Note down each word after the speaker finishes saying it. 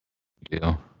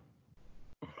deal.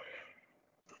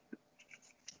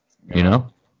 You know?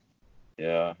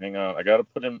 Yeah, hang on. I gotta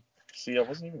put in. See, I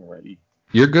wasn't even ready.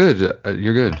 You're good.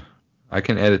 You're good. I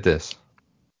can edit this.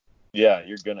 Yeah,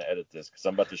 you're gonna edit this because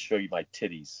I'm about to show you my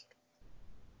titties.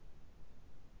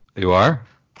 You are?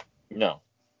 No.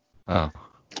 Oh.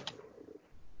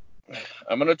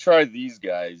 I'm gonna try these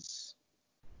guys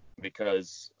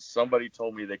because somebody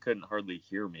told me they couldn't hardly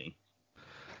hear me.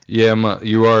 Yeah,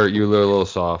 you're a little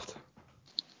soft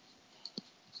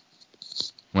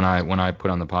when I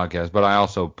put on the podcast, but I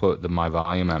also put my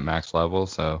volume at max level,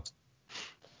 so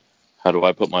How do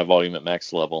I put my volume at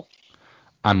max level?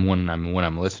 when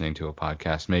I'm listening to a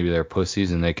podcast, maybe they're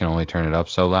pussies and they can only turn it up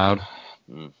so loud.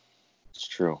 It's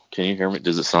true. Can you hear me?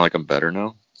 Does it sound like I'm better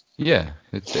now? Yeah,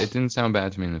 it didn't sound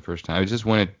bad to me the first time. It's just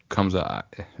when it comes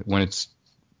up,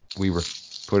 we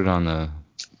put it on the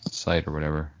site or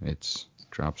whatever, it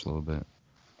drops a little bit.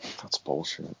 That's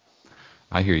bullshit.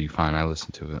 I hear you fine. I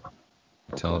listen to it.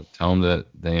 Okay. Tell them that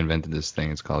they invented this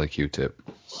thing. It's called a Q-tip.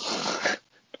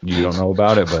 You don't know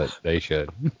about it, but they should.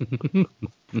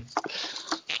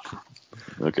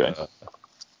 Okay.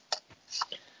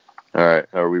 All right.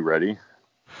 Are we ready?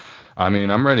 I mean,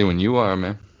 I'm ready when you are,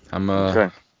 man.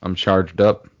 I'm charged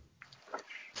up.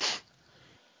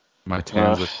 My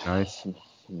tan looks nice.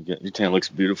 Your tan looks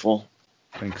beautiful.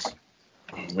 Thanks.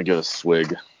 Let me get a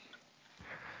swig.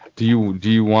 Do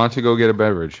you want to go get a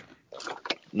beverage?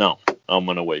 No, I'm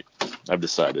gonna wait. I've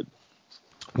decided.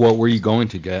 What were you going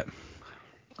to get?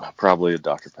 Probably a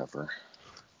Dr. Pepper.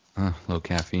 Low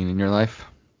caffeine in your life?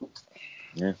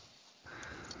 Yeah.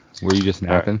 Were you just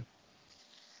napping?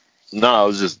 No, I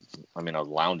was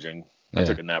lounging. Yeah. I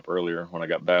took a nap earlier when I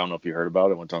got back. I don't know if you heard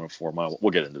about it. I went on a 4 mile.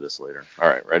 We'll get into this later. All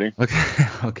right, ready?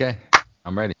 Okay.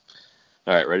 I'm ready.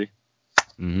 All right, ready?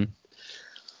 Mm-hmm.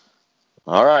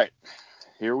 All right.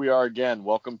 Here we are again.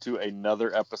 Welcome to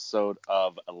another episode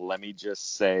of Let Me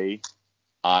Just Say.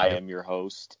 I am your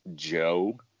host,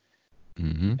 Joe.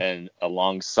 Mm-hmm. And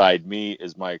alongside me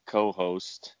is my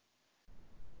co-host.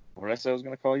 What did I say I was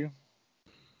going to call you?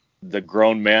 The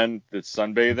grown man that's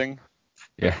sunbathing?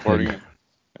 Yeah.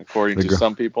 According to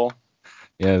some people.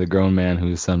 Yeah, the grown man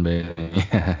who's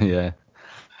sunbathing. Yeah.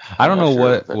 I don't know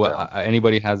what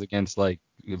anybody has against like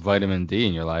vitamin D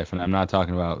in your life, and I'm not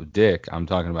talking about dick. I'm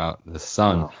talking about the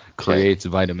sun creates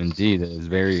vitamin D that is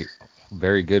very,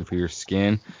 very good for your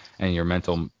skin and your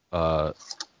mental. I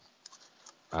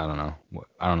don't know what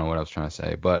I was trying to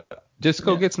say, but just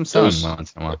go get some sun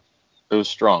once in a while. It was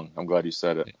strong. I'm glad you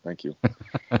said it. Thank you.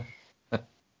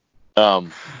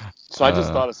 So I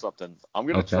just thought of something. I'm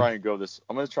gonna try and go this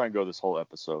whole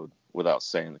episode without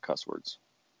saying the cuss words.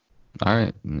 All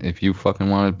right. If you fucking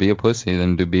want to be a pussy,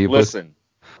 then be a pussy. Listen.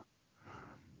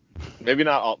 Maybe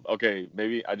not all. Okay.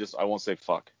 Maybe I won't say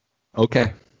fuck.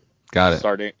 Okay. Got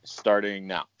it. Starting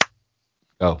now.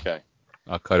 Go. Okay.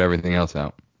 I'll cut everything else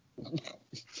out.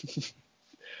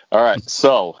 All right.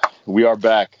 So we are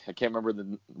back. I can't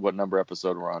remember what number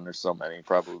episode we're on. There's so many.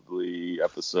 Probably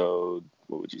episode.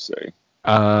 What would you say?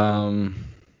 Upper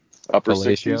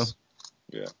Fellatio? 60s.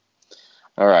 Yeah.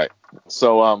 All right.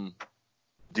 So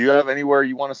do you have anywhere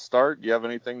you want to start? Do you have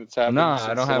anything that's happened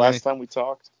since the last time we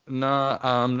talked? No,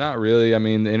 not really. I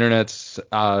mean, the internet's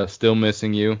still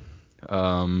missing you.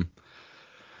 I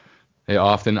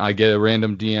get a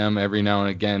random DM every now and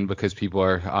again because people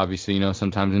are obviously,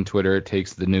 sometimes in Twitter it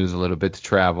takes the news a little bit to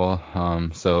travel.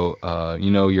 So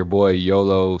your boy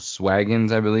YOLO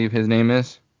Swaggins, I believe his name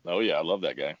is. Oh yeah, I love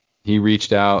that guy. He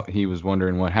reached out. He was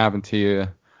wondering what happened to you.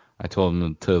 I told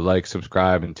him to like,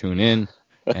 subscribe, and tune in,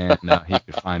 and he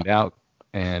could find out.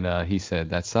 And he said,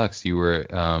 that sucks. You were,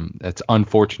 that's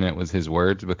unfortunate was his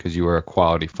words because you were a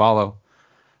quality follow.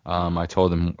 I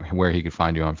told him where he could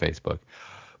find you on Facebook.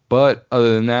 But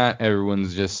other than that,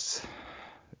 everyone's just,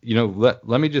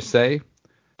 let me just say,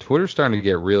 Twitter's starting to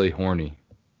get really horny.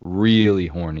 Really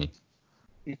horny.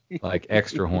 Like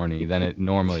extra horny than it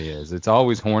normally is. It's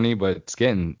always horny, but it's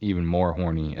getting even more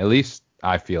horny. At least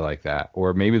I feel like that.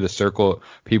 Or maybe the circle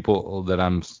people that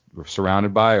I'm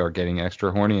surrounded by are getting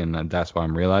extra horny, and that's why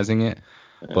I'm realizing it.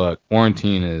 Yeah. But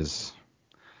quarantine there's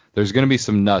going to be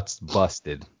some nuts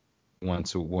busted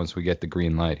once we get the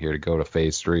green light here to go to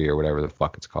phase 3 or whatever the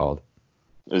fuck it's called.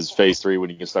 Is phase 3 when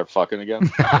you can start fucking again?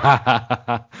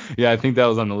 Yeah, I think that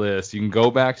was on the list. You can go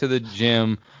back to the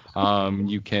gym.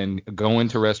 You can go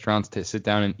into restaurants to sit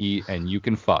down and eat, and you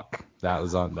can fuck. That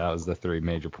was the 3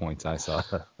 major points I saw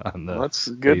on the that's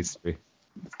good. Phase 3.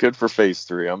 Good for phase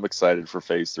 3. I'm excited for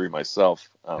phase 3 myself.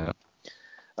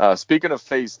 Speaking of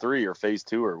phase 3 or phase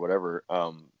 2 or whatever,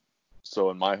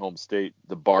 so in my home state,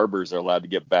 the barbers are allowed to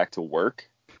get back to work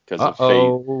because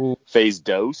of phase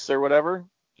dose or whatever.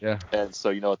 Yeah. And so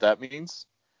you know what that means?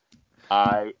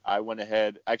 I went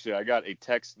ahead. Actually, I got a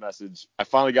text message. I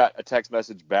finally got a text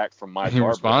message back from my barber. He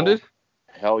responded?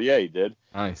 Hell yeah, he did.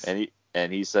 Nice.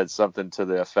 And he said something to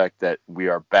the effect that we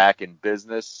are back in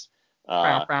business.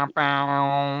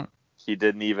 He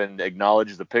didn't even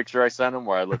acknowledge the picture I sent him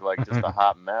where I look like just a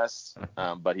hot mess.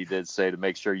 But he did say to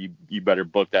make sure you better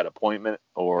book that appointment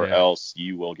or else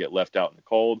you will get left out in the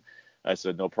cold. I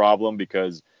said, no problem,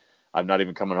 because I'm not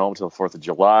even coming home till the 4th of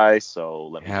July. So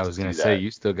let me I was going to say, you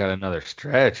still got another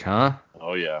stretch, huh?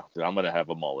 Oh, yeah. I'm going to have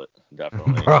a mullet,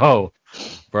 definitely.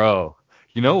 Bro.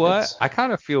 You know what? I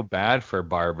kind of feel bad for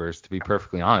barbers, to be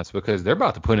perfectly honest, because they're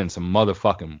about to put in some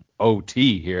motherfucking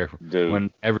OT here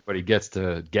when everybody gets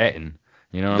to getting.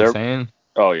 You know what I'm saying?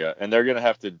 Oh yeah, and they're gonna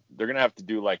have to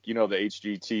do like, you know, the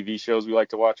HGTV shows we like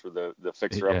to watch where the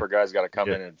fixer upper guys got to come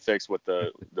in and fix what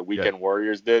the Weekend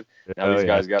Warriors did. Now these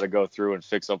guys got to go through and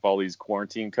fix up all these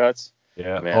quarantine cuts.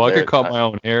 Yeah. Man, I could cut my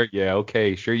own hair. Yeah.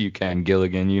 Okay. Sure you can,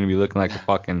 Gilligan. You're gonna be looking like a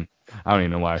fucking. I don't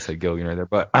even know why I said Gilligan right there,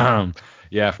 but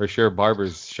yeah, for sure.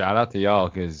 Barbers, shout out to y'all,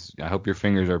 because I hope your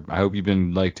fingers are. I hope you've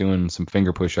been like doing some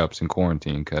finger push-ups in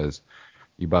quarantine, because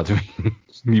you about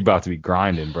to be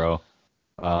grinding, bro.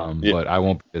 But I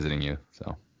won't be visiting you.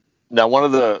 So now one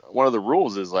of the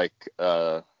rules is like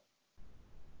the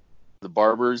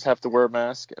barbers have to wear a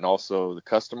mask and also the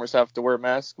customers have to wear a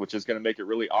mask, which is going to make it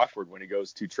really awkward when he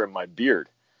goes to trim my beard.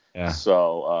 Yeah.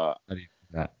 So how do you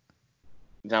do that?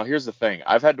 Now here's the thing.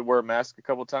 I've had to wear a mask a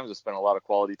couple of times. I spent a lot of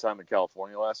quality time in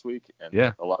California last week, and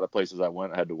a lot of places I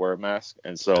went, I had to wear a mask.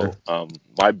 And so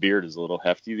my beard is a little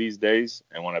hefty these days,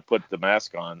 and when I put the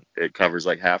mask on, it covers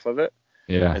like half of it.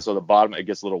 Yeah. And so the bottom, it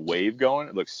gets a little wave going.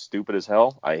 It looks stupid as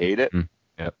hell. I hate it.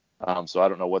 Yep. So I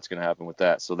don't know what's going to happen with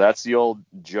that. So that's the old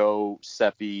Joe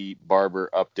Seppi barber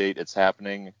update. It's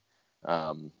happening.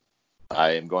 I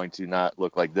am going to not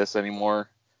look like this anymore.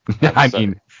 I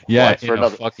mean, for a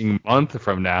fucking month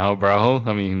from now, bro.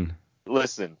 I mean,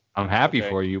 listen, I'm happy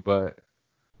for you, but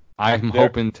I'm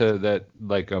hoping to that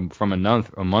like from a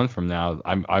month from now,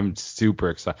 I'm super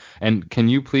excited. And can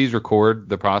you please record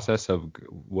the process of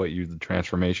the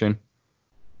transformation?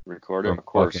 Record it, of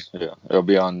course. Okay. Yeah, it'll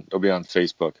be on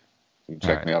Facebook. You can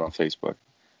check me out on Facebook.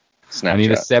 Snapchat. I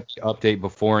need a SEPI update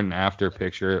before and after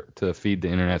picture to feed the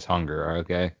internet's hunger.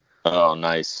 Okay. Oh,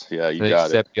 nice. Yeah, you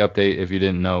got it. The update, if you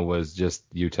didn't know, was just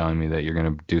you telling me that you're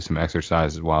going to do some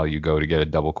exercises while you go to get a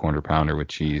double quarter pounder with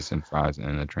cheese and fries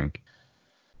and a drink.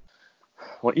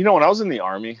 Well, you know, when I was in the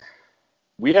Army,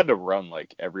 we had to run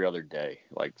like every other day,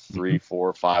 like 3,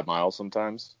 4, 5 miles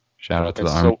sometimes. Shout out to the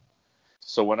Army.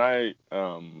 So when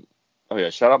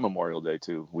shout out Memorial Day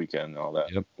too, weekend and all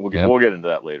that. Yep. We'll get into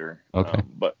that later. Okay.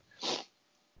 But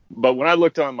when I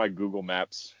looked on my Google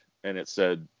Maps and it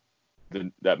said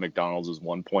that McDonald's is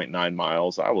 1.9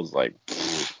 miles, I was like,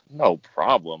 no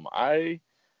problem. I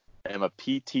am a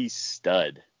PT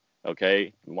stud.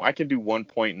 Okay, I can do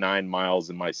 1.9 miles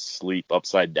in my sleep,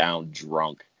 upside down,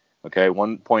 drunk. Okay,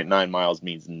 1.9 miles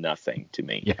means nothing to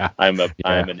me. Yeah. I'm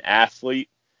an athlete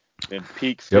in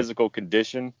peak physical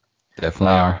condition. Definitely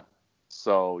are.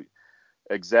 So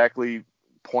exactly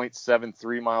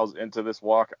 0.73 miles into this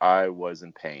walk, I was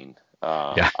in pain.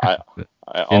 I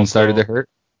also started to hurt.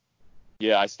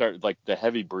 Yeah, I started like the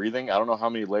heavy breathing. I don't know how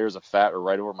many layers of fat are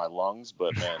right over my lungs,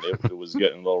 but man, it was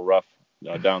getting a little rough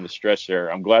down the stretch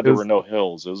there. I'm glad there were no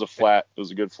hills. It was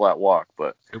a good flat walk,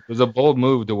 but it was a bold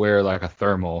move to wear like a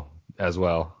thermal as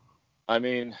well. I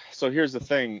mean, so here's the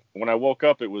thing. When I woke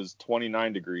up, it was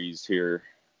 29 degrees here.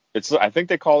 I think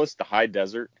they call this the high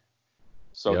desert.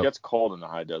 So it gets cold in the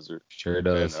high desert. Sure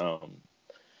does.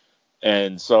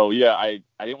 And so, yeah, I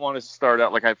didn't want to start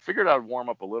out. Like, I figured I'd warm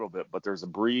up a little bit, but there's a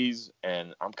breeze,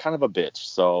 and I'm kind of a bitch.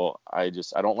 So I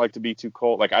don't like to be too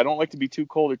cold. Like, I don't like to be too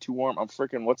cold or too warm. I'm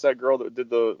freaking, what's that girl that did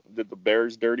the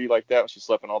Bears dirty like that when she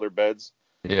slept in all their beds?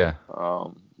 Yeah.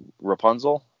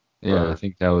 Rapunzel? Yeah, I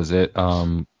think that was it.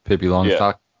 Pippi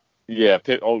Longstocking? Yeah,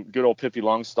 good old Pippi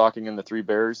Longstocking and the Three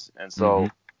Bears. And so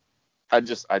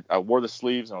I wore the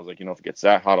sleeves, and I was like, if it gets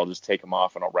that hot, I'll just take them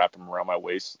off, and I'll wrap them around my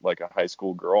waist like a high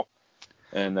school girl.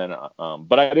 And then,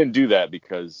 but I didn't do that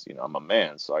because, I'm a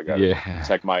man, so I got to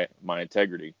protect my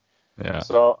integrity. Yeah.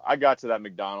 So I got to that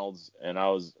McDonald's, and I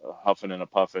was huffing and a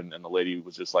puffing, and the lady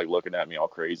was just like looking at me all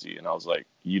crazy. And I was like,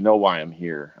 you know why I'm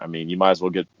here. I mean, you might as well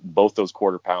get both those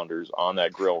quarter pounders on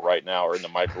that grill right now or in the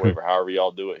microwave or however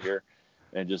y'all do it here,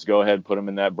 and just go ahead and put them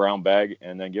in that brown bag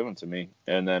and then give them to me.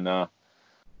 And then,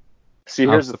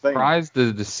 here's the thing. I'm surprised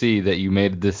to see that you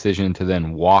made a decision to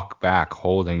then walk back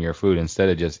holding your food instead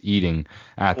of just eating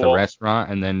at the restaurant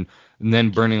and then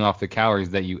burning off the calories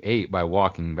that you ate by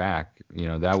walking back.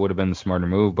 that would have been the smarter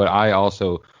move. But I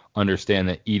also understand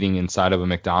that eating inside of a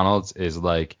McDonald's is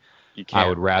like, You can't. I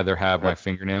would rather have my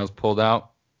fingernails pulled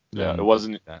out. Yeah, it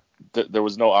wasn't. There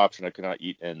was no option. I could not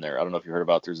eat in there. I don't know if you heard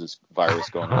about. There's this virus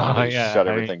going around. They shut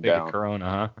everything down. Corona,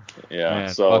 huh? Yeah. Man,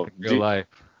 so real life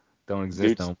don't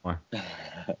exist no more.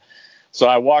 So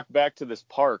I walked back to this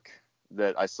park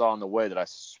that I saw on the way that I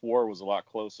swore was a lot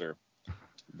closer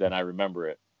than I remember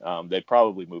it. They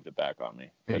probably moved it back on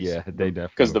me. Yeah, they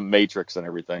definitely. Because the Matrix and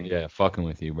everything. Yeah, fucking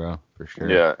with you, bro, for sure.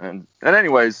 Yeah, and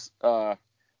anyways, by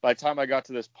the time I got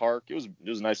to this park, it was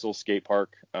a nice little skate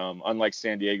park. Unlike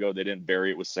San Diego, they didn't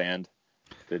bury it with sand.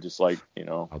 They just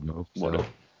whatever.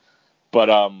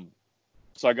 But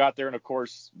so I got there, and of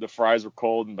course the fries were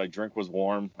cold and my drink was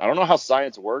warm. I don't know how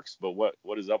science works, but what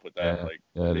is up with that?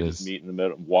 They just meet in the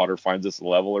middle. Water finds its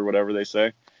level, or whatever they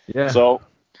say. Yeah. So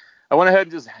I went ahead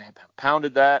and just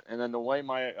pounded that, and then the way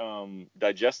my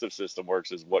digestive system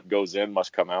works is what goes in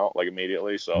must come out like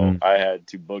immediately. So I had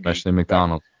to boogie. Especially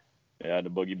McDonald's. I had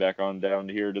to boogie back on down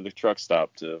here to the truck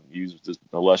stop to use this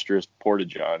illustrious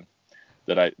Porta-John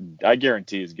that I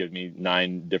guarantee is giving me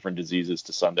 9 different diseases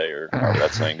to Sunday, or however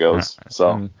that saying goes.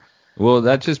 So. Well,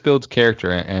 that just builds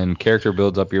character, and character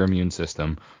builds up your immune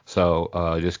system.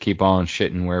 So just keep on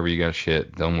shitting wherever you got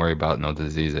shit. Don't worry about no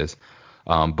diseases.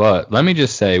 But let me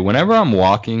just say, whenever I'm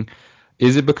walking,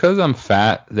 is it because I'm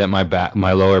fat that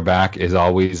my lower back is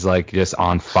always like just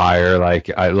on fire? I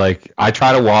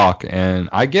try to walk, and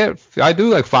I do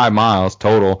like 5 miles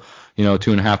total,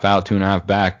 2.5 out, 2.5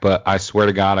 back. But I swear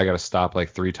to God, I got to stop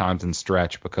like 3 times and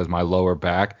stretch because my lower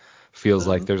back feels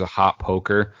like there's a hot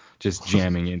poker just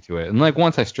jamming into it. And like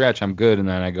once I stretch, I'm good, and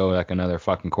then I go like another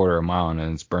fucking quarter of a mile, and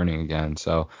then it's burning again.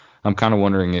 So I'm kind of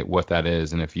wondering what that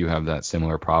is, and if you have that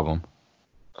similar problem.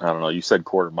 I don't know. You said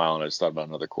quarter mile, and I just thought about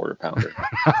another quarter pounder.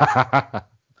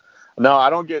 No, I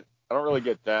don't really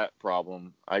get that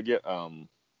problem. I get the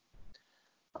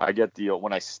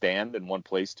when I stand in one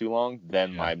place too long,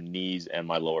 then my knees and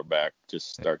my lower back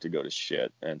just start to go to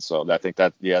shit. And so I think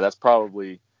that's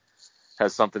probably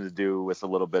has something to do with a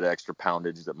little bit of extra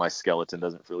poundage that my skeleton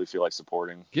doesn't really feel like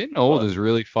supporting. Getting old is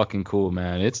really fucking cool,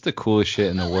 man. It's the coolest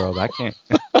shit in the world.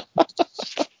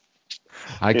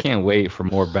 I can't wait for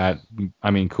more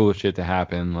cool shit to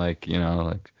happen. Like,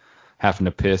 like having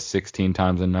to piss 16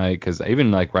 times a night. Because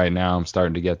even like right now, I'm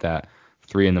starting to get that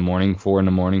 3 a.m, 4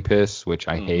 a.m. piss, which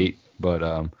I hate.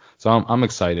 But so I'm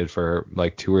excited for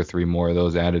like 2 or 3 more of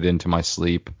those added into my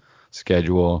sleep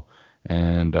schedule,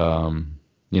 and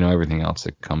everything else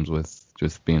that comes with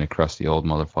just being a crusty old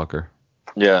motherfucker.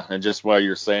 Yeah, and just while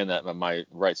you're saying that, my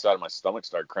right side of my stomach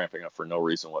started cramping up for no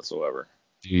reason whatsoever.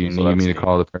 Do you need me to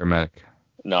call the paramedic?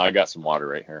 No, I got some water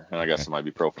right here, and I got some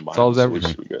ibuprofen behind Solves everything.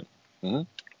 We should be good. Mm-hmm.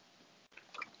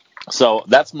 So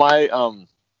that's my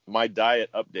my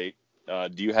diet update.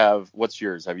 Do you have? What's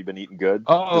yours? Have you been eating good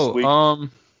this week?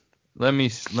 Let me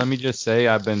just say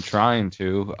I've been trying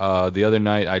to. The other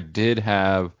night I did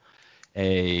have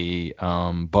a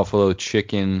buffalo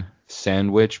chicken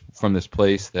sandwich from this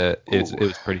place that it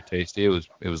was pretty tasty. It was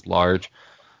large.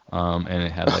 And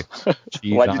it had like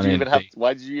cheese on it.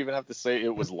 Why did you even have to say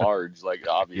it was large? Like,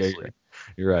 obviously. Yeah,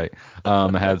 you're right.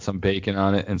 It had some bacon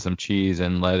on it and some cheese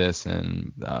and lettuce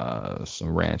and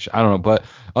some ranch. I don't know, but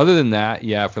other than that,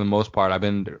 yeah, for the most part,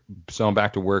 I'm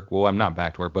back to work. Well, I'm not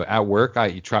back to work, but at work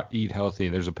I try to eat healthy.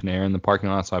 There's a Panera in the parking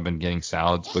lot, so I've been getting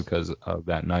salads because of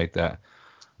that night that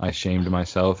I shamed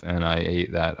myself and I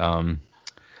ate that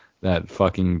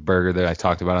fucking burger that I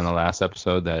talked about in the last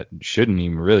episode that shouldn't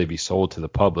even really be sold to the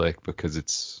public because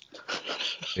it's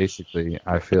basically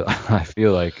I feel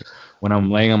like when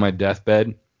I'm laying on my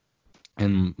deathbed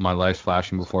and my life's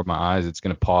flashing before my eyes, it's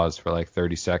gonna pause for like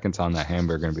 30 seconds on that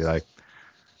hamburger and be like,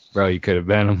 bro, you could have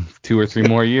been 2 or 3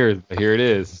 more years, but here it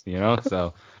is,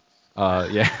 So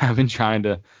yeah, I've been trying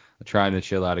to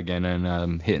chill out again,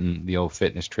 and hitting the old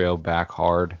fitness trail back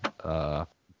hard.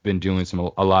 Been doing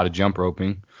a lot of jump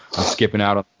roping. I'm skipping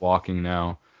out on walking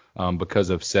now because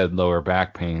of said lower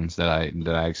back pains that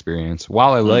I experience.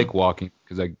 While I like walking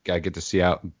because I get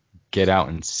to get out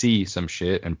and see some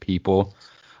shit and people.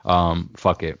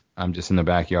 Fuck it, I'm just in the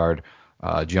backyard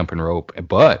jumping rope.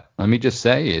 But let me just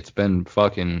say, it's been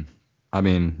fucking. I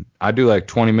mean, I do like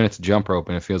 20 minutes of jump rope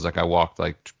and it feels like I walked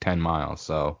like 10 miles.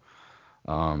 So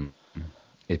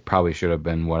it probably should have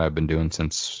been what I've been doing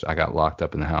since I got locked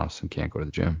up in the house and can't go to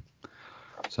the gym.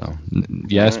 So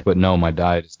yes, but no, my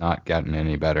diet has not gotten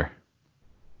any better.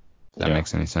 If that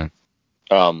makes any sense.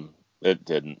 It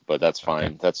didn't, but that's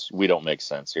fine. Okay. We don't make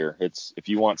sense here. If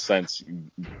you want sense,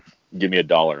 give me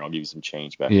 $1 and I'll give you some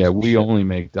change back. Yeah, we only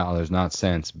make dollars, not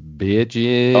cents,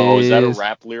 bitches. Oh, is that a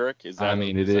rap lyric? Is that? I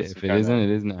mean, it is. If it isn't, it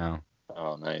is now.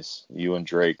 Oh, nice. You and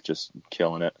Drake just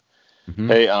killing it. Mm-hmm.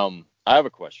 Hey, I have a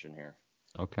question here.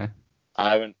 Okay.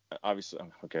 I haven't, obviously,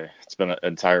 okay, it's been an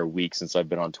entire week since I've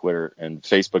been on Twitter, and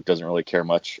Facebook doesn't really care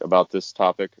much about this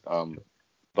topic.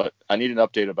 But I need an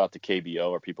update about the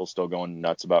KBO. Are people still going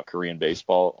nuts about Korean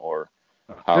baseball, or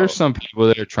how? There's some people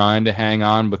that are trying to hang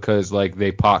on because like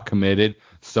they pot committed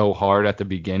so hard at the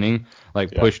beginning,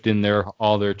 like pushed in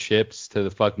all their chips to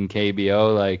the fucking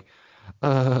KBO, like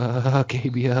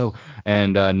KBO,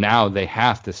 and now they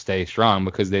have to stay strong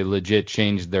because they legit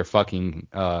changed their fucking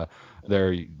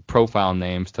their profile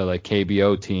names to like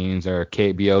KBO teams or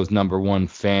KBO's #1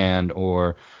 fan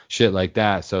or shit like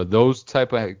that. So those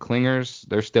type of clingers,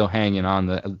 they're still hanging on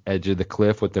the edge of the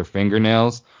cliff with their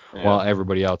fingernails, while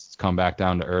everybody else has come back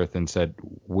down to earth and said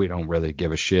we don't really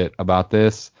give a shit about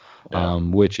this,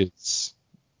 which is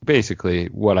basically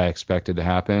what I expected to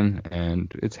happen,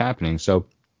 and it's happening. So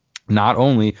not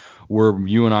only were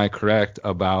you and I correct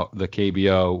about the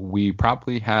KBO, we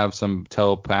probably have some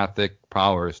telepathic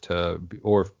powers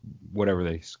or whatever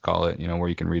they call it, where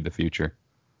you can read the future.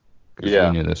 We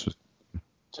knew this was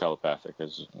telepathic.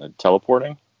 Is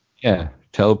teleporting? Yeah,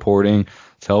 teleporting,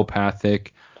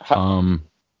 telepathic.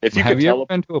 If you have you ever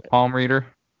been to a palm reader?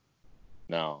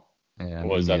 No. Yeah,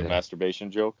 Was that a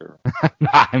masturbation joke? Or?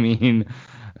 I mean,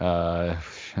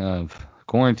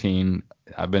 quarantine,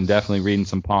 I've been definitely reading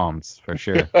some palms for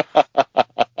sure.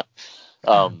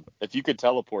 If you could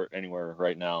teleport anywhere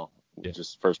right now,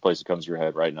 just first place that comes to your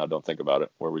head right now, don't think about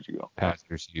it. Where would you go?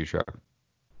 Passenger CU truck.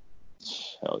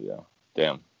 Hell yeah.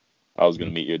 Damn. I was going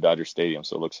to meet you at Dodger Stadium,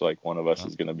 so it looks like one of us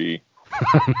is going to be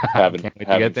having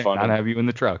fun. Not have you in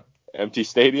the truck. Empty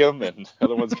stadium, and the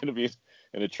other one's going to be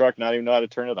in a truck, not even know how to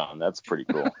turn it on. That's pretty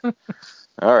cool.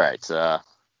 All right. All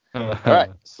right.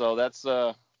 So that's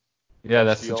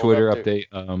that's the Twitter update.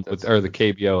 Or the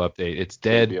KBO update. It's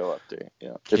dead. KBO update.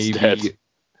 Yeah. It's dead.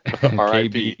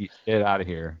 KB, get out of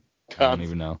here. I don't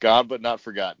even know. Gone but not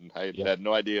forgotten. I had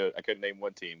no idea. I couldn't name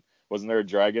one team. Wasn't there a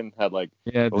dragon? Had like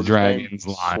the dragons,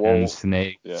 lions,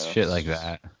 snakes, shit like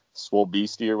that. Swole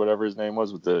Beastie or whatever his name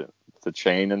was with the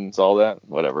chain and all that.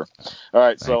 Whatever. All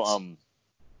right. Thanks. So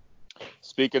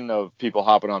speaking of people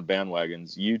hopping on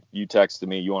bandwagons, you texted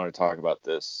me. You want to talk about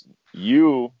this?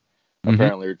 You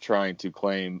apparently are trying to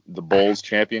claim the Bulls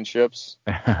championships.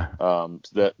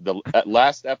 The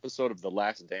last episode of The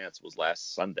Last Dance was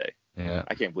last Sunday. Yeah.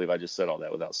 I can't believe I just said all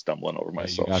that without stumbling over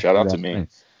myself. Shout out to me.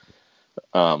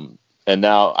 And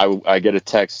now I get a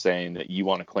text saying that you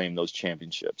want to claim those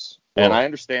championships. Whoa. And I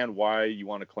understand why you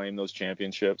want to claim those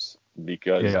championships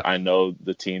because I know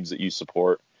the teams that you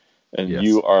support, and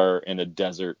you are in a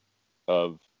desert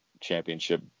of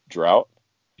championship drought.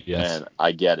 Yes. And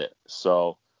I get it.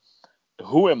 So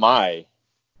who am I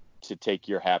to take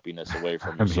your happiness away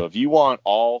from you? So if you want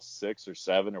all 6 or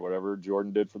 7 or whatever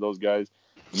Jordan did for those guys,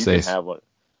 you can have one.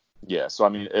 Yeah. So I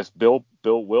mean, if Bill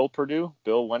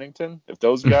Wennington, if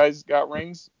those guys got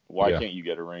rings, why can't you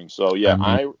get a ring? So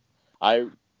I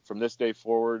from this day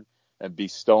forward am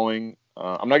bestowing.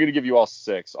 I'm not going to give you all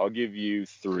 6. I'll give you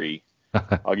 3.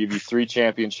 I'll give you 3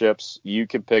 championships. You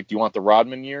can pick. Do you want the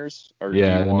Rodman years? Or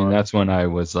I mean, that's when I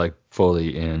was like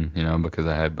fully in, because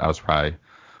I was probably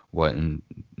in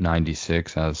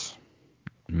 96. I was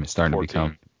starting 14.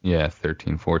 To become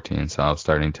 13, 14. So I was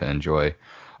starting to enjoy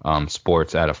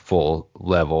sports at a full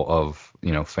level of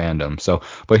fandom. So,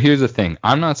 but here's the thing: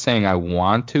 I'm not saying I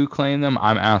want to claim them.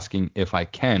 I'm asking if I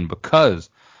can, because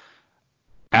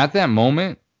at that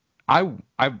moment, I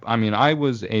mean, I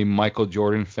was a Michael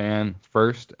Jordan fan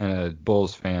first and a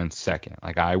Bulls fan second.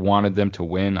 Like, I wanted them to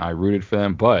win. I rooted for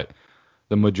them, but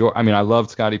I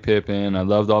loved Scottie Pippen. I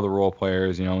loved all the role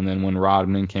players, and then when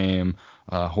Rodman came,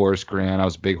 Horace Grant, I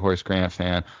was a big Horace Grant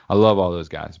fan. I love all those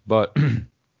guys, but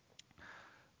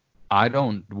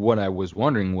what I was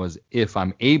wondering was if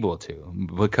I'm able to,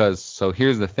 because, so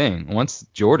here's the thing. Once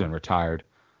Jordan retired,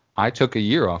 I took a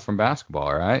year off from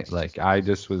basketball, right? Like, I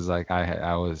just was like, I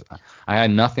had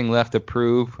nothing left to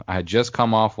prove. I had just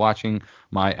come off watching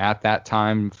my, at that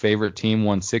time, favorite team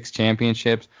won 6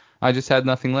 championships. I just had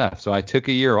nothing left. So I took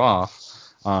a year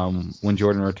off when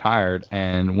Jordan retired.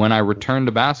 And when I returned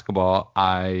to basketball,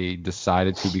 I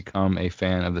decided to become a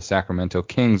fan of the Sacramento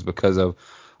Kings because of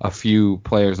a few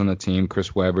players on the team.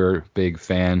 Chris Webber, big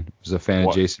fan. Was a fan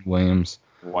of Jason Williams.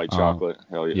 White chocolate.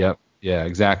 Hell yeah. Yep. Yeah,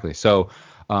 exactly. So,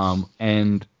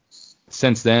 and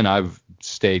since then I've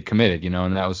stayed committed,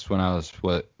 and that was when I was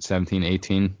 17,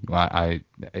 18. I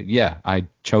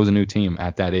chose a new team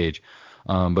at that age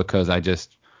because I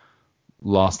just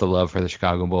lost the love for the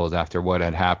Chicago Bulls after what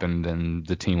had happened, and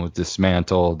the team was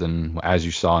dismantled. And as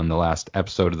you saw in the last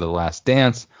episode of The Last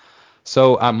Dance,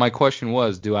 So my question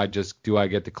was, do I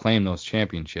get to claim those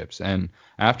championships? And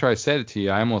after I said it to you,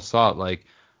 I almost thought like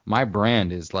my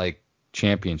brand is like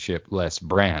championship less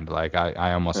brand. Like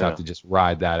I almost have Yeah. to just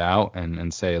ride that out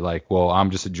and say like, well, I'm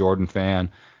just a Jordan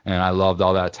fan and I loved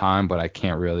all that time, but I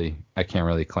can't really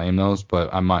claim those.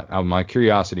 But my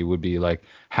curiosity would be like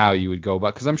how you would go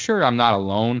about, because I'm sure I'm not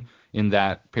alone in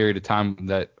that period of time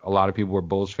that a lot of people were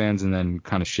Bulls fans and then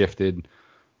kind of shifted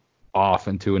off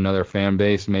into another fan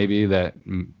base, maybe that,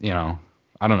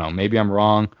 I don't know, maybe I'm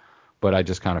wrong, but I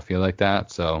just kind of feel like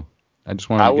that. So I just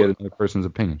wanted to get another person's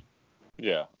opinion.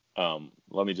 Yeah.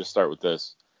 Let me just start with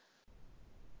this.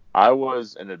 I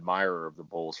was an admirer of the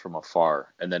Bulls from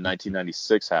afar, and then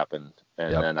 1996 happened,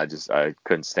 and then I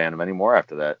couldn't stand them anymore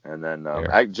after that. And then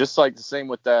I just like the same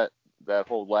with that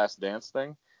whole Last Dance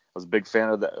thing. I was a big fan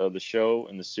of the show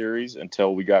and the series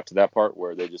until we got to that part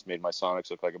where they just made my Sonics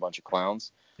look like a bunch of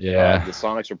clowns. Yeah. The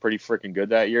Sonics were pretty freaking good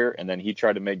that year, and then he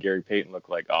tried to make Gary Payton look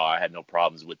like, I had no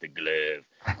problems with the glove.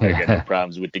 I got no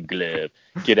problems with the glove.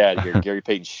 Get out of here. Gary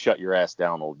Payton, shut your ass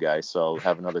down, old guy. So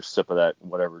have another sip of that,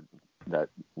 whatever that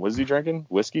was he drinking?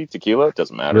 Whiskey? Tequila? It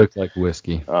doesn't matter. Looks like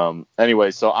whiskey.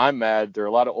 Anyway, so I'm mad. There are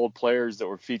a lot of old players that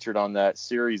were featured on that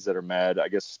series that are mad. I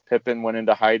guess Pippen went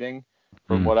into hiding,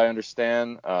 from what I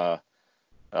understand.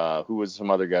 Who was some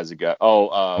other guys that got?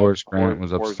 Horace Grant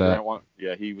was upset.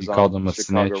 He was called him on a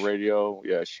Chicago snitch. radio.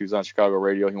 Yeah, she was on Chicago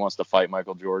radio. He wants to fight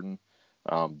Michael Jordan.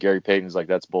 Gary Payton's like,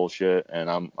 that's bullshit, and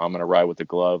I'm gonna ride with the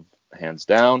glove, hands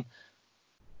down.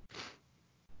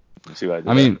 You see what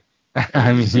I did?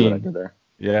 See what I did there?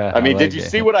 Yeah. Did you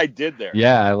see what I did there?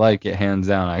 Yeah, I like it, hands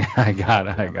down. I got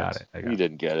it. You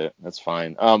didn't get it. That's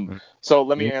fine. So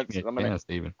let me answer.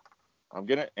 I'm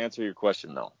gonna answer your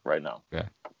question though right now. Okay.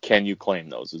 Can you claim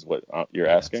those? Is what you're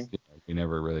asking? We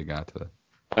never really got to it.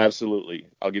 Absolutely.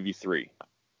 I'll give you 3.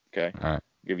 Okay. All right.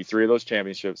 I'll give you 3 of those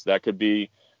championships. That could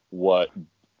be what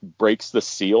breaks the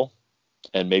seal,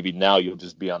 and maybe now you'll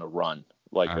just be on a run.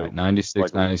 Like all right,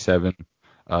 96, 97,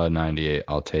 98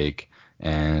 I'll take.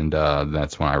 And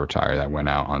that's when I retired. I went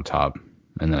out on top.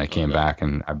 And then I came back,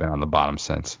 and I've been on the bottom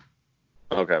since.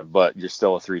 Okay, but you're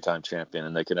still a 3-time champion,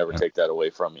 and they can never take that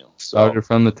away from you. So, started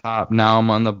from the top. Now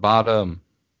I'm on the bottom.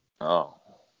 Oh,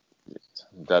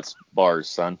 that's bars,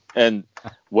 son. And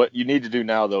what you need to do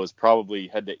now, though, is probably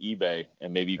head to eBay,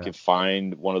 and maybe you can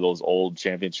find one of those old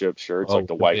championship shirts, like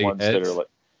the white ones that are like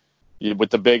with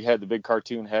the big head, the big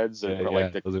cartoon heads that are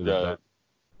like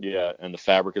and the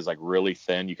fabric is like really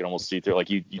thin. You can almost see through.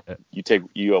 Like you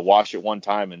wash it one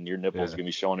time, and your nipples gonna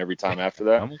be showing every time after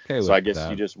that. I'm okay with so I guess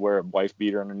you just wear a wife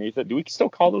beater underneath it. Do we still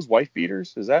call those wife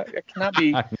beaters? It cannot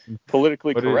be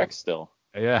politically correct still.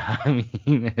 Yeah, I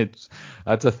mean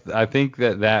I think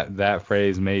that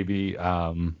phrase may be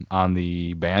on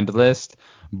the banned list,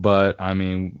 but I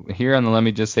mean here on the Let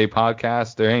Me Just Say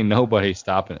podcast, there ain't nobody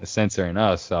censoring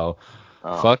us, so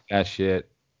fuck that shit.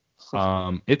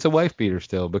 It's a wife beater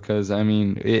still, because I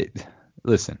mean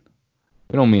listen,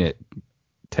 we don't mean it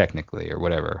technically or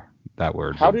whatever that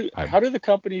word. How do the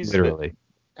companies literally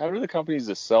how do the companies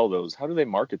that sell those, how do they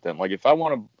market them? Like if I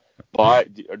want to buy,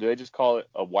 or do they just call it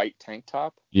a white tank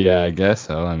top? Yeah, I guess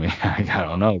so. I mean, I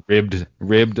don't know.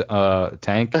 Ribbed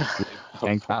tank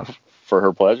top. For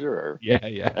her pleasure, or? Yeah.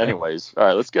 Anyways, all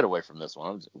right, let's get away from this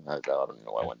one. I don't even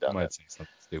know why I went down. I might say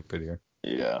something stupid here.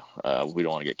 Yeah, we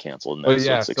don't want to get canceled in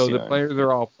episode 69. So the players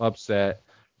are all upset,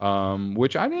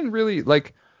 which I didn't really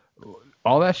like.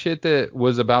 All that shit that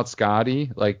was about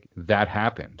Scottie, like that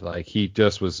happened. Like he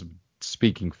just was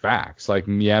speaking facts. Like,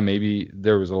 yeah, maybe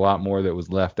there was a lot more that was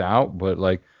left out, but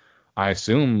like I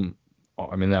assume,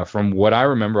 I mean, that from what I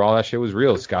remember, all that shit was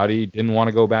real. Scottie didn't want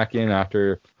to go back in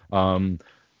after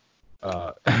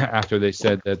they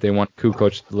said that they want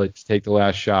Kukoc to take the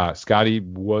last shot. Scottie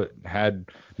had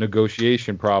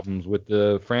negotiation problems with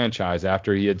the franchise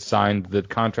after he had signed the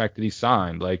contract that he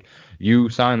signed. Like, you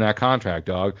signed that contract,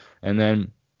 dog. And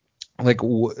then, like,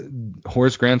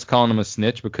 Horace Grant's calling him a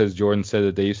snitch because Jordan said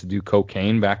that they used to do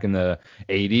cocaine back in the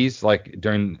 80s, like,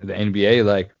 during the NBA.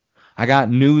 Like, I got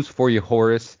news for you,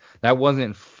 Horace. That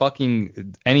wasn't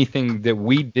fucking anything that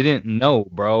we didn't know,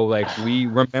 bro. Like, we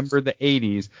remember the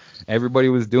 80s. Everybody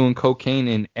was doing cocaine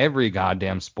in every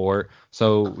goddamn sport.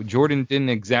 So Jordan didn't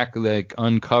exactly, like,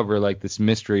 uncover, like, this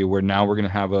mystery where now we're going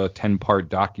to have a 10-part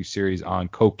docuseries on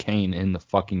cocaine in the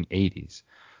fucking 80s.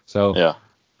 So, yeah.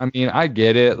 I mean, I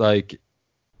get it. Like,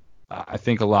 I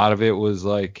think a lot of it was,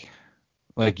 like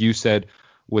you said,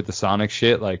 with the Sonic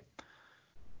shit, like,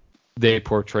 they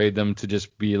portrayed them to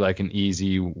just be like an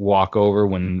easy walkover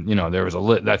when, there was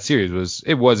that series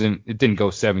it didn't go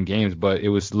 7 games, but it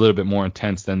was a little bit more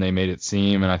intense than they made it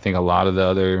seem. And I think a lot of the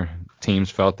other teams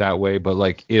felt that way, but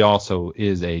like it also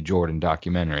is a Jordan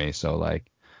documentary, so like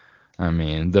I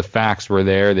mean the facts were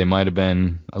there. They might have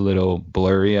been a little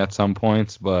blurry at some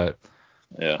points, but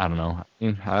Yeah. I don't know.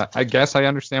 I guess I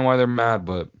understand why they're mad,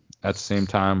 but at the same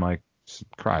time, like, just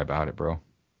cry about it, bro.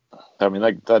 I mean,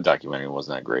 like that documentary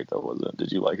wasn't that great though, was it?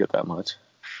 Did you like it that much?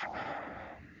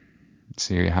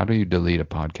 Siri, how do you delete a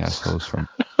podcast host from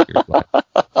your life?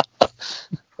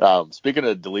 Speaking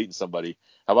of deleting somebody,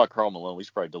 how about Karl Malone? We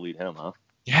should probably delete him, huh?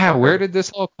 Yeah, where did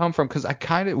this all come from? Because I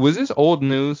kind of was this old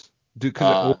news, dude.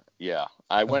 Yeah,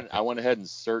 I went ahead and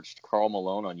searched Karl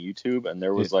Malone on YouTube, and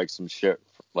there was like some shit,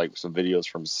 like some videos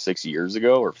from 6 years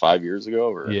ago or 5 years ago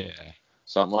or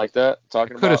something like that,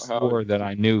 talking could have about how. swore that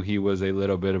I knew he was a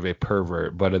little bit of a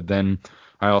pervert, but then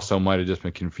I also might have just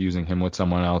been confusing him with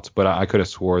someone else. But I could have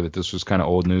swore that this was kind of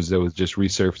old news that was just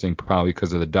resurfacing probably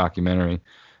because of the documentary.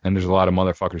 And there's a lot of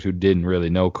motherfuckers who didn't really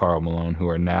know Karl Malone who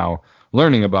are now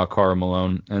learning about Karl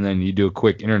Malone. And then you do a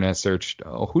quick internet search.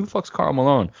 Oh, who the fuck's Karl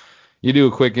Malone? You do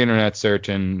a quick internet search,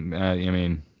 and I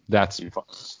mean that's You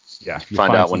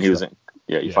find out when he was in.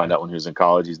 Yeah, you find out when he was in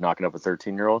college, he's knocking up a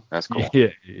 13-year-old. That's cool.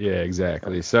 Yeah,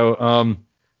 exactly. So,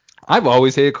 I've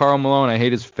always hated Karl Malone. I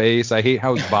hate his face. I hate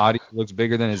how his body looks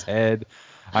bigger than his head.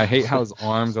 I hate how his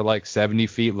arms are like 70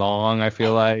 feet long. I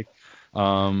feel like.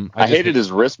 I hated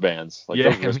his wristbands. Like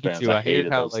those wristbands, me too. I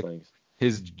hated how those like things.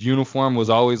 his uniform was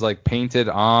always like painted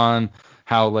on.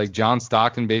 How like John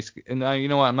Stockton basically. And you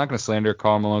know what? I'm not gonna slander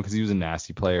Karl Malone because he was a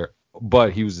nasty player,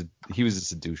 but he was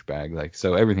just a douchebag. Like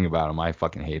so, everything about him, I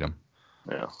fucking hate him.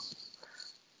 Yeah.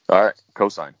 All right,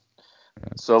 cosign.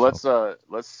 So let's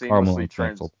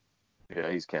seamlessly Yeah,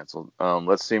 he's canceled.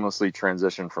 Let's seamlessly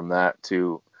transition from that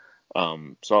to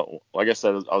so like I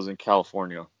said, I was in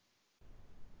California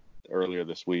earlier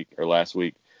this week or last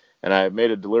week, and I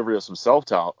made a delivery of some cell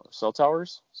phone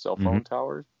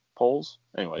towers, poles.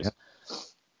 Anyways,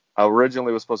 I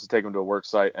originally was supposed to take them to a work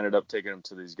site, ended up taking them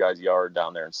to these guys' yard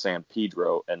down there in San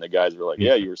Pedro, and the guys were like,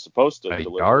 "Yeah, you were supposed to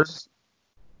deliver yard? this."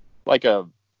 Like a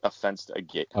fenced a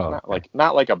gate, not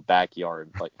like a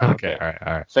backyard. Like okay,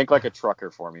 all right. Think like a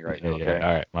trucker for me right now. Okay,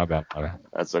 all right, my bad.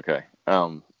 That's okay.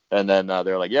 And then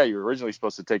they're like, "Yeah, you were originally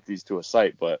supposed to take these to a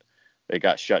site, but they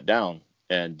got shut down."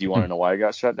 And do you want to know why it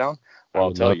got shut down? Well,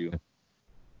 I'll tell you.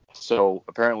 So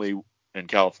apparently in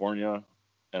California,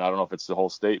 and I don't know if it's the whole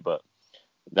state, but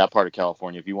that part of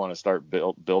California, if you want to start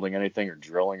building anything or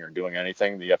drilling or doing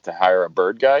anything, you have to hire a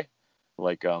bird guy.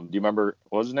 Like, do you remember,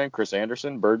 what was his name? Chris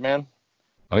Anderson, Birdman?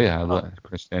 Oh, yeah,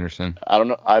 Chris Anderson. I don't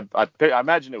know. I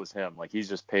imagine it was him. Like, he's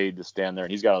just paid to stand there,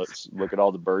 and he's got to look at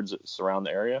all the birds that surround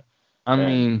the area. I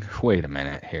mean, wait a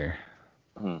minute here.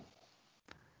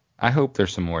 I hope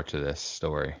there's some more to this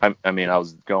story. I mean, I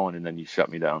was going, and then you shut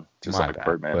me down. Just My like bad,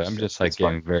 Birdman. But I'm just like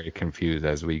getting very confused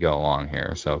as we go along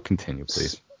here. So continue,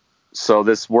 please. So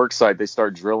this work site, they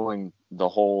start drilling the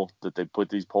hole that they put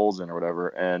these poles in or whatever,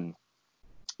 and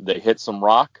they hit some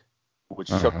rock, which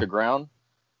shook the ground.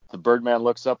 The Birdman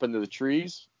looks up into the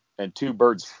trees, and 2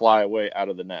 birds fly away out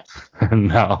of the nest.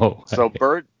 No. So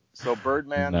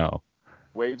Birdman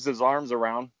waves his arms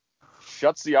around,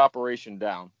 shuts the operation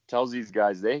down, tells these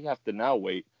guys they have to now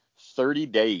wait 30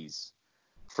 days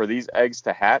for these eggs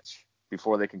to hatch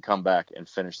before they can come back and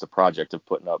finish the project of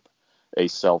putting up a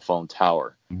cell phone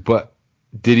tower. But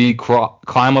did he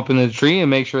climb up in the tree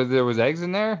and make sure there was eggs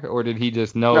in there, or did he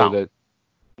just know that?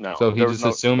 No. So he's just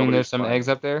assuming there's some eggs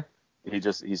up there.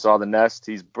 He saw the nest.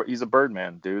 He's a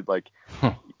Birdman, dude. Like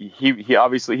he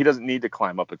obviously he doesn't need to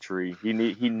climb up a tree.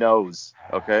 He knows.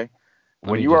 Okay.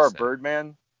 When you are a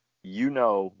Birdman, you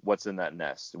know what's in that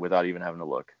nest without even having to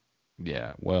look.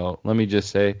 Yeah. Well, let me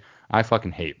just say I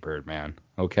fucking hate Birdman.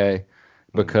 Okay.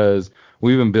 Because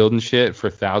we've been building shit for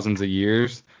thousands of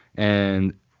years,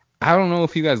 and I don't know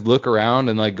if you guys look around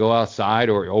and like go outside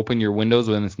or open your windows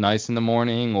when it's nice in the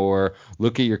morning, or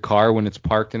look at your car when it's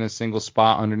parked in a single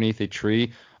spot underneath a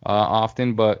tree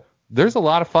often, but there's a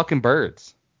lot of fucking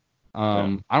birds.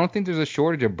 I don't think there's a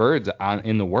shortage of birds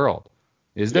in the world.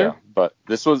 Is there? Yeah, but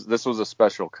this was a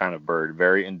special kind of bird,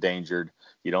 very endangered.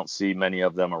 You don't see many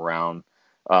of them around.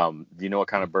 Do you know what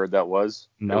kind of bird that was?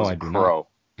 No, I do not. Crow.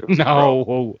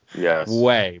 No. Yes.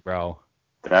 Way, bro.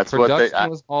 That's Production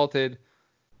was halted,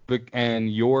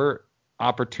 and your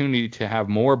opportunity to have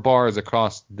more bars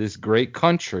across this great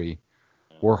country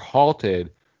were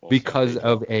halted because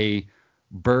of a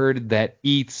bird that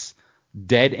eats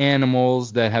dead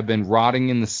animals that have been rotting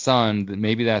in the sun.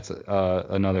 Maybe that's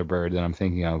another bird that I'm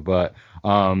thinking of, but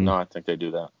no, I think they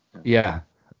do that. Yeah,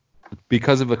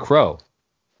 because of a crow.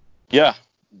 Yeah,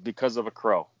 because of a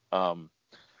crow.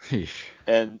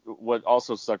 And what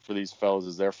also sucked for these fellas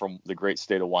is they're from the great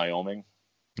state of Wyoming.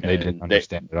 They didn't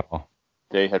understand at all.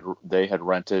 they had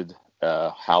rented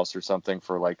a house or something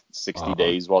for like 60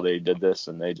 days while they did this,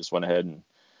 and they just went ahead and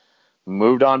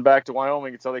moved on back to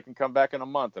Wyoming until they can come back in a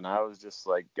month. And I was just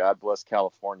like, God bless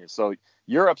California. So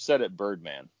you're upset at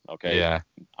Birdman, okay? Yeah.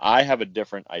 I have a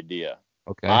different idea.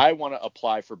 Okay. I want to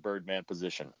apply for Birdman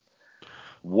position.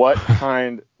 What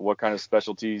kind of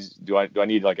specialties do I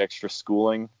need, like extra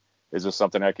schooling? Is this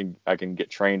something I can get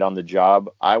trained on the job?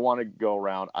 I want to go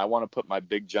around. I want to put my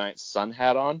big giant sun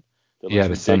hat on. Yeah,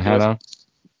 the sun hat on.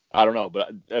 I don't know,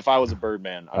 but if I was a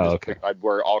Birdman, I'd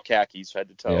wear all khakis head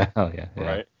to toe. Yeah, yeah.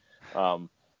 Right.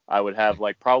 I would have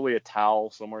like probably a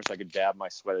towel somewhere so I could dab my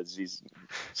sweat as these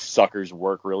suckers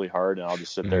work really hard, and I'll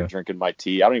just sit there drinking my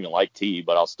tea. I don't even like tea,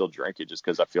 but I'll still drink it just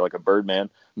because I feel like a Birdman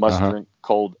must drink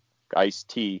cold iced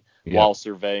tea while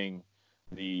surveying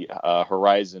the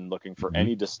horizon, looking for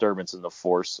any disturbance in the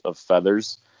force of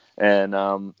feathers. And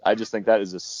I just think that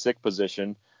is a sick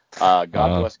position. God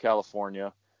bless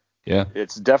California. Yeah.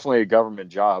 It's definitely a government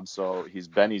job, so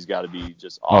Benny's got to be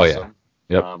just awesome. Oh, yeah.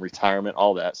 Yep. Retirement,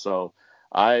 all that. So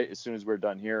as soon as we're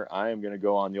done here, I am going to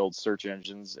go on the old search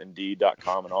engines,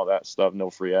 Indeed.com and all that stuff. No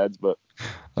free ads, but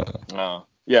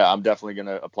I'm definitely going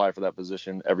to apply for that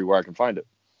position everywhere I can find it.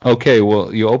 Okay,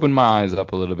 well, you opened my eyes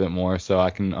up a little bit more, so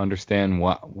I can understand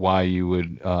why you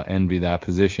would envy that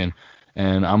position.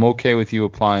 And I'm okay with you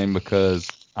applying because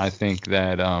I think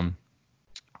that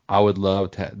I would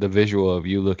love the visual of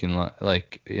you looking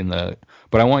like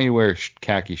but I want you to wear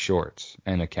khaki shorts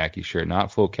and a khaki shirt,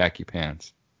 not full khaki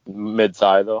pants. Mid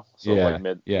thigh though, so yeah, like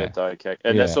mid thigh khaki,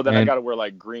 and yeah. then I got to wear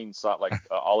like green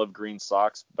olive green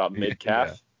socks about mid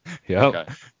calf. Yeah. Yep.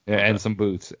 Okay. Yeah, and some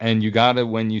boots. And you gotta,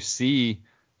 when you see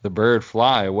the bird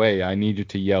fly away, I need you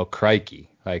to yell "crikey!"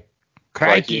 like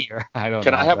crikey. I don't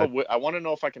know. I want to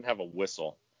know if I can have a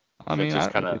whistle. I mean,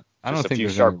 just I don't a think few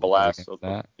there's sharp any blasts.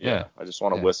 That. Yeah, I just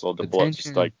want to whistle to blow,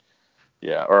 just like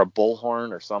or a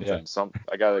bullhorn or something. Yeah.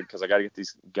 Because I gotta get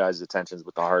these guys' attentions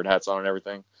with the hard hats on and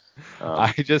everything.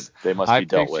 They must be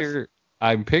dealt with.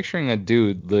 I'm picturing a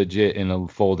dude legit in a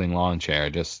folding lawn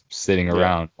chair, just sitting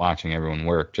around watching everyone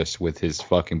work, just with his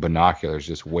fucking binoculars,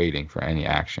 just waiting for any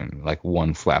action, like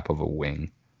one flap of a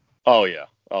wing. Oh yeah,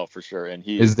 oh for sure. And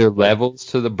is there levels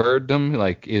to the birddom?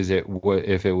 Like, is it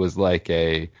if it was like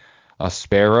a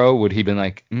sparrow, would he been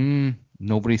like,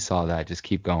 nobody saw that, just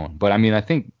keep going? But I mean, I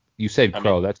think you said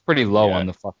crow. That's pretty low on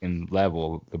the fucking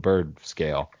level, the bird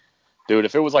scale. Dude,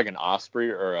 if it was like an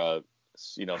osprey or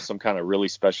some kind of really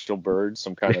special bird,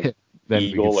 some kind of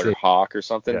eagle or hawk or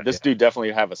something, dude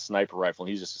definitely have a sniper rifle, and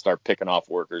he's just start picking off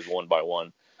workers one by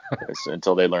one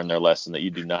until they learn their lesson that you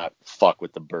do not fuck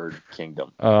with the bird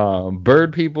kingdom.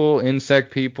 Bird people,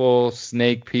 insect people,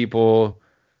 snake people,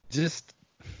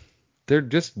 they're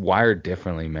just wired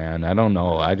differently, man. I don't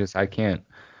know. I can't.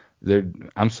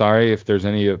 I'm sorry if there's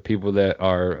any people that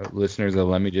are listeners of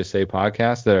Let Me Just Say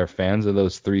podcast that are fans of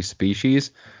those three species,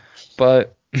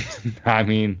 but I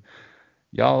mean,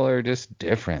 y'all are just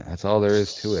different. That's all there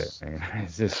is to it, man.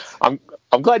 It's just. I'm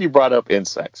glad you brought up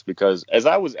insects, because as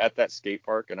I was at that skate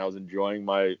park and I was enjoying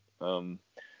my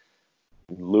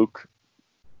Luke.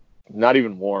 Not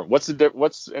even warm. What's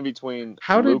in between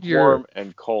lukewarm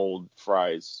and cold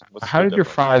fries? How did your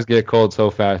fries get cold so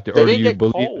fast? Or do you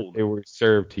believe that they were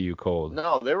served to you cold?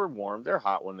 No, they were warm. They're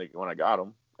hot when I got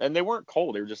them, and they weren't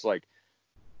cold. They were just like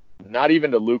not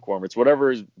even to lukewarm. It's whatever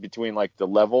is between like the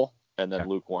level and then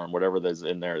lukewarm, whatever there's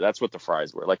in there. That's what the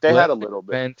fries were. Like they had a little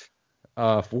bit.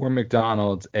 For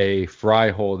McDonald's, a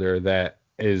fry holder that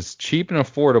is cheap and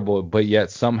affordable, but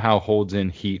yet somehow holds in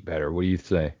heat better. What do you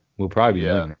say? We'll probably be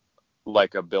living it.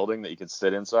 Like a building that you could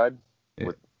sit inside.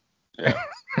 Or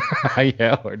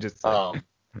just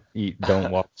eat.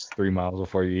 Don't walk 3 miles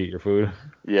before you eat your food.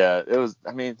 Yeah, it was.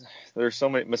 I mean, there's so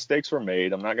many mistakes were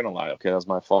made. I'm not gonna lie. Okay, that was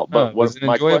my fault. But it was an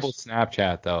enjoyable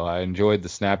Snapchat, though. I enjoyed the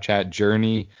Snapchat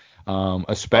journey,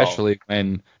 especially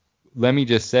when. Let me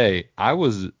just say, I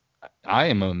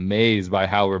am amazed by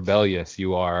how rebellious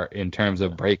you are in terms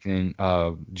of breaking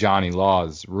Johnny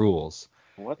Law's rules.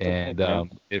 What the heck, man?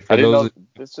 I didn't know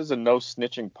this is a no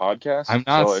snitching podcast. I'm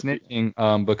not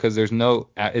snitching because there's no.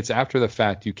 It's after the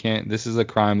fact. You can't. This is a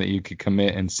crime that you could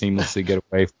commit and seamlessly get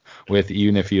away with,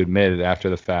 even if you admit it after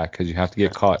the fact, because you have to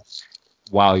get caught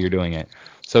while you're doing it.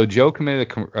 So Joe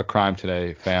committed a crime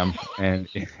today, fam, and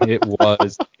it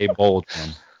was a bold one.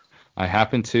 I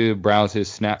happened to browse his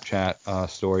Snapchat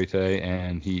story today,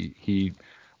 and he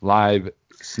live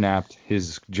snapped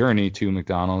his journey to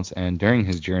McDonald's, and during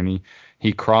his journey,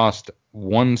 he crossed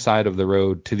one side of the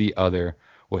road to the other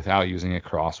without using a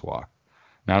crosswalk.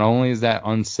 Not only is that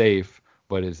unsafe,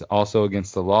 but it's also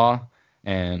against the law,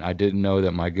 and I didn't know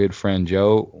that my good friend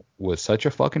Joe was such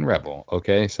a fucking rebel.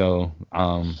 Okay, so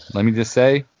let me just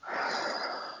say,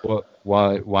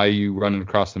 why are you running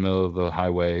across the middle of the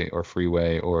highway or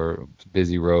freeway or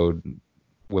busy road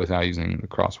without using the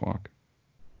crosswalk?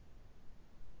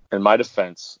 In my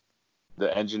defense,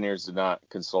 the engineers did not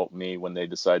consult me when they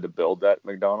decided to build that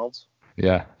McDonald's.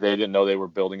 Yeah. They didn't know they were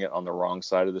building it on the wrong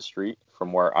side of the street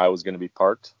from where I was going to be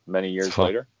parked many years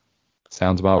later.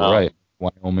 Sounds about right.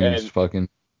 Wyoming's and, fucking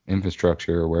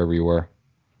infrastructure or wherever you were.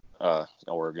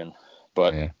 Oregon.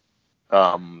 But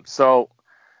yeah. So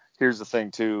here's the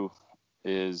thing too,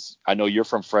 is I know you're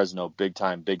from Fresno, big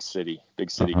time, big city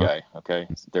guy. Okay.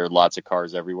 There are lots of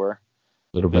cars everywhere.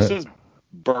 This is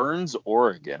Burns,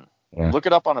 Oregon. Yeah. Look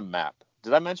it up on a map.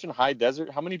 Did I mention high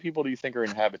desert? How many people do you think are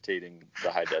inhabitating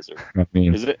the high desert? I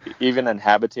mean, is it even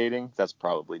inhabitating? That's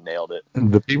probably nailed it.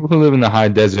 The people who live in the high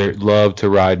desert love to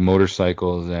ride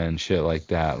motorcycles and shit like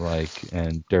that,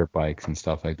 and dirt bikes and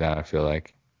stuff like that. I feel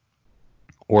like,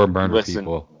 or burner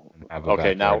people.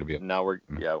 Okay, now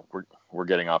we're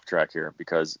getting off track here,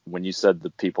 because when you said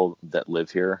the people that live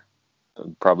here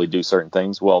probably do certain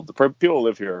things, well, the people who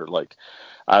live here are like,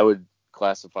 I would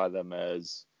classify them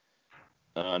as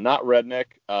not redneck,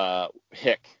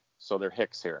 hick. So they're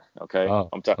hicks here, okay? Oh,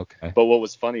 okay. But what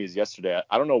was funny is yesterday,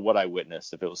 I don't know what I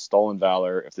witnessed, if it was stolen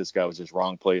valor, if this guy was just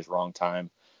wrong place, wrong time,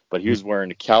 but he was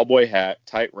wearing a cowboy hat,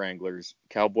 tight Wranglers,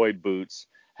 cowboy boots,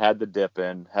 had the dip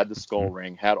in, had the skull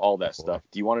ring, had all that stuff.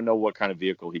 Do you want to know what kind of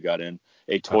vehicle he got in?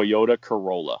 A Toyota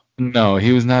Corolla. No,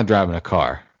 he was not driving a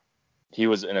car. He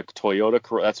was in a Toyota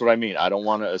Corolla. That's what I mean. I don't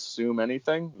want to assume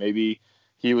anything. Maybe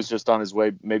he was just on his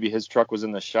way. Maybe his truck was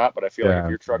in the shop, but I feel like if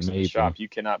your truck's in the shop, you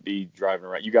cannot be driving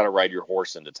around. You got to ride your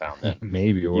horse into town then.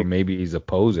 Maybe he's a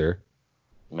poser.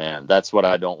 Man, that's what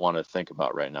I don't want to think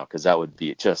about right now, because that would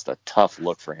be just a tough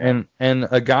look for him. And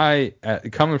a guy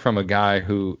coming from a guy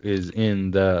who is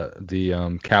in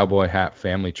the cowboy hat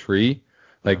family tree,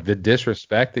 like the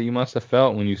disrespect that you must have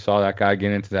felt when you saw that guy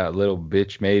get into that little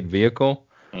bitch made vehicle.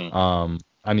 I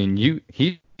mean,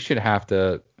 he should have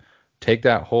to take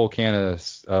that whole can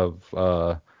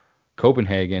of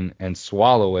Copenhagen and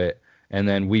swallow it, and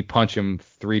then we punch him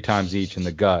 3 times each in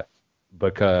the gut,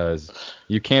 because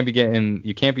you can't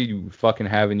be fucking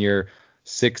having your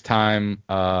 6-time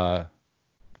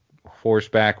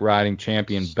horseback riding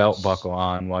champion belt buckle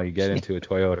on while you get into a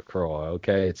Toyota Corolla.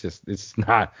 Okay, it's just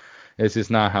not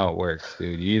how it works,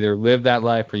 dude. You either live that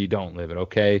life or you don't live it.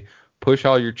 Okay, push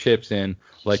all your chips in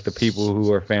like the people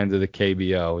who are fans of the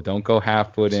KBO. Don't go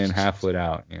half foot in, half foot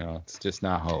out. It's just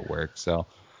not how it works. So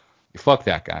fuck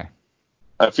that guy.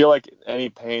 I feel like any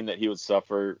pain that he would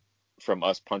suffer from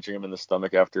us punching him in the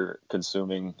stomach after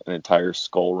consuming an entire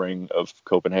skull ring of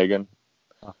Copenhagen.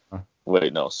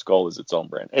 Wait, no, Skull is its own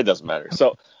brand. It doesn't matter.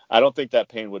 So I don't think that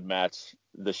pain would match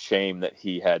the shame that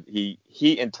he had. He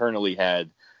internally had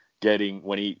getting,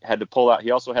 when he had to pull out. He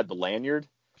also had the lanyard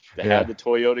that had the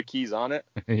Toyota keys on it.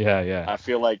 Yeah. I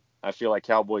feel like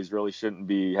cowboys really shouldn't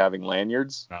be having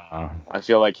lanyards. I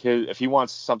feel like if he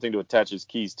wants something to attach his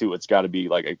keys to, it's got to be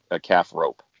like a calf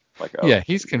rope.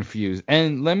 He's confused.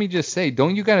 And let me just say,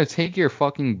 don't you got to take your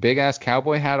fucking big ass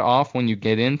cowboy hat off when you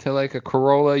get into like a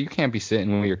Corolla? You can't be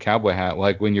sitting with your cowboy hat.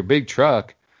 Like when your big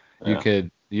truck,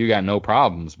 you got no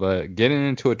problems. But getting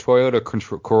into a Toyota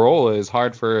Corolla is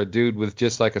hard for a dude with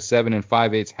just like a 7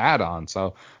 5/8 hat on.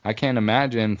 So I can't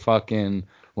imagine fucking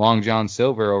Long John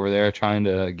Silver over there trying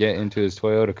to get into his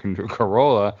Toyota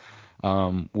Corolla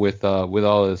with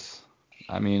all this.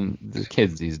 I mean, the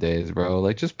kids these days, bro,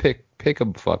 like just pick a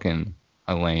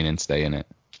lane and stay in it.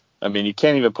 I mean, you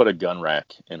can't even put a gun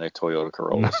rack in a Toyota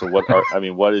Corolla. So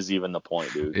what is even the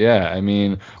point, dude? Yeah, I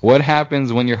mean, what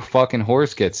happens when your fucking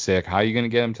horse gets sick? How are you going to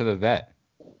get him to the vet?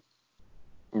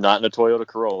 Not in a Toyota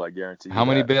Corolla, I guarantee you. How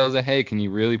many bales of hay can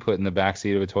you really put in the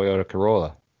backseat of a Toyota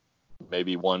Corolla?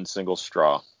 Maybe one single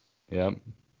straw. Yep.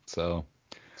 So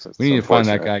we need to find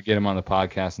that guy, get him on the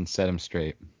podcast, and set him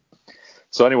straight.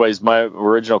 So anyways, my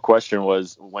original question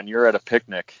was, when you're at a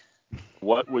picnic,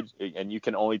 and you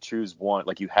can only choose one,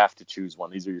 like you have to choose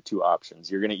one. These are your 2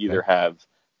 options. You're going to either have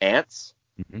ants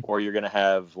or you're going to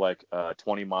have like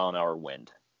 20-mile-an-hour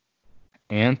wind.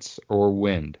 Ants or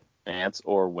wind? Ants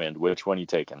or wind. Which one are you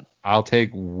taking? I'll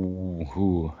take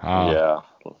Yeah.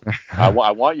 I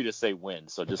want you to say wind,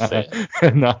 so just say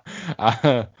it. No,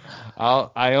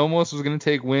 I almost was going to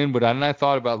take wind, but then I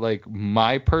thought about like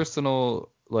my personal,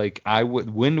 like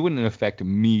wind wouldn't affect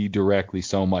me directly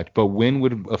so much, but wind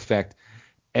would affect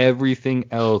everything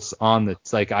else on the,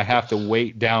 like I have to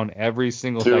weight down every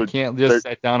single thing. I can't just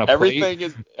set down a plate.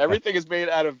 Everything is made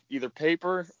out of either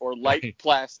paper or light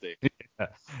plastic.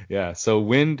 Yeah. So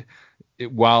wind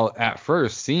while at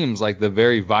first seems like the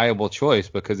very viable choice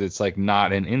because it's like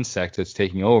not an insect that's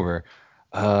taking over,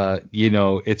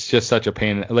 it's just such a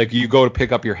pain. Like you go to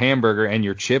pick up your hamburger and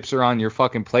your chips are on your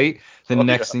fucking plate. The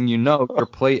next thing you know, your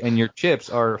plate and your chips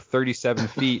are 37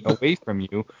 feet away from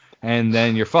you, and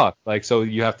then you're fucked. Like, so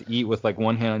you have to eat with like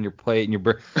one hand on your plate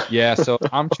and so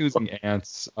I'm choosing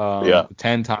ants.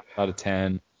 10 times out of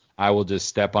 10. I will just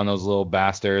step on those little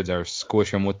bastards or squish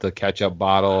them with the ketchup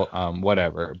bottle,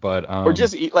 whatever. But or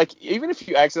just eat, like, even if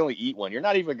you accidentally eat one, you're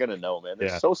not even gonna know, man.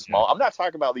 They're so small. I'm not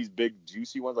talking about these big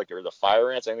juicy ones like they're the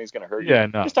fire ants. Anything's gonna hurt you. Yeah,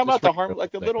 no. Just talking about the harm,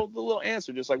 like the little ants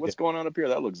are just like, what's going on up here?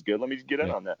 That looks good. Let me get in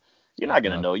on that. You're not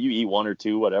gonna know. You eat one or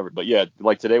two, whatever. But yeah,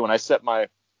 like today when I set my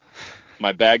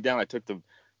bag down, I took the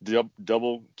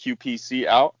double QPC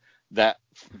out. That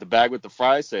the bag with the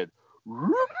fries said,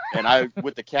 and I,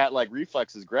 with the cat like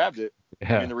reflexes, grabbed it.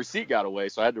 Yeah. I mean, the receipt got away,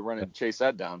 so I had to run and chase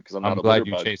that down because I'm not a glad litter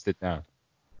you bug. chased it down.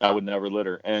 I would never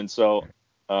litter, and so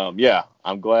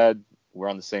I'm glad we're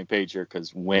on the same page here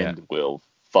because wind will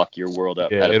fuck your world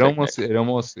up. Yeah, it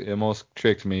almost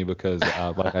tricked me because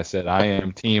like I said, I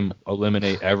am team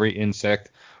eliminate every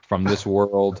insect from this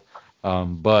world.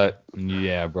 But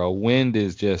yeah, bro, wind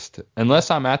is just, unless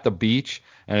I'm at the beach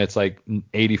and it's like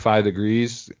 85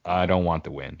 degrees, I don't want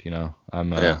the wind,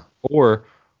 or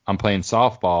I'm playing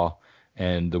softball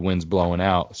and the wind's blowing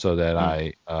out so that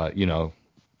I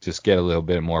just get a little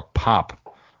bit more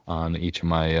pop on each of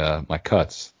my my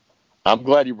cuts. I'm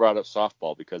glad you brought up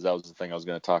softball because that was the thing I was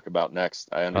going to talk about next.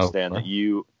 I understand that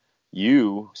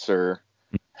you, sir,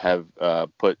 have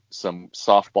put some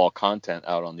softball content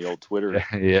out on the old Twitter.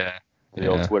 The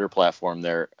old Twitter platform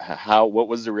there. What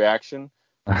was the reaction?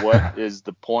 What is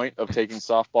the point of taking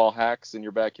softball hacks in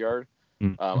your backyard?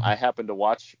 I happened to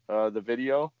watch the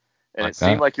video, and it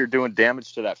seemed like you're doing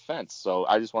damage to that fence. So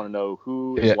I just want to know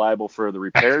who is liable for the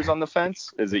repairs on the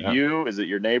fence. Is it you? Is it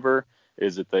your neighbor?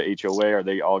 Is it the HOA? Are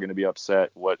they all going to be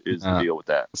upset? What is the deal with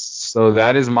that? So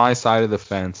that is my side of the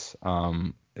fence,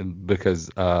 because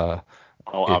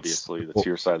obviously that's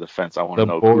your side of the fence. I want to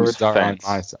know whose fence.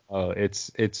 On my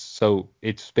side.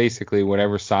 It's basically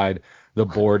whatever side the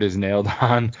board is nailed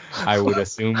on. I would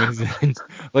assume is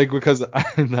like, because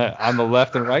on the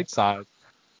left and right side,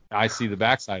 I see the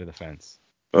back side of the fence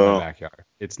in my backyard.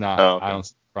 It's not. Okay. I don't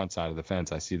see the front side of the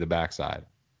fence. I see the back side.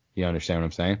 You understand what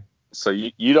I'm saying? So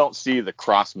you don't see the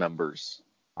cross members.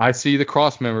 I see the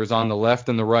cross members on the left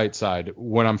and the right side.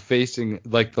 When I'm facing,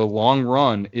 like, the long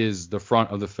run is the front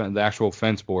of the actual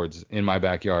fence boards in my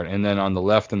backyard, and then on the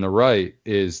left and the right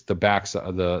is the back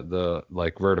side, the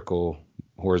like vertical,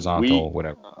 horizontal,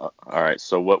 whatever. All right.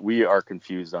 So what we are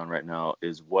confused on right now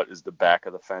is what is the back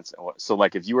of the fence, and what. So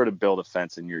like if you were to build a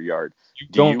fence in your yard, you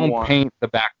don't paint the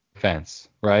back of the fence,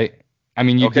 right? I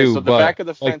mean, you do, so the back of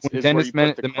the fence is where you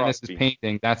put the Menace is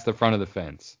painting. That's the front of the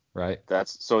fence, right?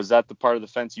 So is that the part of the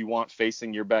fence you want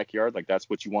facing your backyard? Like that's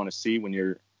what you want to see when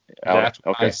you're out? That's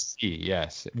what I see,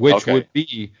 yes. Which would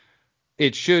be,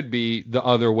 it should be the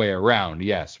other way around,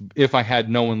 yes. If I had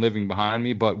no one living behind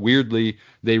me, but weirdly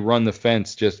they run the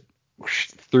fence just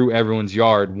through everyone's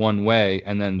yard one way,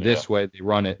 and then this way they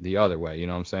run it the other way. You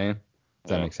know what I'm saying? Does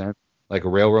that make sense? Like a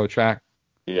railroad track?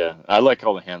 Yeah, I like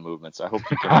all the hand movements. I hope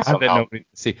you can somehow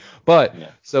see. But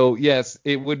so yes,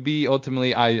 it would be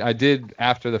ultimately. I did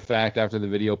after the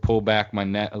video pull back my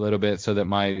net a little bit so that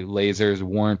my lasers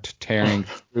weren't tearing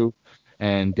through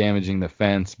and damaging the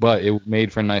fence. But it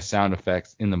made for nice sound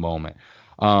effects in the moment.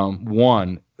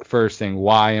 First thing,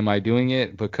 why am I doing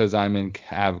it? Because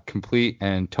have complete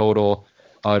and total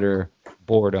utter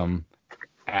boredom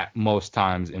at most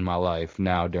times in my life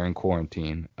now during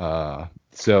quarantine.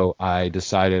 So I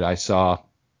decided, I saw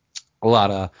a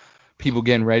lot of people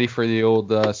getting ready for the old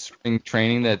spring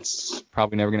training that's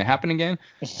probably never going to happen again.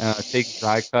 Take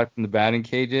dry cuts in the batting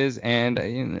cages, and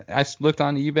I looked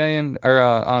on eBay or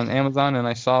on Amazon, and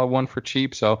I saw one for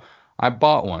cheap, so I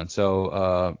bought one.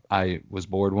 So I was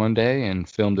bored one day and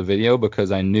filmed a video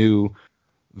because I knew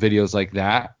videos like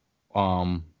that,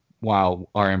 while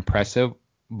are impressive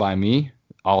by me,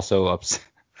 also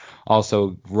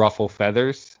ruffle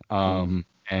feathers.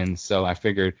 And so I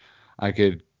figured I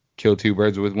could kill two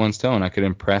birds with one stone. I could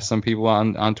impress some people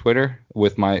on Twitter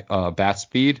with my bat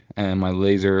speed and my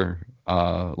laser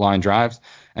line drives,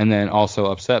 and then also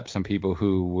upset some people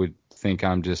who would think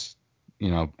I'm just,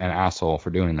 an asshole for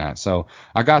doing that. So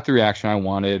I got the reaction I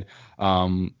wanted.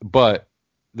 But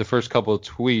the first couple of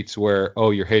tweets were,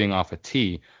 "Oh, you're hitting off a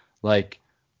tee." Like,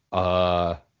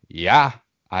 yeah.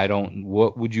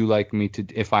 What would you like me to,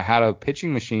 if I had a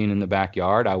pitching machine in the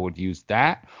backyard, I would use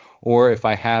that. Or if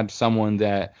I had someone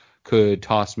that could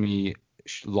toss me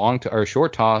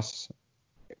short toss,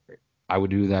 I would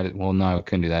do that. Well, no, I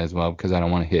couldn't do that as well because I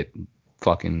don't want to hit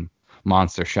fucking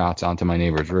monster shots onto my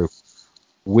neighbor's roof.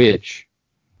 Which,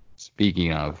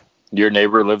 speaking of, Your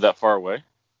neighbor lived that far away?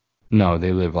 no,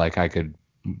 they live like I could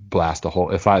blast a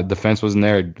hole. If the fence wasn't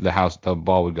there, the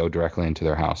ball would go directly into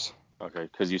their house. Okay,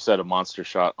 because you said a monster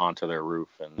shot onto their roof,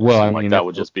 and it Well, I seemed like mean, that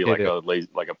would just be like it,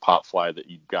 like a pop fly that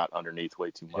you got underneath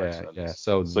way too much. yeah.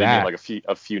 So So you mean like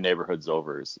a few neighborhoods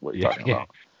over is what you're talking yeah. about?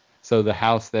 So the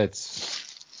house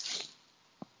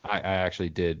I actually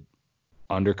did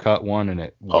undercut one, and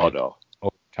it went No.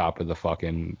 over top of the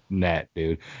fucking net,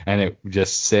 dude, and it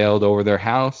just sailed over their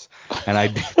house. And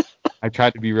I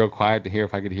tried to be real quiet to hear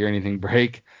if I could hear anything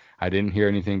break. I didn't hear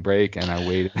anything break, and I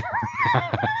waited.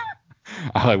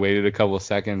 I waited a couple of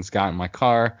seconds, got in my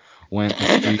car, went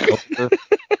the street over.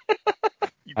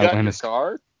 You I got in went your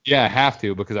car? Yeah, I have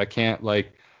to because I can't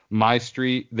my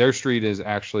street. Their street is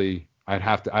actually I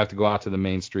have to go out to the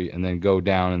main street and then go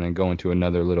down and then go into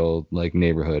another little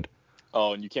neighborhood.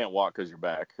 Oh, and you can't walk because you're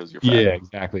back because you're fat. Yeah,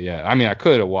 exactly. Yeah, I mean I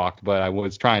could have walked, but I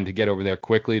was trying to get over there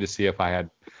quickly to see if I had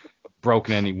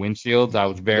broken any windshields. I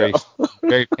was No.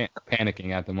 very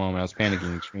panicking at the moment. I was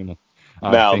panicking extremely.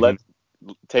 Now Thinking,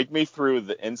 take me through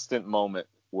the instant moment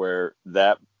where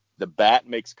the bat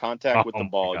makes contact with oh the my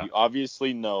ball. God, You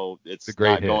obviously know it's a it's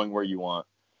great not hit. going where you want.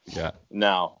 Yeah.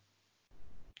 Now,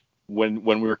 when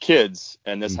we were kids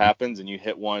and this Mm-hmm. happens and you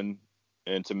hit one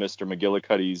into Mr.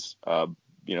 McGillicuddy's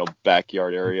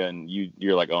backyard area and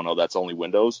you're like, oh no, that's only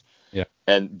windows. Yeah.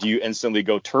 And do you instantly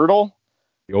go turtle?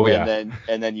 Oh yeah.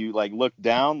 And then you like look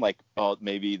down like, oh,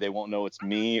 maybe they won't know it's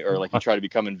me, or like you try to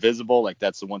become invisible. Like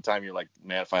that's the one time you're like,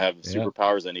 man, if I have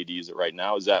superpowers, I need to use it right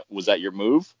now. Was that your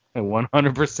move?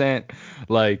 100%.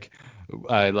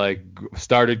 I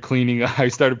started cleaning. I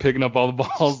started picking up all the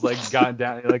balls. Got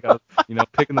down. I was,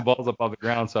 picking the balls up off the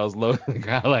ground. So I was loading the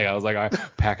ground. I was like, all right,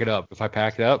 pack it up. If I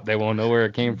pack it up, they won't know where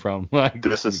it came from.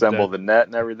 Disassemble the net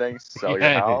and everything. Sell your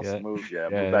house. Yeah, Move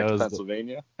yeah, back to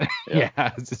Pennsylvania. Yeah,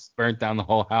 it just burnt down the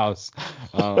whole house.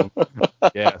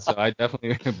 Yeah, so I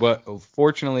definitely. But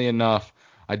fortunately enough,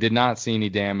 I did not see any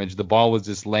damage. The ball was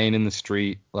just laying in the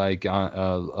street,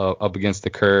 up against the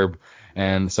curb.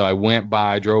 And so I went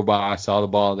by, drove by, saw the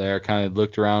ball there, kind of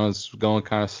looked around, was going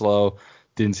kind of slow,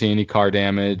 didn't see any car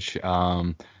damage.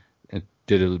 Pulled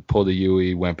the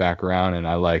UE, went back around, and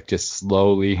I just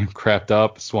slowly crept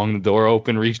up, swung the door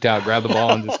open, reached out, grabbed the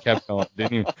ball, and just kept going.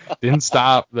 Didn't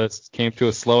stop. Came to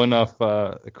a slow enough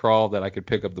crawl that I could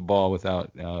pick up the ball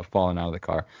without falling out of the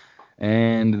car.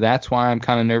 And that's why I'm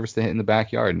kind of nervous to hit in the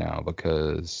backyard now,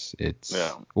 because it's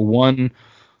one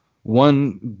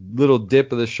little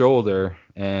dip of the shoulder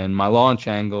and my launch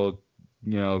angle,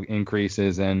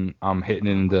 increases, and I'm hitting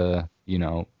into,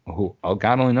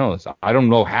 God only knows. I don't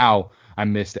know how I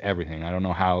missed everything. I don't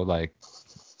know how,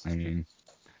 the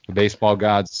baseball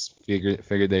gods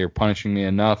figured they were punishing me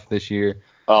enough this year.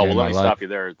 Oh, well, let me stop you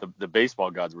there. The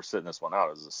baseball gods were sitting this one out.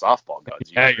 It was the softball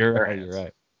gods. Yeah, you're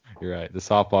right. You're right. The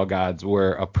softball gods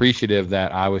were appreciative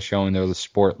that I was showing their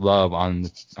sport love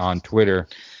on Twitter.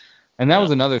 And that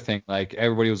was another thing.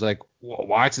 Everybody was like,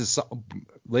 why is this?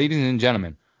 Ladies and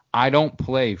gentlemen, I don't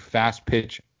play fast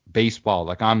pitch baseball.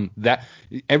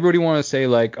 Everybody want to say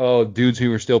oh, dudes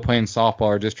who are still playing softball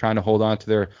are just trying to hold on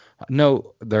to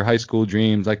their high school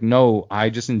dreams. No, I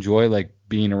just enjoy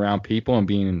being around people and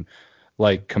being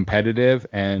competitive.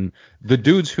 And the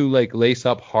dudes who lace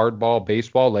up hardball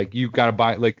baseball, you gotta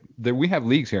buy we have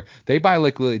leagues here. They buy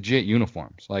legit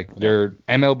uniforms. They're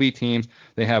MLB teams.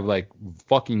 They have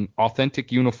fucking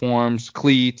authentic uniforms,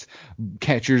 cleats,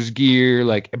 catcher's gear,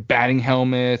 batting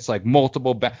helmets,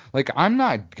 multiple I'm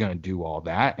not gonna do all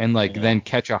that and then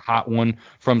catch a hot one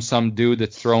from some dude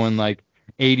that's throwing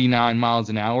 89 miles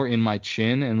an hour in my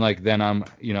chin, and then I'm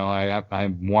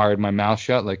I'm wired my mouth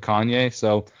shut like Kanye.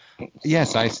 So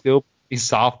yes, I still play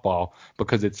softball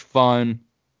because it's fun.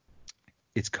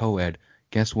 It's co-ed.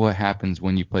 Guess what happens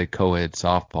when you play co-ed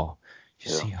softball?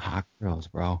 You see hot girls,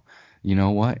 bro. You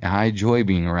know what? I enjoy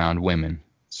being around women.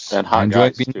 And hot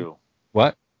guys too.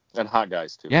 What? And hot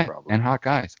guys too, yeah, probably. And hot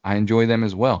guys. I enjoy them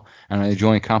as well. And I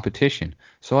enjoy competition.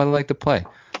 So I like to play.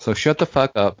 So shut the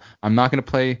fuck up. I'm not going to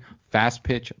play fast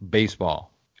pitch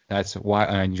baseball. That's why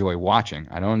I enjoy watching.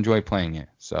 I don't enjoy playing it.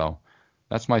 So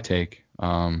that's my take.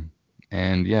 And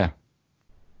yeah,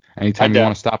 anytime you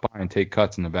want to stop by and take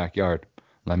cuts in the backyard,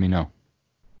 let me know.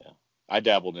 Yeah. I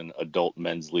dabbled in adult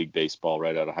men's league baseball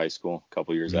right out of high school. A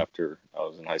couple years after I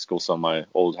was in high school, some of my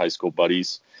old high school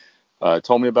buddies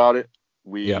told me about it.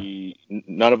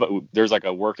 None of it. There's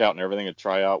a workout and everything, a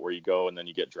tryout where you go and then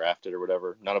you get drafted or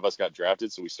whatever. None of us got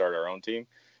drafted, so we started our own team.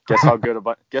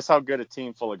 Guess how good a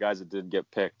team full of guys that didn't get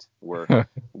picked were.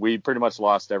 We pretty much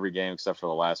lost every game except for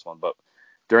the last one. But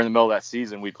during the middle of that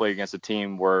season, we played against a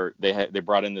team where they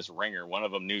brought in this ringer. One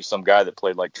of them knew some guy that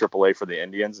played like AAA for the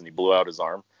Indians, and he blew out his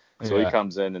arm. So he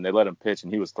comes in and they let him pitch,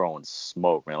 and he was throwing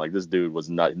smoke, man. Like, this dude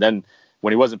was nuts. Then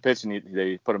when he wasn't pitching,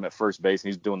 they put him at first base, and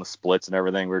he's doing the splits and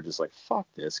everything. We were just like, fuck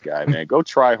this guy, man. Go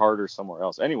try harder somewhere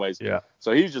else. Anyways,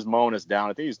 so he was just mowing us down.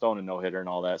 I think he was throwing a no-hitter and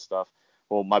all that stuff.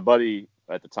 Well, my buddy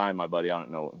at the time, I don't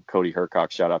know, Cody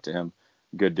Hercock, shout out to him.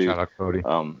 Good dude. Shout out Cody.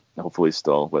 Hopefully he's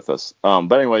still with us.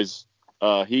 But anyways,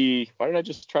 why did I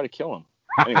just try to kill him?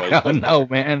 Anyways, I don't know,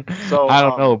 man. So, I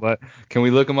don't know, but can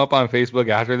we look him up on Facebook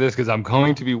after this? Because I'm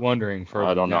going to be wondering for.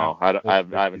 I don't know. I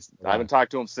haven't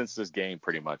talked to him since this game,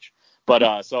 pretty much.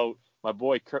 But so my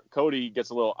boy Cody gets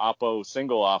a little oppo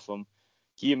single off him.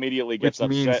 He immediately gets upset.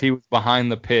 Which means he was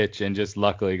behind the pitch and just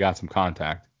luckily got some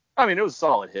contact. I mean, it was a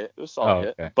solid hit. It was a solid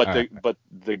hit. Okay. But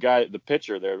the guy, the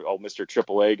pitcher there, Mr.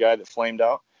 AAA guy that flamed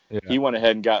out, he went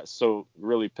ahead and got so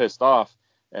really pissed off.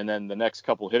 And then the next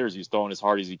couple hitters, he's throwing as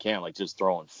hard as he can, like just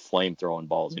throwing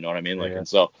balls. You know what I mean? Like, and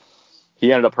so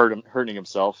he ended up hurting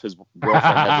himself. His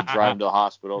girlfriend had to drive him to the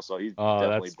hospital, so he's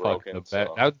definitely broken.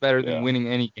 So, that was better than winning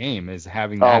any game, is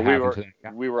having that happen to that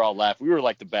guy. We were all laughing. We were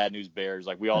like the Bad News Bears.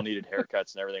 Like, we all needed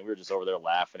haircuts and everything. We were just over there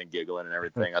laughing and giggling and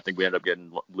everything. I think we ended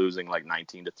up losing like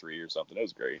 19-3 or something. It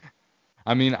was great.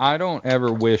 I mean, I don't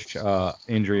ever wish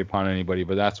injury upon anybody,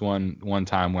 but that's one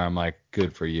time where I'm like,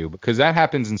 good for you, because that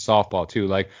happens in softball too.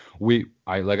 Like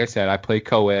like I said, I play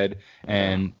co-ed,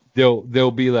 and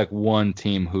there'll be like one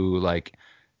team who like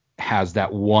has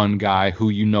that one guy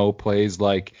who plays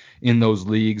like in those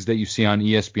leagues that you see on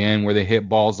ESPN where they hit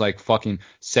balls like fucking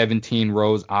 17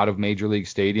 rows out of major league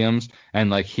stadiums,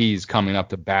 and like he's coming up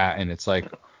to bat, and it's like,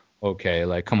 okay,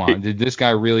 like, come on, did this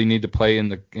guy really need to play in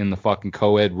the fucking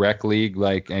co-ed rec league,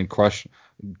 like, and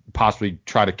possibly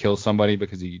try to kill somebody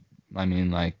because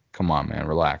come on, man,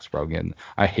 relax, bro. Again,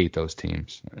 I hate those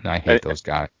teams, and I hate those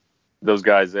guys. Those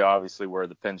guys, they obviously wear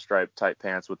the pinstripe tight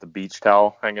pants with the beach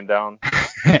towel hanging down,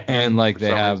 and like they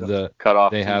have the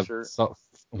cutoff t-shirt. Have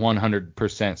 100%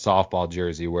 softball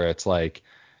jersey where it's like,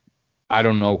 I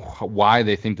don't know why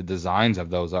they think the designs of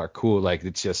those are cool. Like,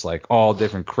 it's just like all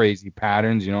different crazy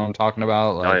patterns. You know what I'm talking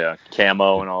about? Like,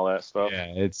 camo and all that stuff. Yeah,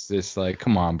 it's just like,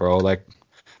 come on, bro. Like,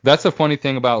 that's the funny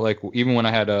thing about, like, even when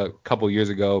I had a couple years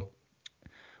ago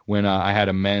when I had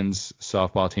a men's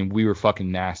softball team, we were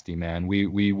fucking nasty, man.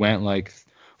 We went like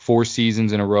 4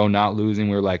 seasons in a row not losing.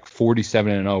 We were like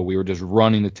 47-0. We were just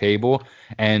running the table,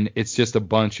 and it's just a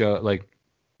bunch of like,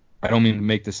 I don't mean to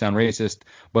make this sound racist,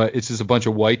 but it's just a bunch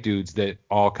of white dudes that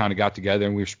all kind of got together,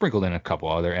 and we were sprinkled in a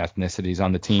couple other ethnicities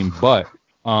on the team. But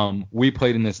we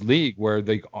played in this league where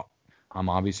I'm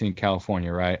obviously in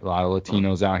California, right? A lot of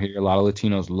Latinos out here. A lot of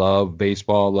Latinos love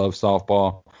baseball, love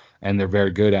softball, and they're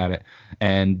very good at it.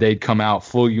 And they'd come out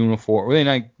full uniform,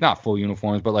 really not full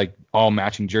uniforms, but like all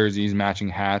matching jerseys, matching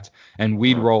hats, and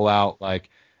we'd roll out like,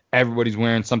 everybody's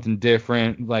wearing something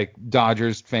different, like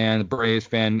Dodgers fan, Braves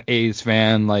fan, A's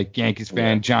fan, like Yankees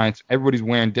fan, Giants. Everybody's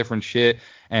wearing different shit.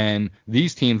 And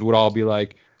these teams would all be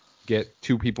like, get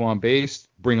 2 people on base,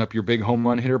 bring up your big home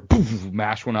run hitter, poof,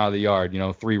 mash one out of the yard,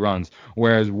 3 runs.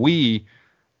 Whereas we,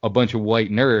 a bunch of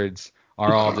white nerds,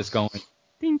 are all just going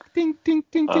ding, ding, ding,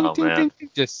 ding, ding, ding, ding, ding,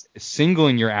 just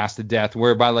singling your ass to death,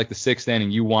 where by like the 6th inning,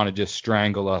 you want to just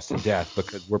strangle us to death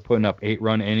because we're putting up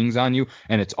 8-run innings on you,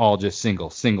 and it's all just single,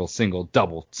 double,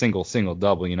 single,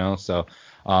 double, So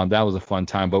that was a fun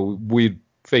time. But we'd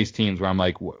face teams where I'm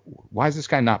like, why is this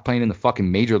guy not playing in the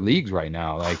fucking major leagues right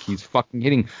now? Like, he's fucking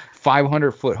hitting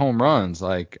 500-foot home runs.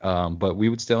 Like, but we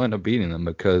would still end up beating them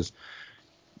because,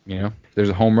 there's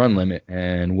a home run limit,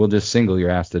 and we'll just single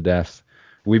your ass to death.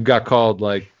 We've got called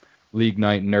like league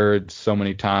night nerds so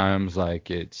many times.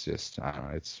 Like, it's just, I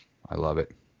don't know. I love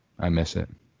it. I miss it.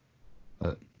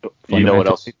 But you know what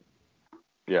else?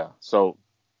 Yeah. So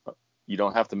you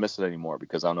don't have to miss it anymore,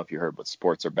 because I don't know if you heard, but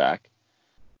sports are back.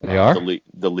 They are?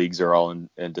 The leagues are all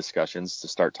in discussions to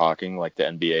start talking. Like, the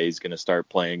NBA is going to start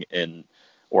playing in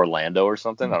Orlando or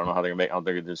something. I don't know how they're going to make. I don't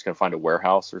think they're just going to find a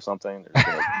warehouse or something. They're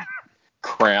going to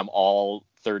cram all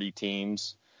 30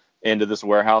 teams into this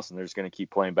warehouse, and they're just going to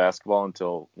keep playing basketball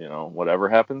until, whatever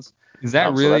happens. Is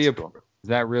that really cool. Is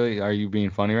that really, are you being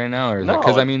funny right now? Or is no,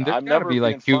 because I mean, there's got to be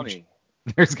like huge funny.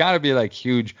 There's got to be like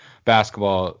huge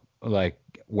basketball like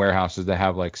warehouses that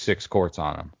have like 6 courts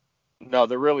on them. No,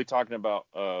 they're really talking about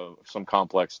some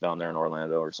complex down there in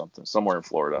Orlando or something, somewhere in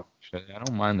Florida. I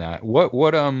don't mind that.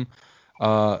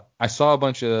 I saw a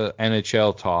bunch of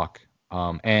NHL talk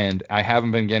And I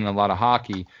haven't been getting a lot of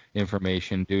hockey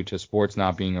information due to sports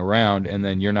not being around, and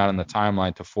then you're not on the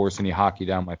timeline to force any hockey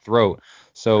down my throat.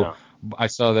 So Yeah. I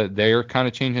saw that they're kind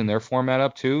of changing their format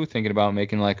up too, thinking about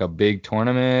making like a big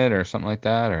tournament or something like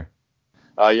that, or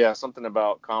Yeah, something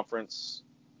about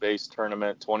conference-based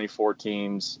tournament, 24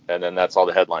 teams, and then that's all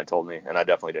the headline told me, and I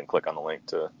definitely didn't click on the link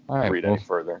to all right, read well, any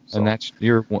further. and So that's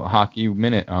your hockey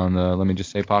minute on the Let Me Just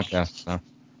Say podcast. So.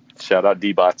 shout out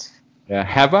D-Bots. Yeah,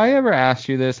 have I ever asked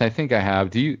you this? I think I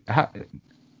have.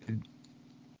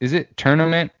 Is it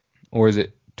tournament or is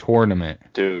it tournament?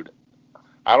 Dude,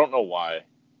 I don't know why,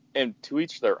 and to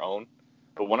each their own,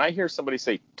 but when I hear somebody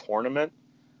say tournament,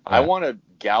 I Yeah. want to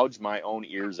gouge my own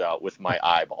ears out with my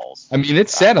eyeballs. I mean,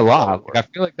 it's I said a don't know. lot. Like, I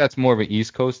feel like that's more of an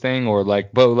East Coast thing, or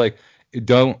like, but like,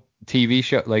 don't TV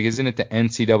show like, isn't it the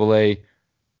NCAA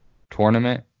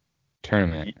tournament?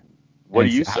 Tournament. What do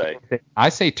you say? I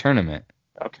say tournament.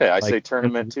 Okay, I Like, say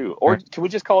tournament too. Or can we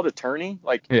just call it a tourney?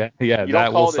 Like yeah, you don't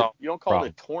that will call it solve you don't the call it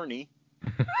a problem. tourney.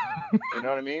 You know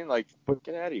what I mean? Like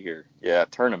get out of here. Yeah,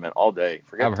 tournament all day. I've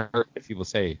Forget heard if people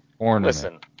say tournament.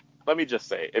 listen. Let me just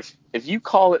say, if you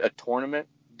call it a tournament,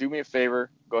 do me a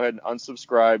favor. Go ahead and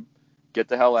unsubscribe. Get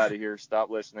the hell out of here. Stop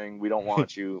listening. We don't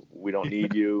want you. We don't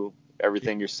need you.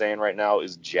 Everything you're saying right now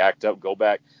is jacked up. Go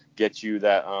back. Get you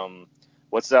that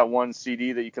what's that one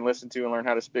CD that you can listen to and learn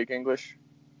how to speak English?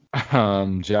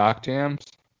 Jock jams.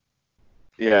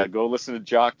 Yeah, go listen to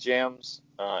Jock Jams,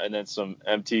 and then some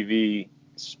MTV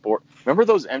Sport. Remember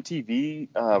those MTV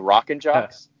Rockin'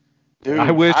 Jocks? Dude,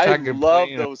 I wish I I could love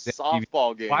play those MTV.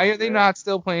 softball Why games, are they man. not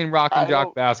still playing Rock and I Jock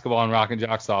don't, basketball and Rock and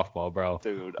Jock softball, bro?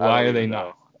 dude, I Why don't are they even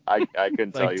not? know. I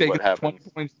couldn't tell Like you what taking a happened.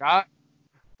 20-point shot?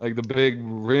 Like the big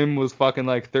rim was fucking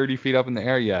like 30 feet up in the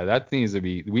air. Yeah, that needs to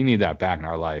be. We need that back in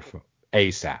our life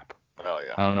ASAP. Oh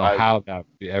yeah, I don't know how that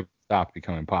ever stopped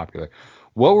becoming popular.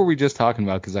 What were we just talking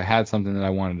about? Because I had something that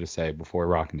I wanted to say before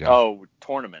Rock and Jock. oh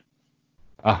tournament.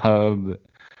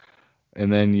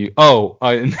 And then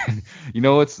and then, you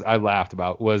know what's I laughed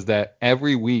about was that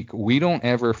every week we don't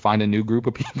ever find a new group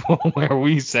of people where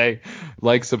we say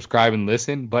like, subscribe, and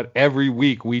listen, but every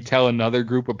week we tell another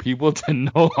group of people to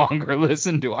no longer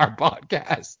listen to our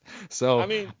podcast. So I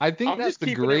mean, I think I'm that's just the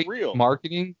keeping it great real.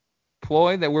 marketing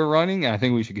ploy that we're running, and I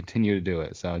think we should continue to do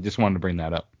it. So I just wanted to bring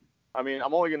that up. I mean,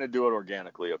 I'm only gonna do it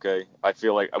organically, okay? I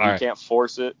feel like All we right. can't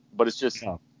force it, but it's just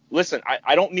No. listen.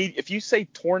 I don't need if you say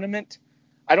tournament.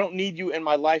 I don't need you in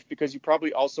my life because you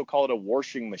probably also call it a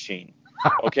washing machine.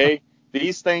 Okay?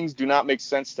 These things do not make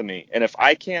sense to me. And if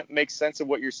I can't make sense of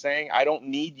what you're saying, I don't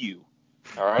need you.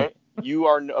 All right? You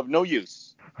are of no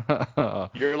use.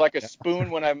 You're like a spoon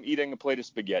when I'm eating a plate of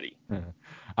spaghetti.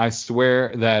 I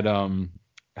swear that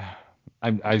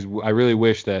I really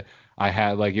wish that I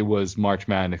had like it was March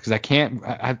Madness because I can't.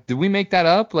 Did we make that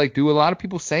up? Like, do a lot of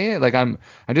people say it? Like I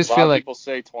A just lot feel of like people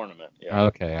say tournament. Yeah.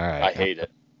 okay, all right, I hate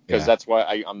it. Because yeah. that's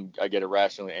why I get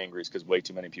irrationally angry is because way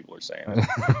too many people are saying it.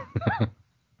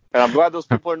 And I'm glad those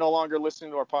people are no longer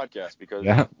listening to our podcast because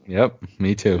Yeah, yep,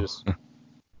 me too. just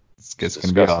It's gonna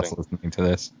be disgusting. awesome listening to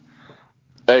this.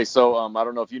 Hey, so I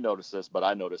don't know if you noticed this, but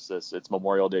I noticed this. It's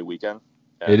Memorial Day weekend.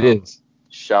 And, It is.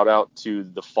 Shout out to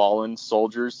the fallen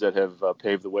soldiers that have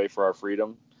paved the way for our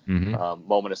freedom. Mm-hmm.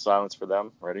 Moment of silence for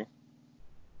them. Ready?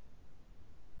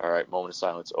 All right, moment of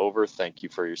silence over. Thank you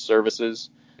for your services.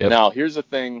 Yep. Now, here's the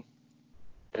thing,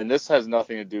 and this has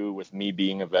nothing to do with me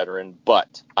being a veteran,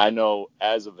 but I know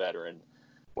as a veteran,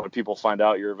 when people find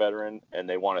out you're a veteran and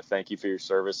they want to thank you for your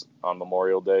service on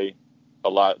Memorial Day,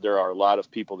 there are a lot of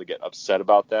people that get upset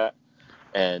about that.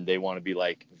 And they want to be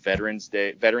like Veterans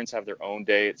Day. Veterans have their own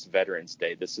day. It's Veterans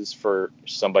Day. This is for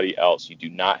somebody else. You do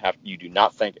not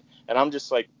thank it. And I'm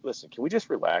just like, listen, can we just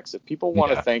relax? If people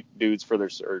want to Yeah. thank dudes for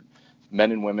or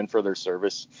men and women for their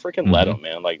service, freaking let Mm-hmm. them,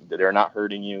 man. Like they're not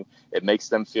hurting you. It makes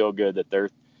them feel good that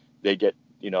they get,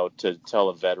 to tell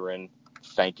a veteran,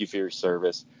 thank you for your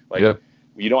service. Like Yep.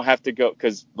 you don't have to go.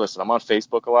 Cause listen, I'm on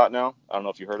Facebook a lot now. I don't know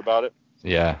if you heard about it.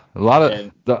 Yeah, a lot of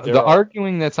And the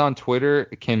arguing that's on Twitter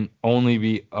can only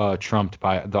be trumped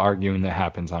by the arguing that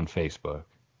happens on Facebook.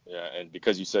 Yeah, and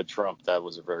because you said Trump, that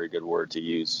was a very good word to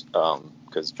use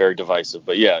because very divisive.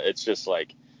 But yeah, it's just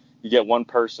like you get one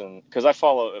person because I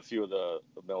follow a few of the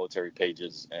military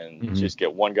pages and Mm-hmm. just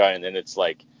get one guy and then it's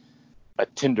like a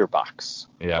tinderbox.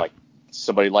 Yeah. Like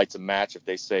somebody lights a match if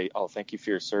they say, "Oh, thank you for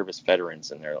your service,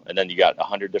 veterans," in there, and then you got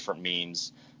 100 different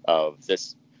memes of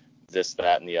this,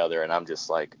 that, and the other, and I'm just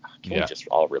like, can we just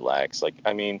all relax? Like,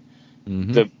 I mean,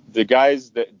 Mm-hmm. the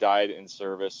guys that died in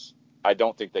service, I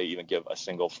don't think they even give a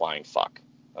single flying fuck.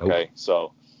 Okay, Nope.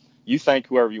 so you thank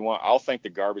whoever you want. I'll thank the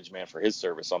garbage man for his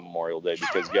service on Memorial Day,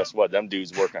 because guess what? Them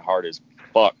dudes working hard as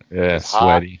fuck. Yeah, It's hot.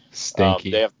 sweaty,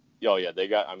 stinky. They have, oh yeah, they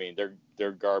got. I mean,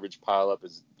 their garbage pile up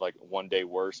is like one day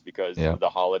worse because Yeah. of the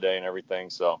holiday and everything.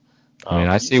 So, I mean,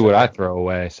 I you see what I thank- throw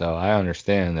away, so I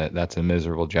understand that that's a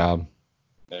miserable job.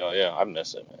 Yeah, I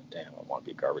miss it, man. Damn, I want to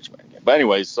be a garbage man again. But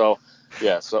anyways, so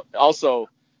yeah, so also,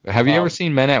 Have you ever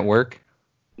seen Men at Work?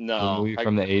 The no, movie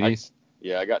from the 80s?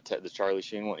 yeah, I got the Charlie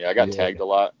Sheen one. Yeah, I got Yeah. tagged a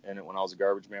lot in it when I was a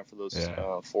garbage man for those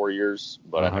Yeah. 4 years,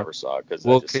 but I Uh-huh. never saw it because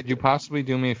Well, could you possibly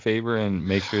do me a favor and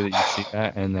make sure that you see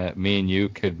that, and that me and you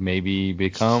could maybe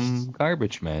become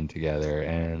garbage men together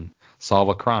and solve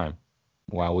a crime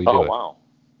while we do Oh it? wow,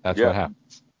 That's yeah. what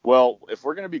happens. Well, if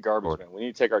we're gonna be garbage Sort men, we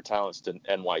need to take our talents to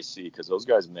NYC because those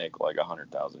guys make like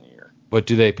 100,000 a year. But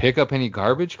do they pick up any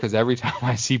garbage? Because every time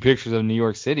I see pictures of New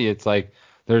York City, it's like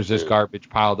there's just Dude. garbage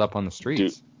piled up on the Dude,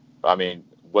 streets. I mean,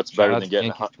 what's Shout better out than to getting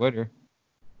Yankees Twitter.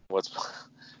 what's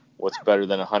better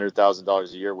than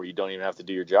 $100,000 a year where you don't even have to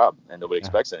do your job and nobody Yeah.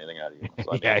 expects anything out of you? So,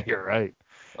 I mean, Yeah, you're right.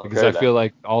 okay, Because I then. feel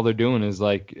like all they're doing is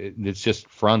like it's just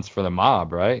fronts for the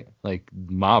mob, right? Like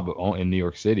mob in New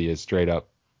York City is straight up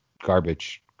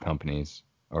garbage companies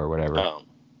or whatever.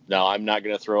 Now, I'm not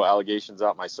going to throw allegations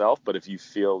out myself, but if you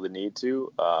feel the need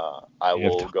to, I You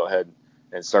have will go ahead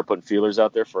and start putting feelers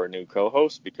out there for a new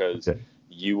co-host, because Okay.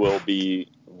 you will be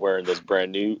wearing those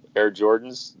brand new Air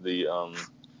Jordans, the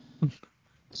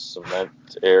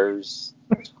Cement Airs.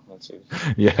 Let's see.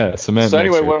 Yeah, cement So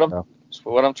anyway, mixer.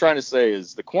 what I'm trying to say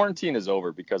is the quarantine is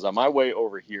over, because on my way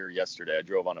over here yesterday, I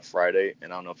drove on a Friday,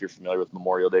 and I don't know if you're familiar with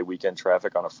Memorial Day weekend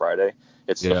traffic on a Friday.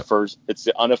 It's it's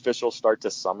the unofficial start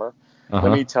to summer.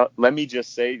 Uh-huh. Let me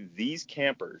just say, these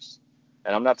campers,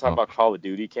 and I'm not talking about Call of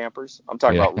Duty campers. I'm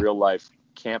talking Yeah. about real life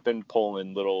camping,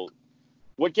 pulling little.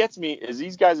 What gets me is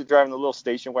these guys are driving the little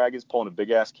station wagons, pulling a big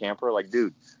ass camper. Like,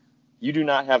 dude, you do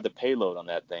not have the payload on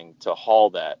that thing to haul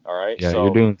that. All right. Yeah, So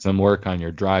you're doing some work on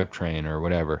your drivetrain or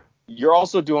whatever. you're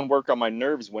also doing work on my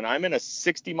nerves when I'm in a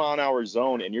 60-mile-an-hour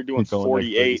zone and you're doing Going like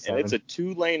 48, and it's 37.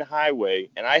 a 2-lane highway,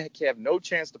 and I have no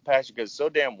chance to pass you because it's so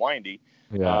damn windy.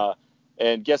 Yeah.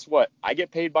 And guess what? I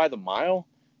get paid by the mile,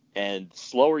 and the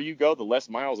slower you go, the less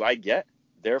miles I get.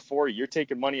 Therefore, you're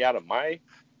taking money out of my.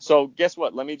 So guess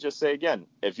what? Let me just say again,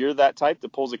 if you're that type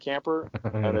that pulls a camper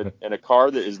in a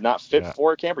car that is not fit Yeah.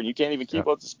 for a camper, and you can't even keep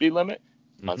up the speed limit,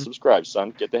 Mhm. unsubscribe,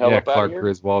 son. Get the hell Yeah, up out of Clark here.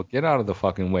 Griswold, get out of the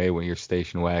fucking way with your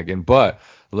station wagon. But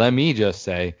let me just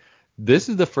say, this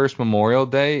is the first Memorial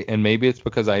Day, and maybe it's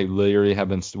because I literally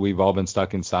we've all been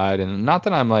stuck inside, and not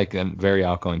that I'm like a very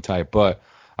outgoing type, but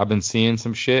I've been seeing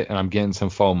some shit, and I'm getting some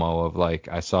FOMO of like,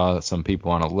 I saw some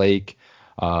people on a lake,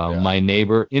 my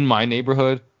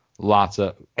neighborhood, lots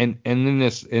of, and in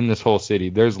this whole city,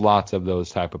 there's lots of those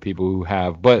type of people who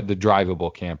have, but the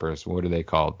drivable campers, what are they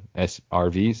called?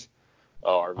 RVs?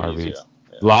 Oh, RVs,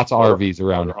 yeah. Lots of RVs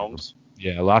around here. Motorhomes.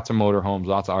 Yeah, lots of motorhomes,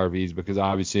 lots of RVs, because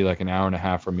obviously like an hour and a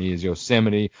half for me is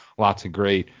Yosemite, lots of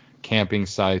great camping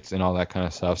sites and all that kind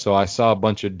of stuff. So I saw a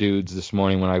bunch of dudes this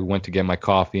morning when I went to get my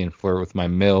coffee and flirt with my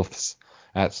MILFs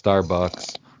at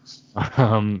Starbucks.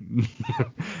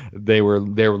 They were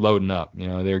loading up,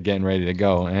 they were getting ready to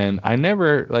go. And I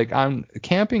never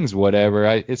camping's whatever.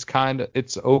 It's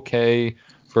okay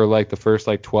for like the first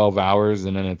like 12 hours,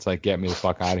 and then it's like, get me the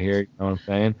fuck out of here. You know what I'm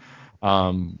saying?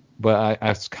 But I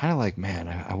was kind of like, man,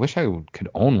 I wish I could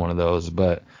own one of those.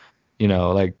 But,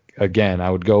 like, again, I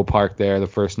would go park there. The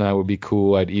first night would be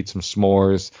cool. I'd eat some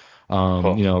s'mores,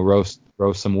 roast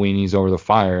some weenies over the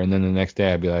fire. And then the next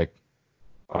day I'd be like,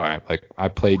 all right, like I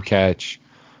played catch.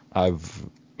 I've,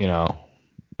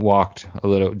 walked a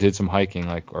little, did some hiking,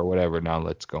 like, or whatever. Now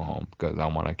let's go home because I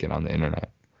want to get on the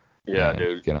internet. Yeah,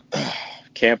 dude.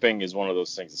 Camping is one of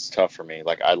those things that's tough for me.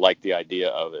 Like, I like the idea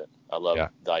of it. I love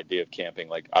the idea of camping.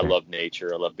 Like, I love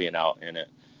nature. I love being out in it.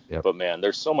 Yep. But man,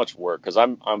 there's so much work because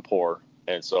I'm poor,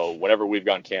 and so whenever we've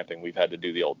gone camping, we've had to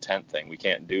do the old tent thing. We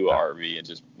can't do RV and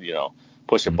just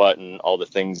push a button, all the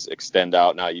things extend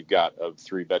out. Now you've got a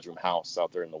 3-bedroom house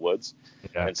out there in the woods,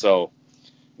 and so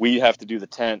we have to do the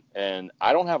tent, and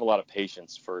I don't have a lot of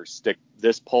patience for stick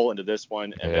this pole into this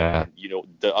one, and then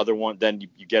the other one, then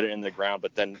you get it in the ground,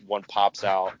 but then one pops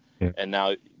out, and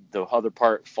now the other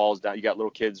part falls down. You got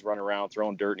little kids running around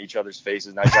throwing dirt in each other's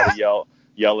faces. Now you got to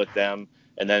yell at them,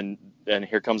 and then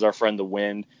here comes our friend the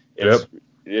wind.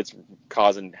 It's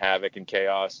causing havoc and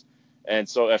chaos, and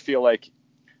so I feel like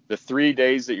the 3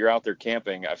 days that you're out there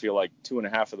camping, I feel like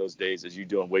 2.5 of those days is you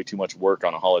doing way too much work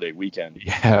on a holiday weekend.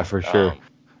 Yeah, for sure.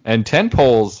 And tent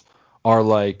poles are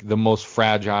like the most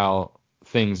fragile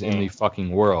things in the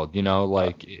fucking world.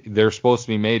 They're supposed to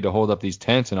be made to hold up these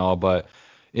tents and all, but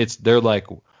they're like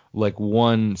like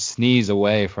one sneeze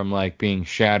away from like being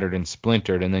shattered and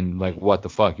splintered, and then like what the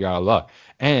fuck, you're out of luck.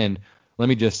 And let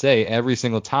me just say, every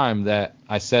single time that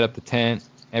I set up the tent,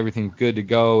 everything's good to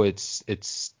go. I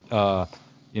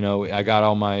got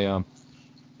all my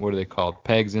what are they called?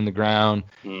 Pegs in the ground.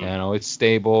 It's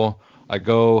stable. I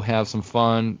go have some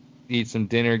fun, eat some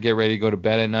dinner, get ready to go to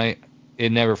bed at night.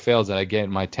 It never fails that I get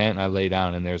in my tent and I lay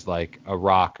down and there's like a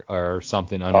rock or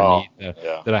something underneath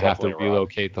that I have to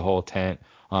relocate the whole tent.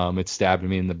 It stabbed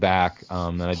me in the back.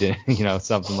 And I did,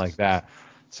 something like that.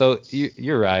 So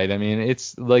you're right. I mean,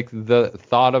 it's like the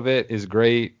thought of it is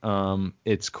great.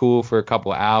 It's cool for a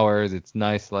couple of hours. It's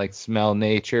nice to like smell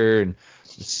nature and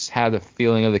just have the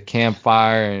feeling of the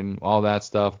campfire and all that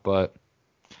stuff. But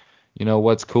you know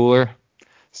what's cooler?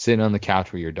 Sitting on the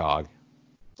couch with your dog.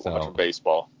 Watching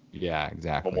baseball. Yeah,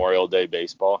 exactly. Memorial Day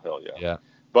baseball. Hell yeah. Yeah.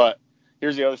 But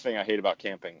here's the other thing I hate about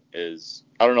camping is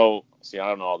I don't know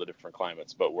all the different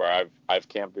climates, but where I've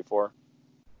camped before,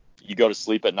 you go to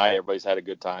sleep at night, everybody's had a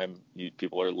good time,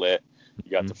 people are lit,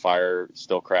 you got the fire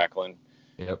still crackling.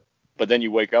 Yep. But then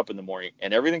you wake up in the morning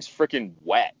and everything's freaking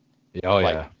wet. Oh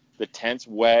yeah. The tent's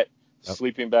wet, Yep.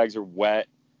 sleeping bags are wet,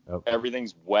 Yep.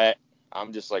 everything's wet.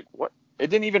 I'm just like, what? It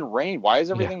didn't even rain. Why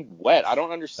is everything wet? I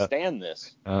don't understand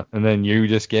this. And then you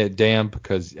just get damp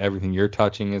because everything you're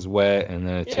touching is wet, and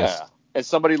then it's just. And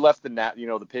somebody left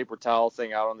the paper towel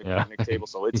thing out on the picnic table,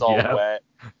 so it's all wet.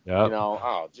 Yep.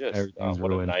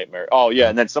 What a nightmare. Oh yeah,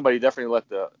 and then somebody definitely left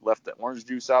the orange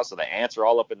juice out, so the ants are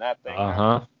all up in that thing.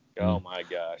 Oh my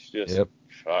gosh, just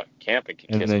camping can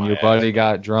kiss my ass. And then your buddy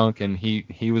got drunk, and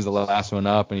he was the last one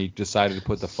up, and he decided to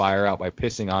put the fire out by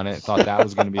pissing on it. Thought that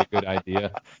was going to be a good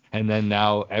idea, and then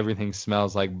now everything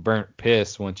smells like burnt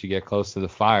piss once you get close to the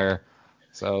fire.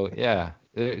 So yeah,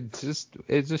 it's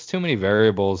just too many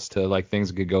variables to like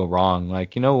things could go wrong.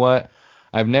 Like, you know what?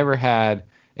 I've never had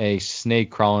a snake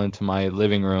crawl into my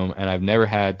living room, and I've never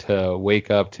had to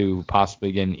wake up to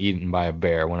possibly getting eaten by a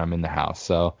bear when I'm in the house.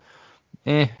 So.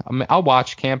 I'll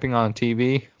watch camping on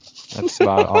TV. That's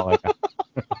about all I got.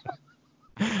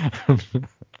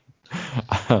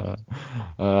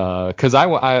 Because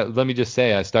I let me just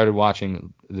say, I started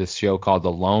watching this show called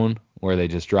The Lone, where they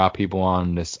just drop people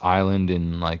on this island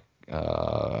in like not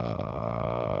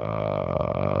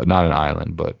an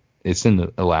island, but it's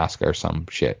in Alaska or some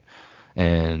shit,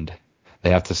 and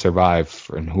they have to survive,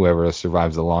 and whoever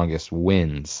survives the longest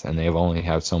wins, and they only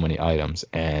have so many items.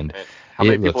 And how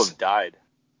many people have died?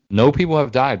 No people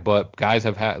have died, but guys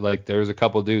have had, like, there's a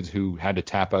couple dudes who had to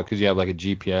tap out because you have like a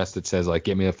GPS that says like,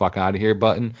 get me the fuck out of here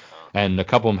button. And a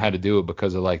couple of them had to do it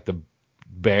because of like the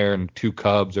bear and two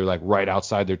cubs are like right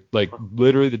outside their, like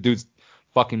literally the dude's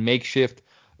fucking makeshift.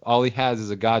 All he has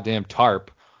is a goddamn tarp,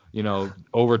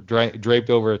 over draped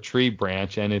over a tree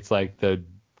branch. And it's like the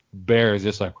bear is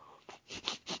just like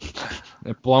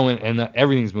blowing, and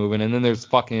everything's moving, and then there's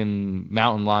fucking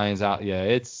mountain lions out. Yeah,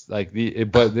 it's like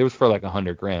but it was for like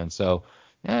 $100,000, so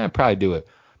I'd probably do it.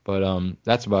 But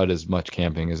that's about as much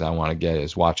camping as I want to get,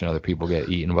 is watching other people get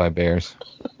eaten by bears.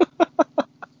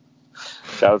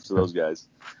 Shout out to those guys.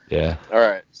 Yeah. All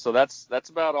right, so that's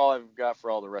about all I've got for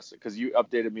all the rest of it, because you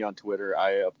updated me on Twitter,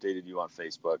 I updated you on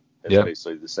Facebook. It's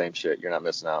basically the same shit. You're not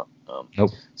missing out.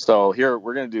 Nope. So here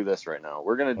we're gonna do this right now.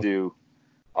 We're gonna do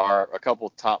a couple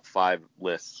top 5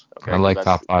 lists. Okay? I like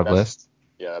top 5 lists.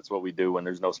 Yeah, that's what we do when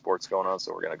there's no sports going on.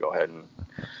 So we're gonna go ahead and.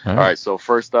 All right. So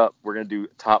first up, we're gonna do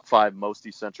top 5 most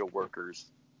essential workers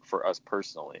for us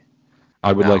personally.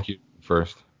 I would like you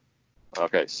first.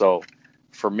 Okay, so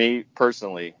for me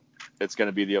personally, it's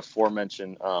gonna be the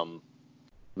aforementioned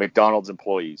McDonald's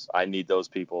employees. I need those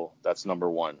people. That's number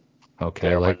 1. Okay,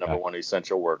 they're my number 1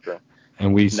 essential worker.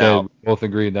 And we both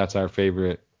agreed that's our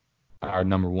favorite, our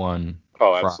number 1.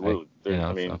 Oh, absolutely.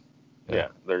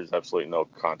 There's absolutely no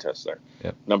contest there.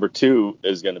 Yep. Number 2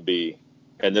 is going to be,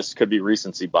 and this could be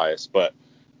recency bias, but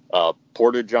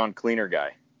Porta John Cleaner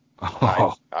guy.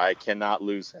 Oh. I cannot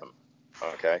lose him.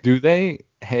 Okay. Do they,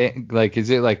 is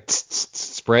it like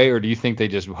spray, or do you think they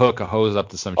just hook a hose up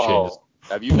to some shit?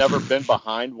 Have you never been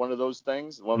behind one of those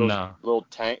things? One of those little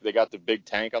tank. They got the big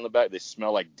tank on the back. They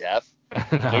smell like death.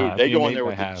 Dude, they go in there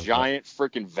with a giant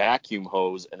freaking vacuum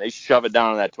hose, and they shove it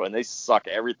down in that toilet, and they suck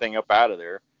everything up out of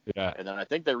there. Yeah. And then I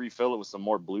think they refill it with some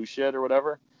more blue shit or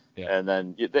whatever. Yeah. And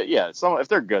then, if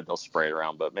they're good, they'll spray it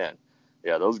around. But, man,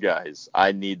 those guys,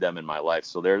 I need them in my life.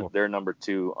 So they're number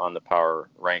 2 on the power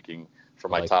ranking for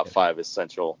my top 5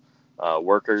 essential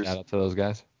workers. Shout out to those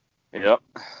guys. Yep.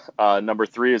 Number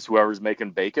 3 is whoever's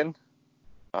making bacon.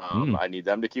 I need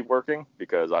them to keep working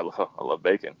because I love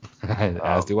bacon.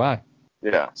 As do I.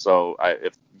 Yeah. So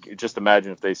just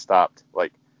imagine if they stopped.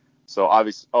 Like, So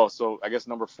obviously, so I guess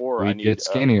number 4, I We need. get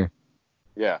skinnier.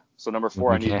 Yeah. So number 4,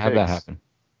 We I need can't have that pigs. happen.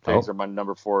 Pigs are my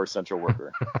number 4 essential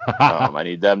worker. I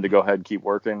need them to go ahead and keep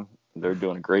working. They're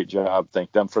doing a great job.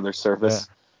 Thank them for their service.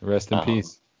 Yeah. Rest in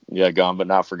peace. Yeah, gone but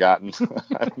not forgotten.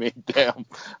 I mean, damn,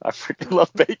 I freaking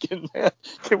love bacon, man.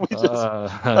 Can we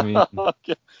just?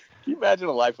 Can you imagine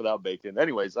a life without bacon?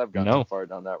 Anyways, I've gone too far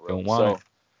down that road. Don't want it.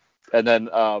 And then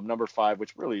number 5,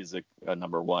 which really is a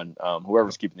number 1,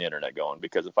 whoever's keeping the internet going.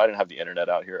 Because if I didn't have the internet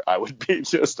out here, I would be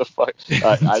just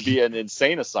I'd be an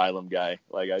insane asylum guy.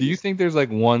 Do you think there's like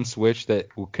one switch that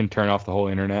can turn off the whole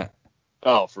internet?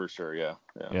 Oh, for sure,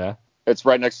 yeah. It's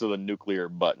right next to the nuclear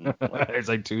button. There's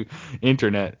like 2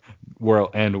 internet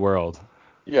world.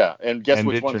 Yeah, and guess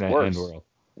which one's worse?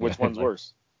 Which one's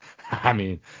worse? I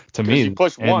mean, to me, you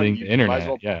push one, the internet. Might as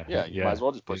well, you might as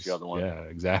well just push the other one. Yeah,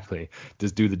 exactly.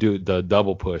 Just do the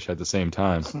double push at the same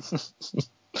time.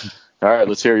 All right,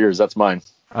 let's hear yours. That's mine.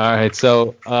 All right,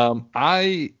 so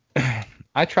I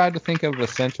tried to think of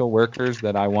essential workers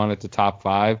that I wanted to top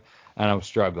 5, and I was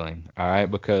struggling. All right,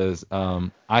 because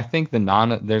I think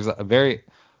there's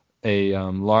a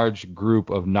large group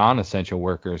of non-essential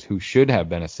workers who should have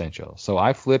been essential. So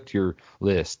I flipped your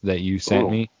list that you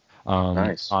sent me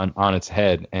nice. on its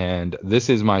head, and this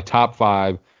is my top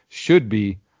 5 should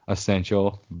be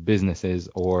essential businesses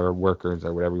or workers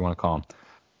or whatever you want to call them.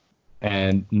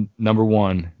 And number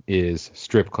 1 is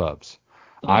strip clubs.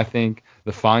 I think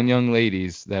the fine young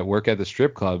ladies that work at the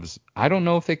strip clubs, I don't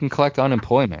know if they can collect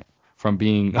unemployment from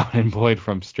being unemployed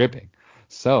from stripping.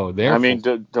 So I mean,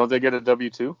 don't they get a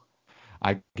W-2?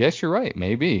 I guess you're right,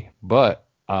 maybe. But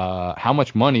how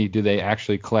much money do they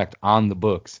actually collect on the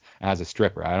books as a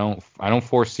stripper? I don't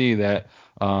foresee that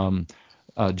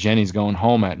Jenny's going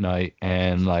home at night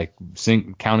and like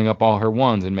counting up all her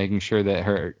ones and making sure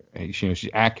that she's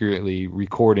accurately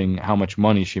recording how much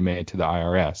money she made to the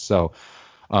IRS. So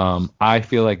I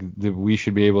feel like we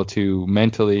should be able to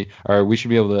we should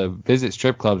be able to visit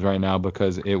strip clubs right now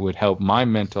because it would help my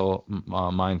mental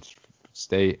mind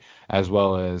state as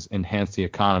well as enhance the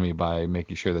economy by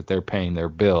making sure that they're paying their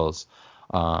bills.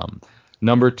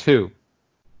 Number 2,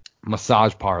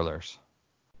 massage parlors.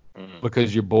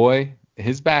 Because your boy,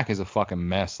 his back is a fucking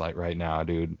mess like right now,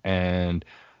 dude. And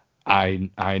I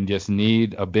just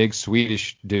need a big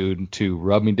Swedish dude to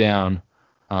rub me down.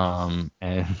 And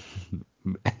I'm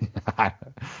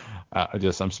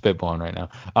spitballing right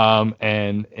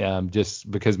now. Just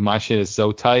because my shit is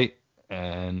so tight,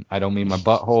 and I don't mean my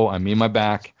butthole, I mean my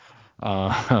back.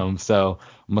 So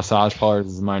massage parlors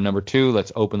is my number 2.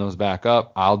 Let's open those back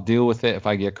up. I'll deal with it if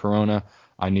I get corona.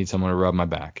 I need someone to rub my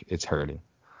back. It's hurting.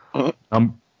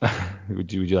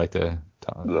 Would you like to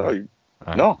talk? No,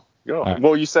 go. Right.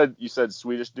 Well, you said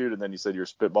Swedish dude, and then you said you're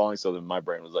spitballing, so then my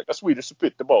brain was like, a Swedish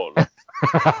spitball.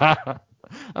 A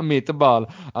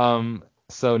meatball.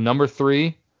 So number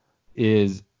 3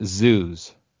 is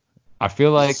zoos. I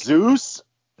feel like Zeus.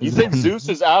 You think Zeus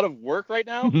is out of work right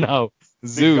now? No,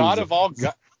 zoos. The god of all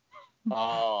gods.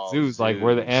 Zoos, like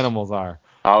where the animals are.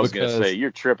 I was going to say, you're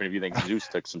tripping if you think Zeus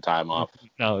took some time off.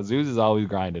 No, Zeus is always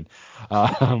grinding.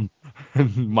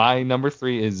 My number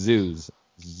 3 is zoos.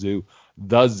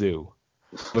 The zoo.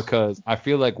 Because I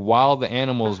feel like while the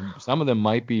animals, some of them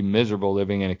might be miserable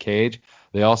living in a cage,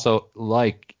 they also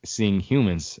like seeing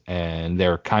humans. And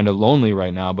they're kind of lonely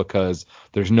right now because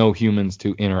there's no humans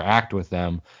to interact with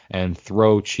them and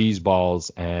throw cheese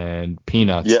balls and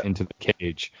peanuts into the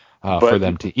cage for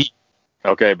them to eat.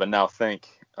 Okay, but now think.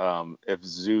 If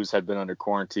Zeus had been under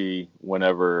quarantine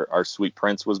whenever our sweet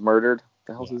prince was murdered, what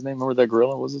the hell's his name? Remember that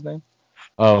gorilla? What was his name?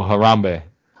 Oh, Harambe.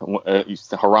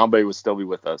 Harambe would still be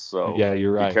with us, so yeah,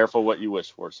 you're right. Be careful what you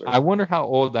wish for, sir. I wonder how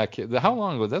old that kid. How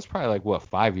long ago? That's probably like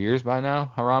 5 years by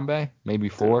now, Harambe? Maybe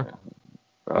 4.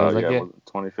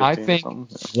 2015. I think or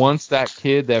something. Once that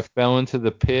kid that fell into the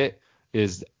pit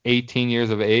is 18 years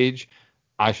of age,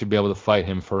 I should be able to fight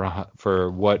him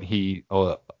for what he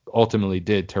ultimately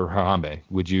did to Harambe.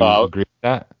 Would you agree with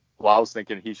that? Well, I was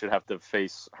thinking he should have to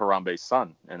face Harambe's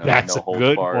son in a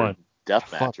no-holds-barred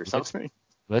death match or something.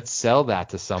 Let's sell that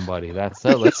to somebody. Let's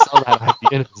sell that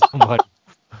idea to somebody.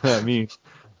 I mean,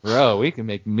 bro, we can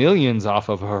make millions off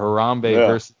of Harambe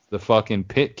versus the fucking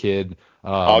pit kid.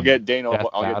 I'll get Dana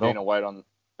White on.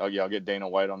 I'll get Dana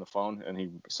White on the phone, and he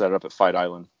set it up at Fight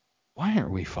Island. Why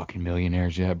aren't we fucking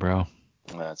millionaires yet, bro?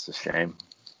 That's a shame.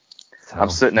 So, I'm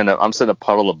sitting in a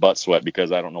puddle of butt sweat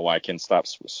because I don't know why I can't stop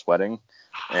sweating,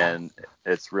 and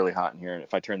it's really hot in here. And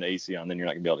if I turn the AC on, then you're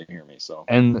not gonna be able to hear me. So.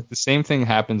 And the same thing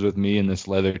happens with me in this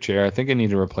leather chair. I think I need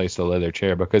to replace the leather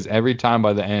chair because every time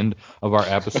by the end of our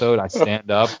episode I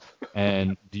stand up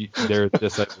and there's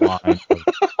just a line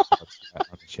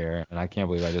of chair, and I can't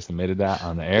believe I just admitted that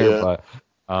on the air. Yeah.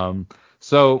 But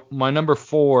so my number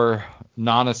 4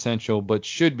 non-essential but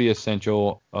should be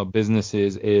essential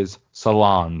businesses is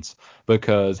salons,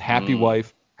 because happy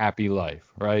wife, happy life,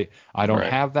 right? I don't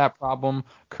have that problem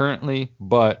currently,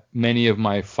 but many of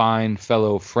my fine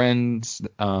fellow friends,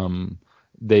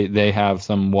 they have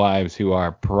some wives who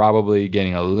are probably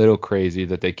getting a little crazy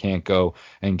that they can't go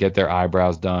and get their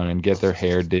eyebrows done and get their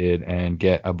hair did and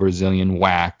get a Brazilian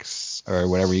wax or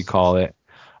whatever you call it.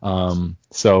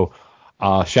 So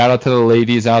shout out to the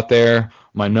ladies out there.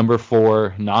 My number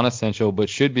 4 non-essential but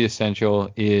should be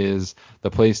essential is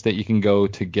the place that you can go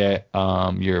to get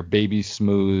your baby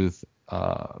smooth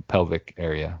pelvic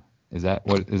area. Is that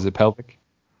what is it? Pelvic?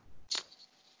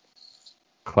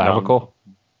 Clavicle?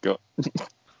 Go.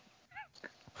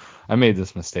 I made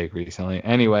this mistake recently.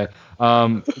 Anyway,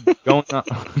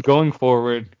 going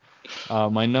forward,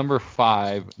 my number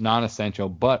 5 non-essential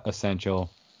but essential,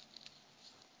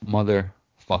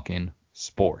 motherfucking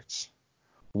sports.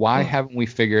 Why haven't we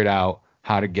figured out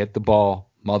how to get the ball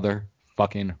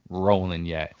motherfucking rolling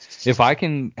yet? If I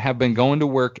can have been going to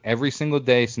work every single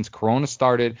day since Corona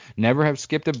started, never have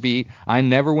skipped a beat, I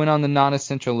never went on the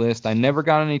non-essential list, I never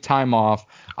got any time off,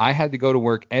 I had to go to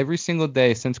work every single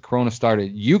day since Corona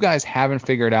started. You guys haven't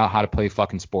figured out how to play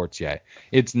fucking sports yet.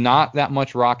 It's not that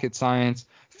much rocket science.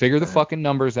 Figure the fucking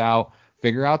numbers out.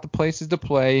 Figure out the places to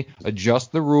play,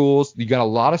 adjust the rules. You got a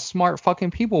lot of smart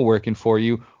fucking people working for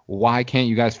you. Why can't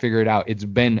you guys figure it out? It's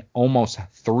been almost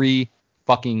 3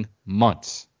 fucking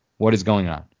months. What is going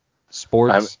on?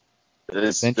 Sports,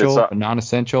 essential, but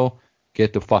non-essential.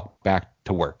 Get the fuck back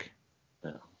to work.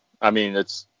 Yeah. I mean,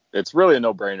 it's really a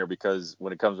no-brainer, because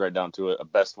when it comes right down to it, a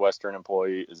Best Western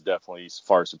employee is definitely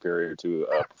far superior to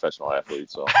a professional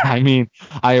athlete. So I mean,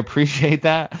 I appreciate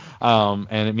that,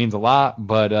 and it means a lot.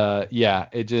 But yeah,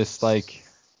 it just like,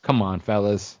 come on,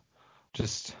 fellas,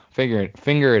 just finger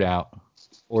it out.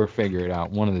 Or figure it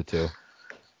out, one of the two.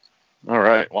 All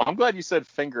right. Well, I'm glad you said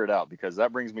finger it out, because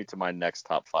that brings me to my next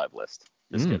top 5 list.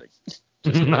 Just kidding. Just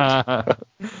kidding.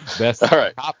 Best all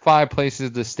right. Top 5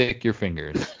 places to stick your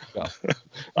fingers. Go.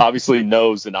 Obviously,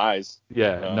 nose and eyes.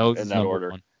 Yeah, nose in that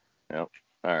order. One. Yep.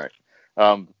 All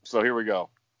right. So here we go.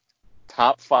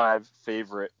 Top 5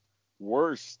 favorite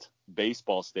worst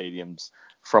baseball stadiums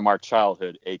from our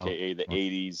childhood, aka the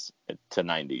 80s to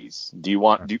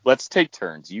 90s. Let's take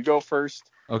turns. You go first,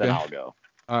 then I'll go.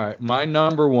 All right. My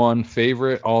number 1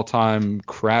 favorite all-time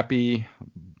crappy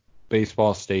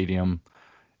baseball stadium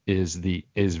is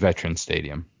Veterans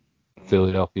Stadium.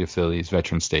 Philadelphia Phillies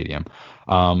Veterans Stadium.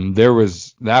 There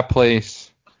was that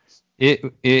place.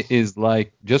 It is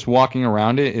like, just walking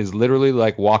around it is literally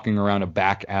like walking around a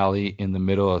back alley in the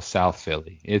middle of South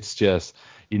Philly. It's just,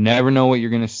 you never know what you're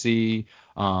going to see.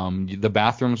 The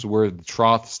bathrooms were the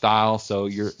trough style, so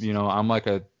I'm like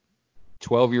a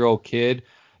 12-year-old kid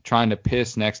trying to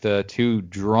piss next to 2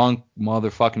 drunk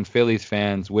motherfucking Phillies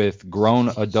fans with grown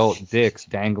adult dicks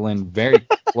dangling very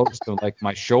close to like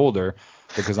my shoulder,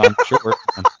 because I'm short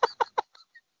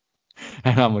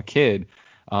and I'm a kid.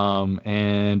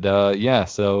 Yeah,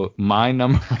 so my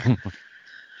number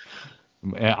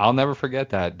I'll never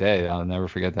forget that day.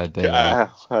 Yeah,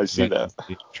 I see that.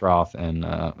 Trough and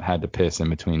had to piss in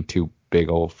between 2 big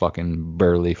old fucking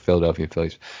burly Philadelphia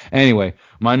Phillies. Anyway,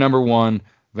 my number 1,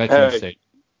 Veterans Stadium.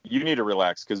 You need to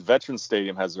relax, because Veterans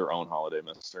Stadium has their own holiday,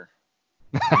 mister.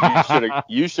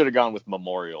 You should have gone with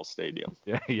Memorial Stadium.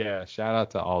 Yeah. Shout out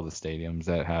to all the stadiums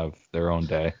that have their own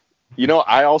day.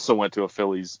 I also went to a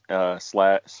Phillies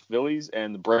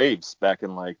and the Braves back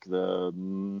in like the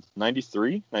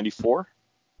 93, 94.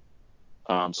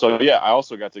 So yeah, I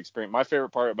also got to experience. My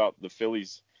favorite part about the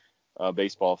Phillies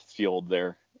baseball field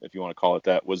there, if you want to call it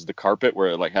that, was the carpet where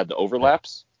it like had the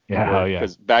overlaps. Yeah,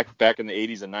 Because back in the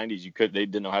 80s and 90s, they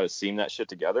didn't know how to seam that shit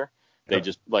together. They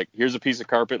just like, here's a piece of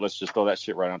carpet, let's just throw that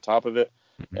shit right on top of it.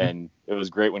 Mm-hmm. And it was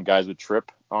great when guys would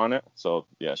trip on it. So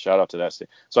yeah, shout out to that state.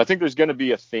 So I think there's going to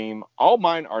be a theme. All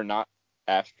mine are not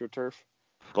AstroTurf,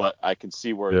 but I can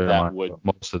see where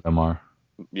most of them are.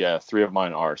 Yeah, 3 of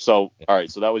mine are. So all right,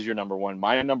 so that was your number 1.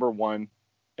 My number 1,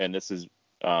 and this is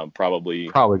probably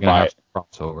gonna have to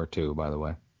crossover too, by the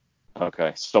way.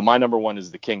 Okay, so my number 1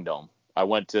 is the Kingdome. I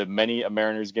went to many a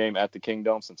Mariners game at the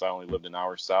Kingdome since I only lived an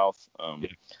hour south.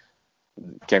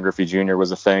 Ken Griffey Jr.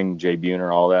 was a thing, Jay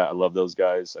Buhner, all that. I love those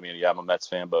guys. I mean, yeah, I'm a Mets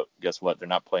fan, but guess what? They're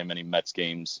not playing many Mets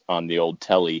games on the old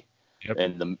telly. Yep.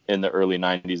 In the early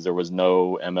 90s, there was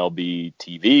no MLB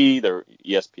TV.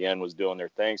 ESPN was doing their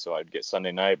thing, so I'd get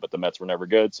Sunday night, but the Mets were never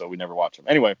good, so we never watched them.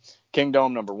 Anyway,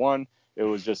 Kingdome, number 1. It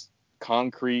was just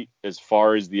concrete as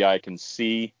far as the eye can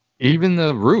see. Even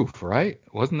the roof, right?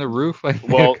 Wasn't the roof like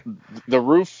Well, the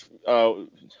roof,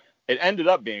 it ended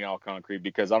up being all concrete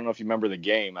because I don't know if you remember the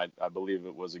game. I believe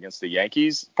it was against the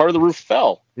Yankees. Part of the roof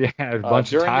fell yeah, a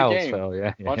bunch of during the tiles game. fell.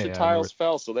 Yeah, Bunch of I remember. tiles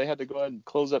fell, so they had to go ahead and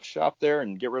close up shop there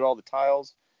and get rid of all the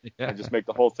tiles Yeah. and just make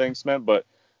the whole thing cement. But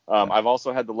Yeah. I've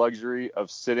also had the luxury of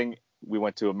sitting. We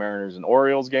went to a Mariners and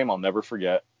Orioles game. I'll never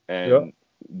forget. Yeah. And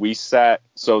we sat.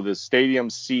 So the stadium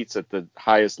seats at the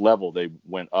highest level, they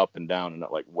went up and down and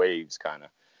like waves kind of.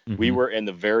 We Mm-hmm. were in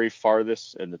the very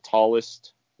farthest and the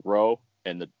tallest row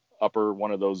in the upper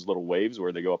one of those little waves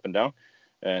where they go up and down.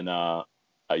 And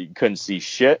you couldn't see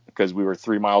shit because we were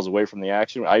 3 miles away from the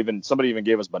action. Somebody even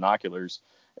gave us binoculars,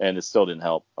 and it still didn't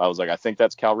help. I was like, I think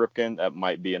that's Cal Ripken. That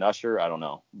might be an usher. I don't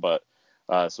know. But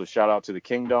so shout out to the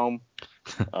Kingdome.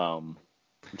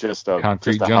 Just a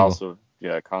Concrete jungle. house of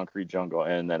concrete jungle.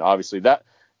 And then obviously that.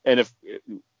 And if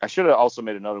I should have also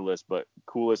made another list, but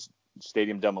coolest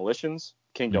stadium demolitions,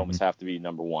 Kingdomes have to be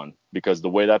number one because the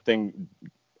way that thing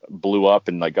blew up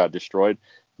and like got destroyed,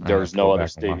 there's no other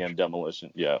stadium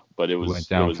demolition. Yeah, but it was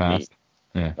fast. Neat.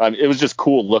 Yeah, it was just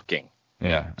cool looking.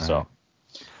 Yeah. So,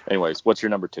 anyways, what's your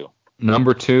number two?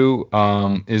 Number two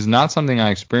is not something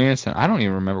I experienced, and I don't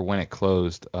even remember when it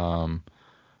closed.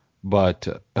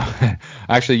 But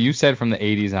actually, you said from the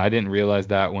 80s, and I didn't realize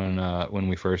that when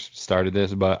we first started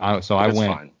this. But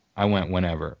I went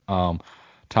whenever.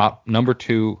 Top number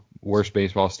two worst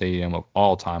baseball stadium of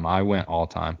all time. I went all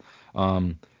time.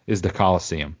 Is the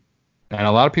Coliseum, and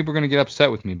a lot of people are going to get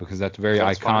upset with me because that's a very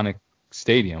iconic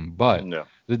stadium. But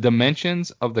the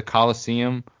dimensions of the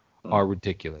Coliseum are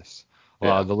ridiculous.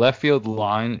 The left field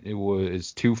line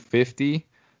was 250.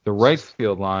 The right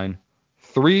field line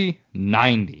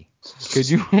 390. Could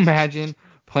you imagine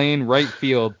playing right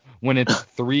field when it's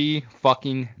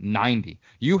 390?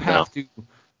 You have to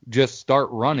just start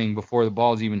running before the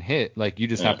ball's even hit. Like you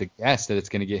just have to guess that it's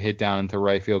going to get hit down into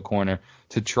right field corner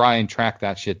to try and track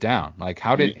that shit down. Like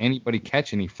how did anybody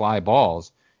catch any fly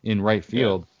balls in right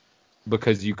field?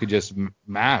 Because you could just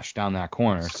mash down that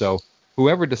corner. So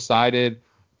whoever decided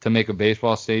to make a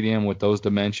baseball stadium with those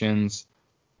dimensions,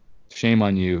 shame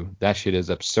on you. That shit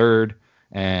is absurd.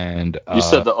 And you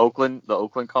said the Oakland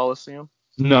Coliseum?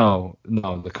 No,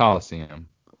 the Coliseum.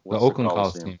 What's the Oakland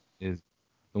Coliseum is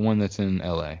the one that's in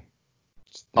LA.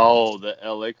 The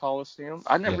LA Coliseum?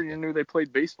 I never even knew they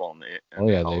played baseball in the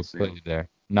Coliseum. They played there.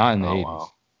 Not in the 80s.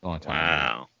 Wow. Long time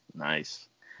wow. Nice.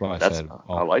 Well,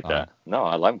 I like that. No,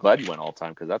 I'm glad you went all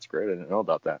time because that's great. I didn't know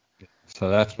about that. So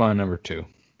that's my number two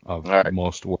of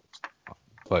most worst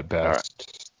but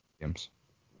best stadiums.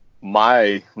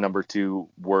 My number two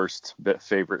worst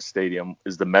favorite stadium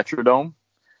is the Metrodome.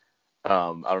 I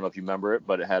don't know if you remember it,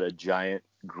 but it had a giant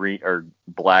green or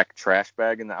black trash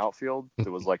bag in the outfield. It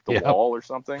was like the wall or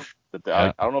something.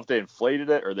 I don't know if they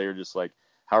inflated it or they were just like,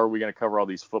 how are we going to cover all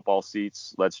these football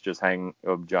seats? Let's just hang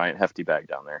a giant hefty bag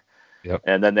down there. Yep.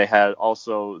 And then they had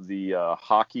also the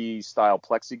hockey-style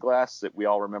plexiglass that we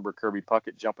all remember Kirby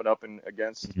Puckett jumping up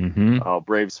against. Mm-hmm.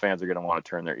 Braves fans are going to want to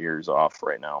turn their ears off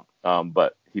right now.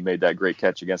 But he made that great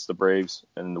catch against the Braves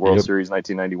in the World Series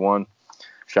 1991.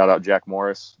 Shout out Jack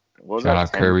Morris. Shout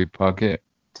out Kirby Puckett.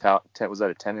 Was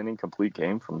that a 10-inning complete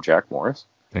game from Jack Morris?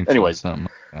 Anyways, something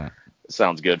like that.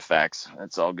 Sounds good. Facts.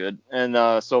 That's all good. And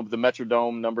so the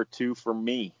Metrodome, number two for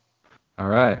me. All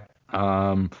right.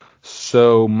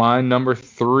 So my number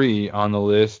three on the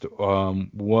list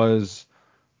was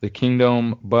the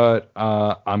Kingdome, but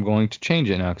I'm going to change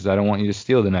it now because I don't want you to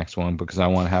steal the next one because I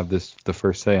want to have the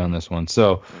first say on this one.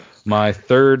 So my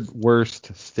third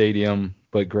worst stadium,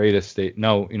 but greatest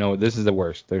no, this is the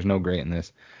worst. There's no great in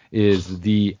this. Is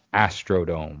the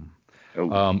Astrodome.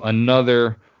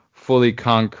 Another fully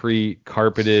concrete,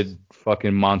 carpeted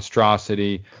fucking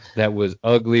monstrosity that was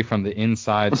ugly from the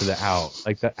inside to the out.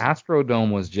 Like the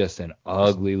Astrodome was just an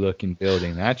ugly looking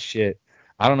building. That shit,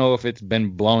 I don't know if it's been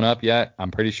blown up yet.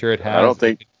 I'm pretty sure it has. I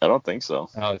don't think so.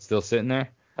 Oh, it's still sitting there?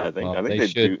 I think they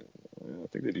should. I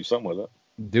think they do something with it.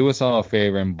 Do us all a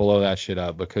favor and blow that shit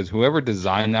up because whoever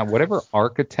designed that, whatever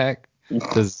architect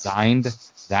designed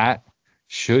that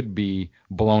should be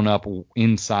blown up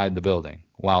inside the building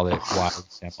while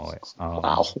it's demo it.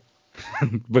 Wow.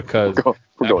 Because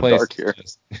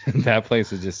that place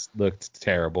has just looked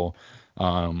terrible.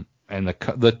 And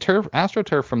the turf,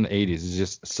 AstroTurf from the 80s is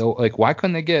just so like, why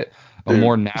couldn't they get a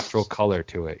more natural color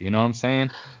to it? You know what I'm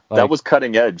saying? Like, that was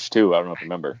cutting edge too. I don't know if you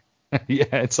remember. Yeah,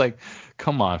 it's like,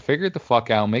 come on, figure it the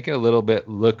fuck out, make it a little bit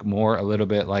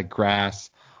like grass.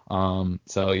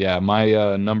 So yeah,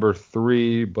 my number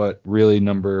three, but really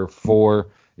number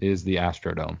four is the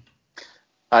Astrodome.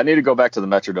 I need to go back to the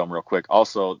Metrodome real quick.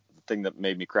 Also, thing that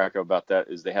made me crack up about that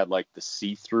is they had like the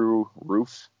see-through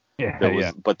roof.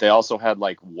 Yeah. But they also had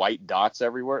like white dots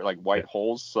everywhere, like white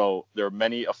holes. So there are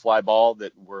many a fly ball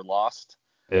that were lost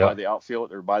by the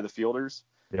outfield or by the fielders.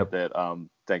 Yep. That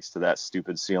thanks to that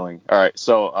stupid ceiling. All right,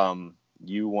 so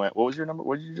you went. What was your number?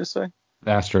 What did you just say?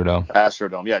 Astrodome.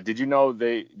 Astrodome. Yeah. Did you know do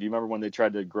you remember when they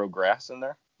tried to grow grass in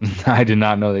there? I did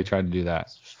not know they tried to do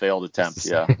that. Failed attempt.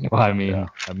 Yeah. Well, I mean,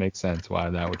 that makes sense why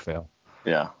that would fail.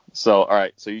 Yeah. So all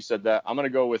right. So you said that. I'm gonna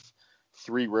go with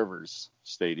Three Rivers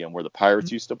Stadium where the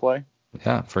Pirates used to play.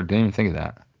 Yeah. Didn't even think of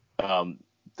that.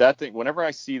 That thing, whenever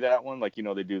I see that one, like,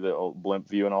 they do the old blimp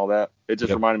view and all that, it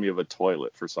just reminded me of a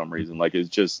toilet for some reason. Like, it's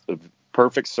just a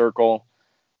perfect circle.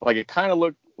 Like, it kind of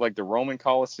looked like the Roman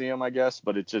Coliseum, I guess,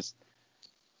 but it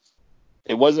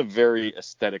wasn't very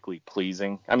aesthetically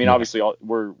pleasing. I mean, obviously,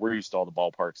 we're used to all the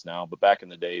ballparks now, but back in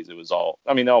the days, it was all,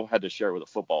 I mean, they all had to share it with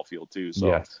a football field, too.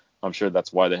 So I'm sure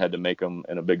that's why they had to make them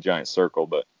in a big, giant circle.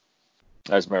 But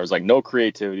I just remember it was like no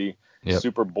creativity,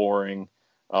 super boring.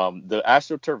 The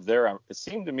AstroTurf there, it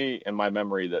seemed to me in my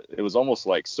memory that it was almost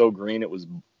like so green it was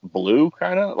blue,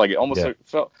 kind of like it almost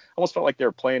felt like they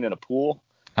were playing in a pool.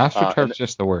 AstroTurf's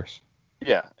just the worst.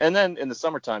 Yeah, and then in the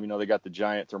summertime, they got the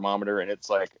giant thermometer and it's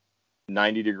like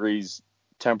 90 degrees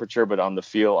temperature, but on the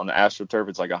field on the AstroTurf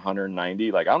it's like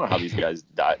 190. Like I don't know how these guys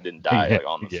didn't die like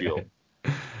on the field.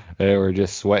 They were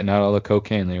just sweating out all the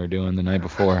cocaine they were doing the night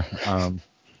before.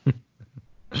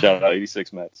 Shout out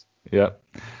 86 Mets. Yep.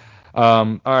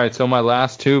 All right, so my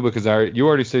last two, because you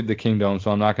already said the Kingdome, so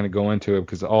I'm not going to go into it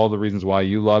because all the reasons why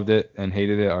you loved it and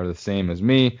hated it are the same as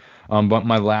me. But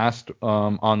my last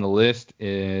on the list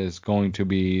is going to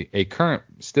be a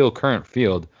still current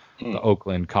field, the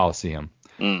Oakland Coliseum.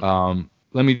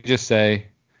 Let me just say,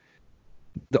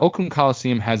 the Oakland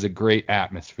Coliseum has a great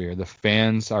atmosphere. The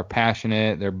fans are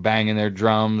passionate. They're banging their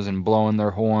drums and blowing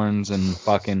their horns and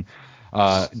fucking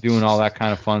doing all that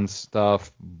kind of fun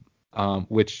stuff,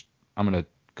 which I'm going to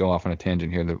go off on a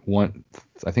tangent here.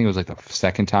 I think it was like the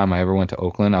second time I ever went to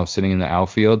Oakland. I was sitting in the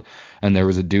outfield, and there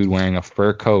was a dude wearing a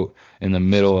fur coat in the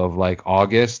middle of like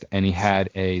August, and he had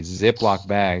a Ziploc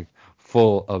bag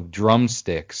full of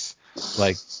drumsticks,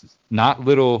 like not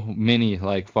little mini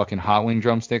like fucking hot wing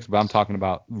drumsticks, but I'm talking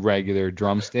about regular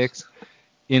drumsticks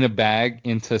in a bag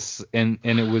and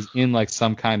it was in like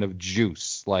some kind of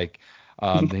juice, like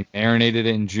they marinated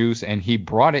it in juice, and he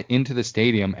brought it into the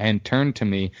stadium and turned to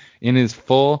me in his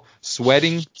full,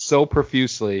 sweating so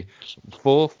profusely,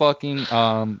 full fucking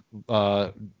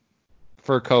fur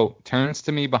coat, turns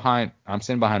to me I'm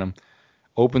sitting behind him,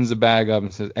 opens the bag up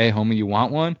and says, "Hey, homie, you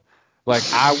want one?" Like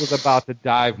I was about to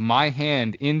dive my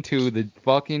hand into the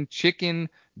fucking chicken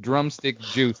drumstick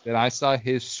juice that I saw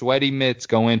his sweaty mitts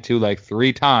go into like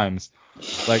 3 times.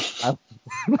 Like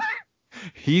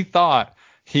he thought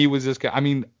he was just, I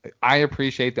mean, I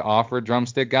appreciate the offer,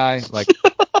 drumstick guy. Like,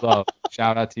 love,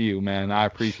 shout out to you, man. I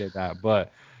appreciate that.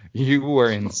 But you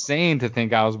were insane to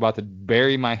think I was about to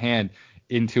bury my hand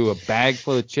into a bag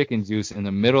full of chicken juice in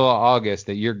the middle of August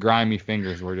that your grimy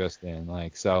fingers were just in.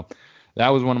 Like, so that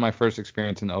was one of my first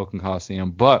experiences in the Oakland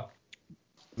Coliseum. But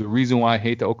the reason why I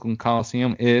hate the Oakland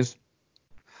Coliseum is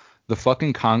the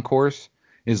fucking concourse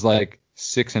is like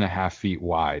 6.5 feet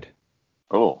wide.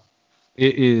 Oh.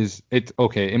 It's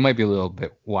okay. It might be a little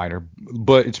bit wider,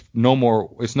 but it's no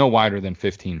wider than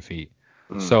 15 feet.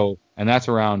 So, and that's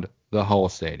around the whole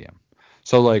stadium.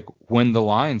 So like when the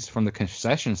lines from the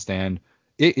concession stand,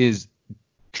 it is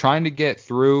trying to get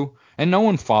through, and no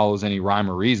one follows any rhyme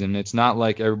or reason. It's not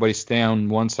like everybody stay on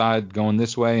one side going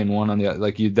this way and one on the other.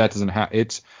 Like that doesn't happen.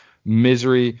 It's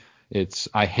misery.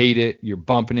 I hate it. You're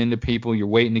bumping into people. You're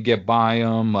waiting to get by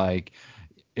them. Like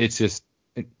it's just,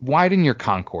 widen your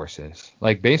concourses.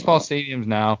 Like baseball stadiums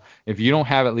now, if you don't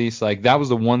have at least like, that was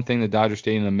the one thing the Dodger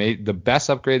Stadium made, the best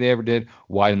upgrade they ever did,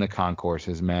 widen the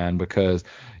concourses, man, because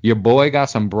your boy got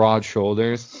some broad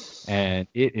shoulders and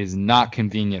it is not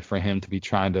convenient for him to be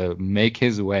trying to make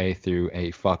his way through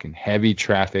a fucking heavy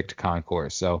trafficked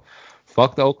concourse. So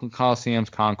fuck the Oakland Coliseum's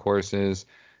concourses.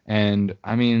 And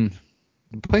I mean,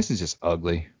 the place is just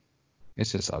ugly.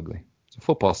 It's just ugly. It's a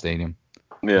football stadium.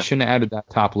 Yeah. They shouldn't have added that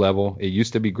top level. It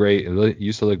used to be great. It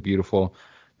used to look beautiful.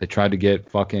 They tried to get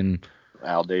fucking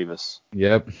Al Davis.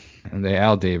 Yep, and they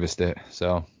Al Davised it.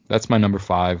 So that's my number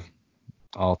 5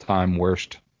 all-time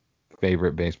worst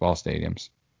favorite baseball stadiums.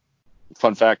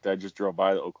 Fun fact, I just drove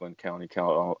by the Oakland County,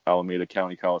 Alameda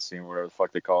County Coliseum, whatever the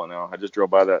fuck they call it now. I just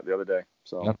drove by that the other day.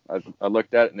 So yep. I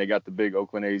looked at it, and they got the big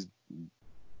Oakland A's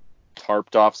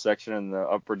tarped off section in the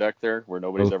upper deck there where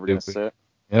nobody's ever going to sit.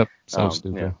 Yep, so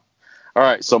stupid. Yeah. All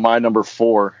right, so my number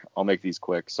 4, I'll make these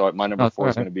quick. So my number 4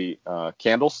 is going to be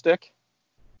Candlestick.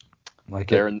 Like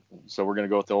there. it. So we're gonna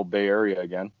go with the old Bay Area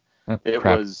again. It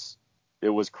Crap.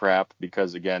 was crap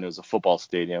because again it was a football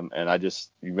stadium, and you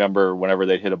remember whenever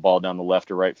they hit a ball down the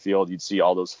left or right field, you'd see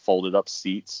all those folded up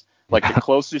seats. Like the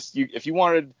closest if you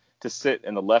wanted to sit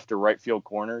in the left or right field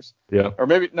corners, Yeah. or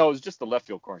maybe no, it was just the left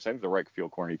field corners. I think the right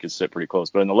field corner you could sit pretty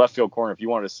close, but in the left field corner, if you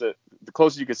wanted to sit, the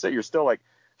closest you could sit, you're still like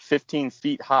 15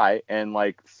 feet high and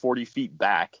like 40 feet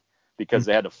back because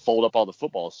they had to fold up all the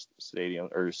football stadium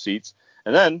or seats,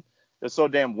 and then it's so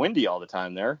damn windy all the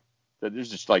time there that there's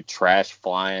just like trash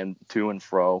flying to and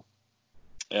fro.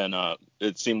 And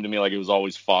it seemed to me like it was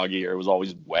always foggy or it was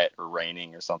always wet or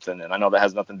raining or something. And I know that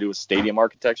has nothing to do with stadium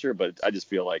architecture, but I just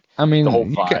feel like I mean, the whole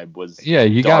vibe was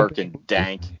you dark got and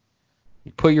dank.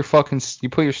 you put your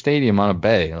stadium on a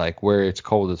bay, like where it's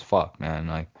cold as fuck, man.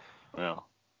 Like, Yeah.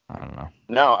 I don't know.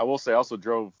 Now, I will say I also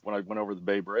drove when I went over the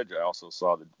Bay Bridge. I also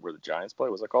saw where the Giants play.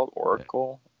 What's that called?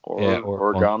 Oracle?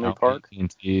 Origami Park?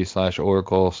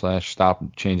 AT&T/Oracle/ stop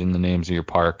changing the names of your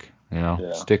park.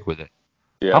 Yeah. Stick with it.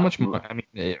 Yeah. How much?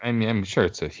 I mean, I'm sure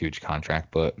it's a huge contract,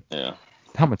 but Yeah.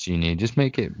 how much do you need? Just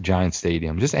make it Giant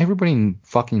Stadium. Just everybody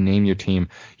fucking name your team.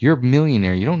 You're a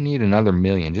millionaire. You don't need another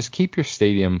million. Just keep your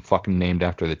stadium fucking named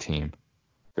after the team.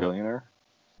 Billionaire?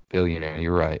 Billionaire.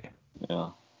 You're right.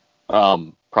 Yeah.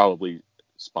 Probably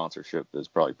sponsorship is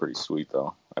probably pretty sweet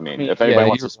though. I mean, if Yeah, anybody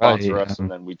wants to you're sponsor right. us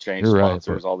and then we change You're right, but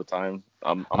sponsors all the time,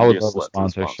 I'm I gonna be would a love a slut to the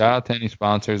sponsor. sponsors. Shout out to any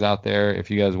sponsors out there. If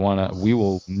you guys wanna, we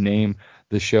will name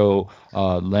the show.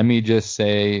 Let me just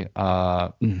say,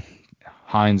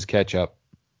 Heinz Ketchup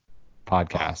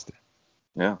Podcast.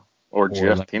 Yeah. Or Or Jif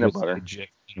let me Peanut just say Butter. Jif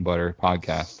Peanut Butter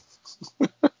Podcast.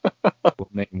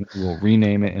 We'll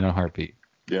rename it in a heartbeat.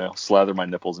 Yeah. Slather my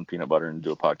nipples in peanut butter and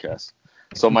do a podcast.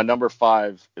 So my number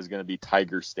 5 is gonna be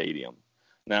Tiger Stadium.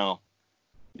 Now,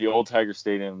 the old Tiger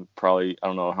Stadium, probably I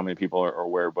don't know how many people are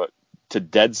aware, but to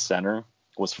dead center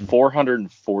was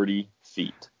 440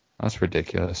 feet. That's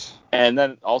ridiculous. And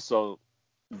then also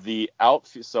the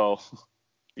outfield. So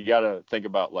you got to think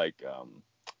about like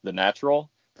the natural,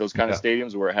 those kind of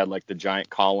stadiums where it had like the giant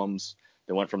columns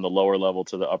that went from the lower level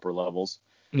to the upper levels.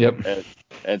 Yep.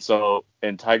 And so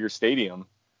in Tiger Stadium,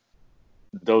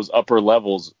 those upper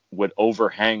levels would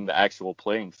overhang the actual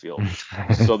playing field.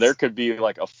 So there could be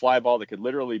like a fly ball that could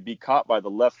literally be caught by the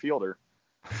left fielder.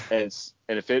 And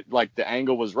if it like the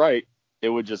angle was right, it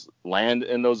would just land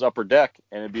in those upper deck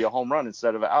and it'd be a home run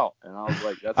instead of out. And I was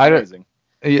like, that's amazing.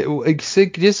 It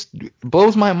just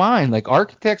blows my mind. Like,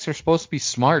 architects are supposed to be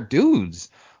smart dudes.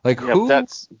 Like, Yeah, who?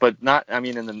 but not. I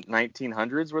mean, in the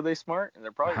 1900s, were they smart? And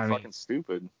they're probably fucking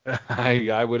stupid.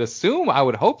 I would assume, I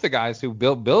would hope the guys who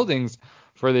built buildings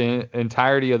for the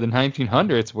entirety of the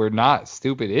 1900s were not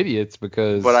stupid idiots,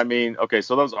 because. But I mean, okay,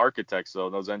 so those architects,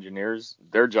 though, those engineers,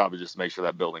 their job is just to make sure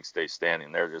that building stays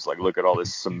standing. They're just like, look at all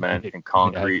this cement and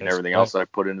concrete and everything else I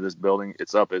put into this building.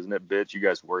 It's up, isn't it, bitch? You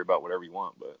guys worry about whatever you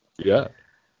want, but Yeah.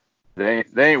 they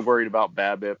ain't worried about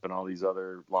BABIP and all these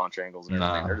other launch angles and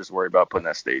everything. Nah. They're just worried about putting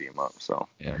that stadium up. So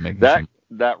Yeah,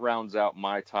 that rounds out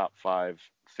my top 5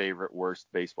 favorite worst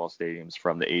baseball stadiums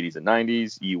from the 80s and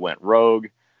 90s. You went rogue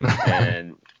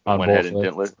and went ahead and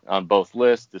didn't on both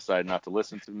lists. Decided not to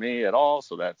listen to me at all.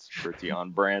 So that's pretty on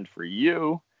brand for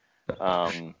you.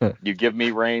 You give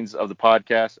me reins of the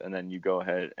podcast, and then you go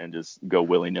ahead and just go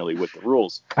willy-nilly with the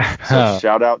rules. So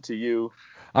shout out to you.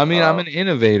 I mean, I'm an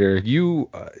innovator. You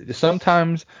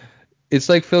sometimes it's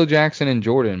like Phil Jackson and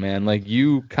Jordan, man. Like,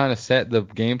 you kind of set the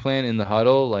game plan in the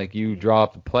huddle, like you draw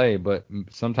up the play, but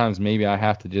sometimes maybe I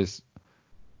have to just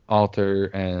alter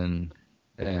and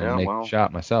make a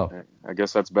shot myself. I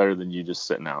guess that's better than you just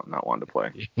sitting out and not wanting to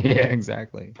play. Yeah,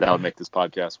 exactly. That would make this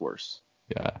podcast worse.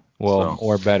 Yeah. Well,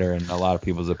 or better in a lot of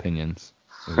people's opinions.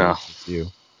 It's you.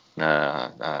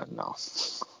 No.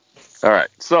 All right.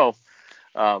 So,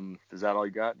 is that all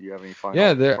you got? Do you have any final?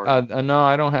 Yeah. No,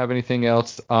 I don't have anything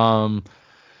else. We have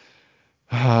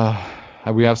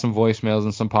some voicemails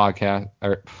and some podcast.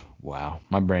 Wow,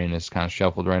 my brain is kind of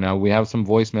shuffled right now. We have some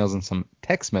voicemails and some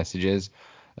text messages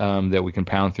that we can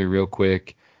pound through real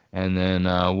quick, and then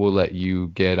we'll let you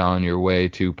get on your way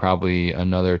to probably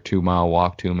another 2-mile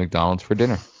walk to McDonald's for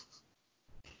dinner.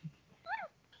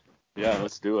 Yeah,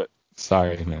 let's do it.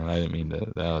 Sorry, man. I didn't mean to.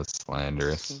 That was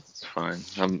slanderous. It's fine.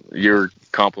 You're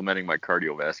complimenting my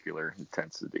cardiovascular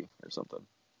intensity or something.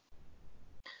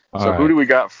 So who do we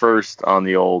got first on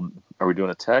the old? Are we doing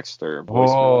a text or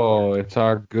voicemail? Oh, it's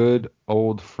our good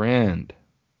old friend.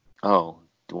 Oh,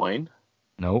 Dwayne?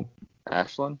 Nope.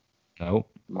 Ashlyn? Nope.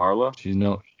 Marla?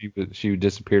 She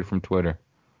disappeared from Twitter.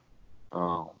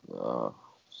 Oh,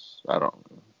 I don't.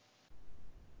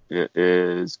 It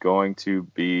is going to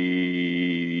be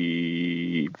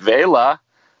Vela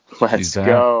Let's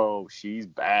go. She's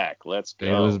back. Let's go.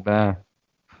 Vela's back.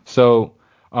 So,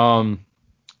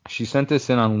 she sent this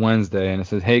in on Wednesday, and it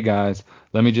says, "Hey guys,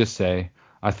 let me just say,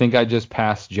 I think I just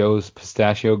passed Joe's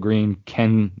Pistachio Green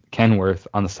Kenworth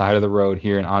on the side of the road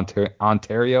here in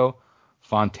Ontario,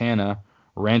 Fontana,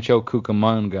 Rancho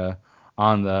Cucamonga,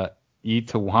 on the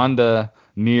Itawanda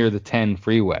near the 10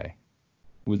 freeway."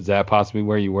 Was that possibly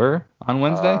where you were on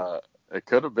Wednesday? It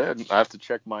could have been. I have to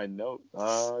check my note.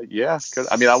 Yeah.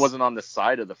 I mean, I wasn't on the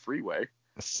side of the freeway.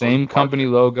 Same company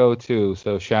logo too.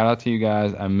 So shout out to you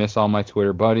guys. I miss all my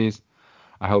Twitter buddies.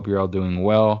 I hope you're all doing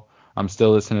well. I'm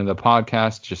still listening to the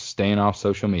podcast, just staying off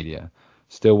social media.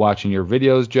 Still watching your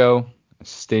videos, Joe.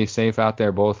 Stay safe out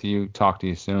there, both of you. Talk to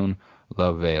you soon.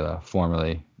 Love, Vela,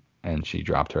 formerly. And she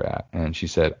dropped her at. And she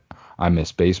said, I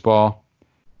miss baseball.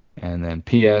 And then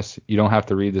P.S. You don't have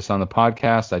to read this on the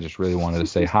podcast. I just really wanted to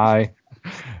say hi.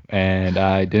 And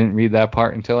I didn't read that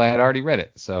part until I had already read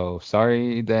it. So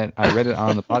sorry that I read it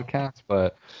on the podcast,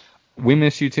 but we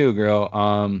miss you too, girl.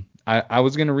 I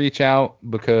was going to reach out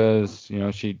because,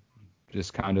 she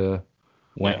just kind of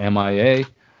went MIA,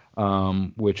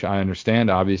 which I understand.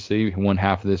 Obviously, one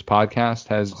half of this podcast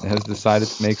has decided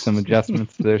to make some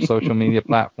adjustments to their social media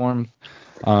platforms.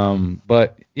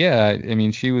 But yeah, I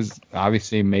mean, she was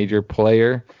obviously a major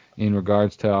player in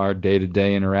regards to our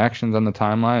day-to-day interactions on the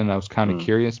timeline, and I was kind of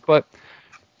curious, but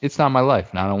it's not my life,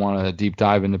 and I don't want to deep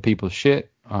dive into people's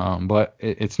shit. But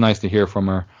it's nice to hear from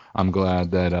her. I'm glad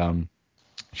that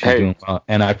she's doing well,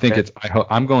 and I think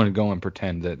I'm going to go and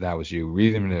pretend that was you,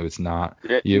 even if it's not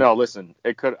you. No, listen,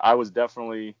 it could. I was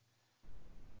definitely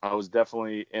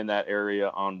in that area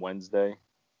on Wednesday.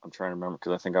 I'm trying to remember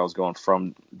because I think I was going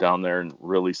from down there in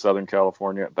really Southern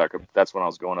California back up. That's when I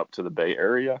was going up to the Bay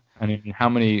Area. I mean, how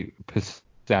many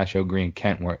Pistachio Green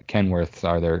Kenworths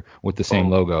are there with the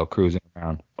same logo cruising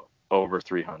around? Over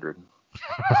 300.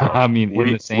 I mean,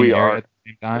 in the same area at the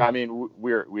same time? I mean,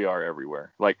 we are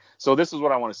everywhere. Like, so this is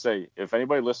what I want to say. If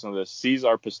anybody listening to this sees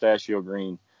our Pistachio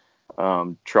Green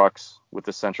trucks with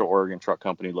the Central Oregon Truck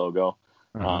Company logo,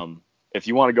 if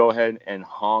you want to go ahead and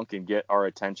honk and get our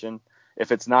attention,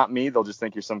 if it's not me, they'll just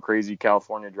think you're some crazy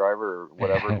California driver or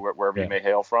whatever, wherever you may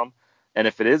hail from. And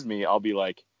if it is me, I'll be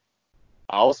like,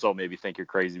 I also maybe think you're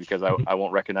crazy because I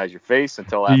won't recognize your face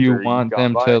until after. Do you want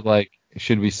them to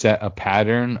should we set a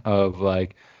pattern of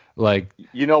like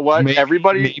you know what?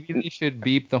 Maybe they should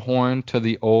beep the horn to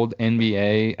the old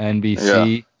NBA,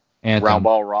 NBC anthem. Round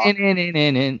Ball Rock. Can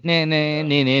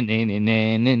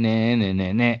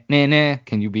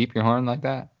you beep your horn like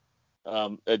that?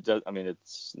 It does. I mean,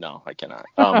 no, I cannot.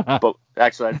 But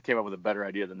actually, I came up with a better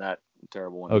idea than that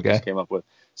terrible one I just came up with.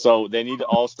 So they need to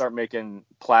all start making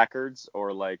placards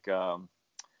or like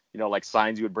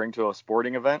signs you would bring to a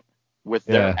sporting event with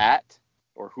their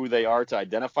or who they are to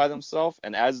identify themselves.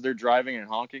 And as they're driving and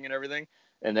honking and everything,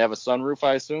 and they have a sunroof,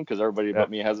 I assume, because everybody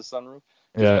but me has a sunroof.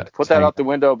 Yeah. Put that out the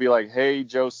window. Be like, hey,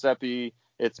 Joe Seppi,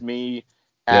 it's me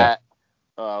at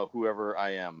whoever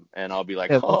I am, and I'll be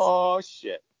like, oh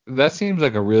shit. That seems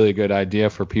like a really good idea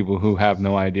for people who have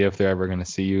no idea if they're ever going to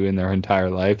see you in their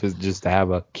entire life, is just to have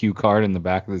a cue card in the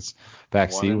back of this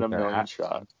back seat. One in a million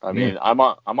shot. I mean, I'm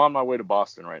on my way to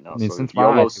Boston right now. So if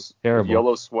Yolo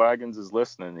Swaggins is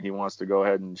listening, he wants to go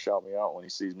ahead and shout me out when he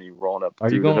sees me rolling up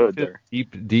through the hood there.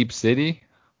 Deep city?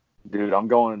 Dude, I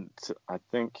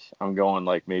think I'm going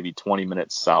like maybe 20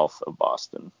 minutes south of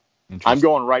Boston. I'm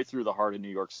going right through the heart of New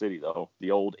York City, though.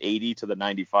 The old 80 to the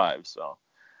 95, so.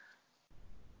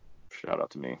 Shout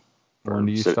out to me. When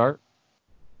do you start?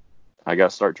 I got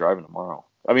to start driving tomorrow.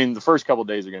 I mean, the first couple of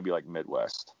days are going to be like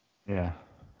Midwest. Yeah.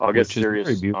 I'll get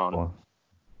serious on it.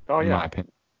 Oh, yeah. In my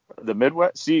opinion. The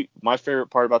Midwest. See, my favorite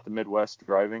part about the Midwest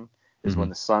driving is when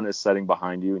the sun is setting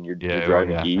behind you and you're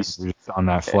driving east. You're just on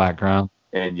that flat ground.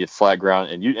 And you flat ground,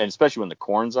 and especially when the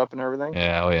corn's up and everything.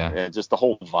 Yeah, And just the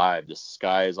whole vibe. The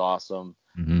sky is awesome.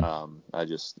 Mm-hmm. I'm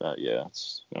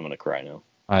going to cry now.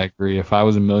 I agree. If I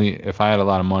had a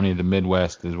lot of money, the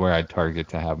Midwest is where I'd target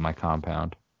to have my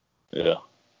compound. Yeah,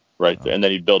 right there. And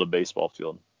then you'd build a baseball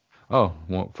field. Oh,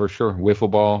 well, for sure. Wiffle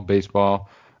ball, baseball,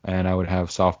 and I would have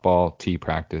softball tee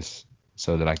practice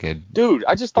so that I could. Dude,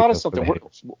 I just thought of something.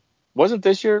 Wasn't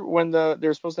this year when they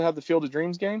were supposed to have the Field of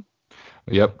Dreams game?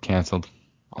 Yep, canceled.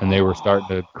 And they were starting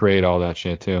to create all that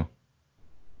shit too.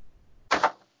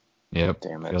 Yep.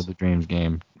 Damn it. Field of Dreams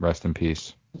game. Rest in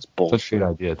peace. It's bullshit. Such a good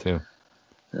idea too.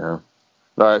 Yeah. All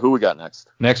right, who we got next?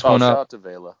 Next one up. Shout out to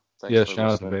Vela. Thanks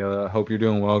shout out to Vela. I hope you're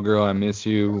doing well, girl. I miss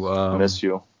you. Miss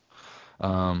you.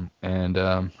 And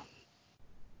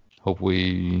hope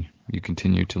you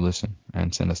continue to listen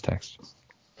and send us texts.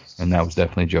 And that was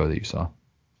definitely Joe that you saw.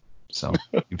 So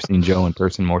you've seen Joe in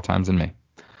person more times than me.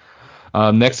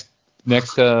 Next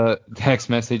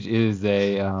message is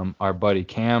our buddy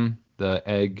Cam, the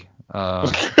egg.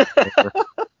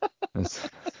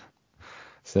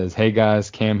 Says, hey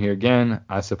guys, Cam here again.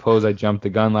 I suppose I jumped the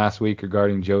gun last week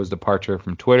regarding Joe's departure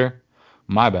from Twitter.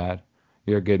 My bad.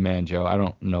 You're a good man, Joe. I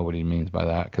don't know what he means by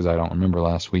that because I don't remember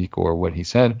last week or what he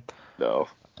said. No.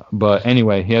 But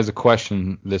anyway, he has a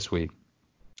question this week.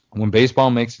 When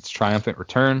baseball makes its triumphant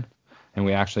return and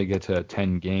we actually get to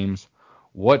 10 games,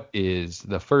 what is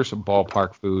the first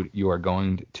ballpark food you are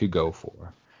going to go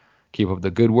for? Keep up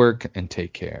the good work and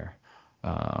take care.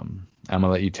 I'm going to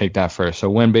let you take that first. So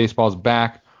when baseball's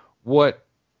back, what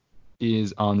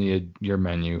is on your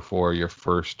menu for your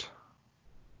first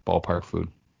ballpark food?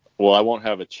 Well, I won't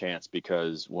have a chance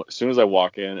because as soon as I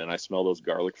walk in and I smell those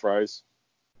garlic fries,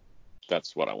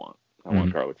 that's what I want. I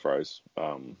want garlic fries.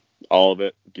 All of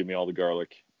it. Give me all the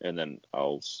garlic, and then I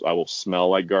will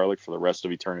smell like garlic for the rest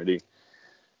of eternity.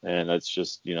 And that's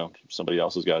just, somebody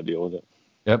else has got to deal with it.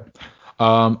 Yep.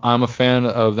 I'm a fan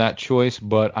of that choice,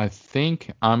 but I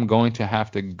think I'm going to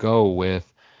have to go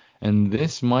with, and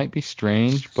this might be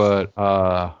strange, but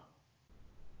no,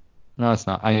 it's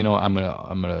not. I'm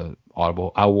gonna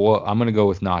audible. I'm gonna go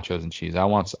with nachos and cheese. I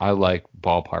like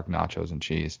ballpark nachos and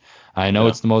cheese. I know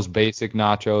it's the most basic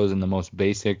nachos and the most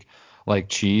basic like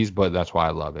cheese, but that's why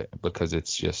I love it because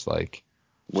it's just like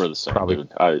we're the same,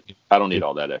 dude. I don't need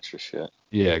all that extra shit.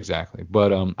 Yeah, exactly.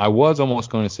 But I was almost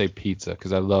going to say pizza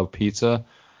because I love pizza,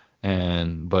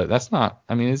 but that's not.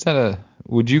 I mean,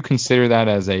 would you consider that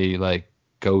as a like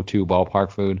go-to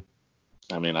ballpark food?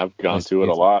 I mean, I've gone to it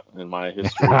a lot in my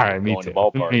history of going to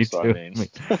ballparks. So I mean,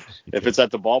 if it's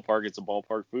at the ballpark, it's a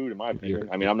ballpark food in my opinion.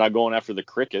 I mean, I'm not going after the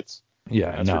crickets.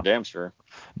 Yeah, that's for damn sure.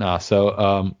 No,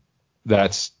 so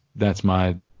that's the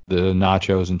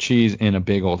nachos and cheese in a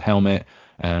big old helmet.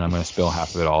 And I'm going to spill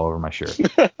half of it all over my shirt.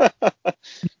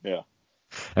 Yeah.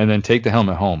 And then take the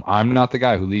helmet home. I'm not the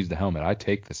guy who leaves the helmet. I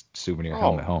take this souvenir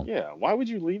helmet home. Yeah. Why would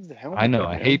you leave the helmet? I know.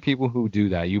 I hate people who do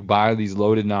that. You buy these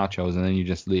loaded nachos and then you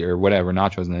just leave, or whatever,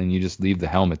 nachos, and then you just leave the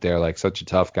helmet there like such a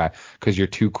tough guy because you're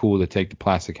too cool to take the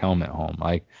plastic helmet home.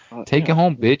 Like, take it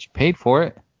home, bitch. You paid for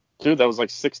it. Dude, that was like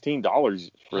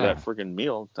 $16 for that freaking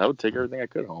meal. I would take everything I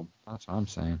could home. That's what I'm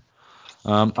saying.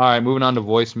 All right, moving on to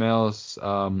voicemails.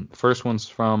 First one's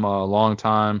from a long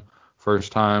time,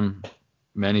 first time,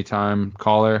 many time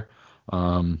caller.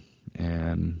 And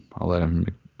I'll let him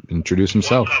introduce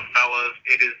himself. What's up, fellas?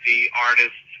 It is the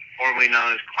artist formerly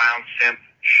known as Clown Simp,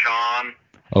 Sean.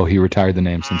 Oh, he retired the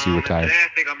name since he retired. Today I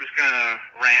think I'm just going to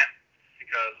rant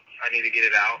because I need to get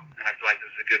it out, and I feel like this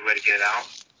is a good way to get it out.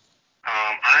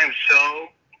 I am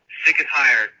so sick and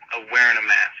tired of wearing a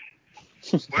mask.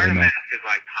 Wearing a mask is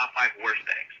like top 5 worst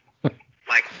things.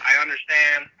 Like, I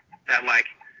understand that, like,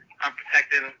 I'm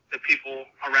protecting the people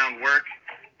around work,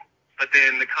 but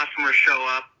then the customers show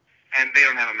up and they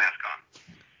don't have a mask on.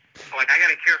 So, like, I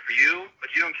got to care for you, but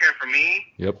you don't care for me.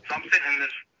 Yep. So I'm sitting in this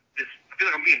I feel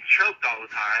like I'm being choked all the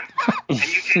time, and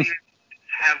you can't even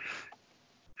have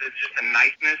just a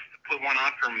niceness to put one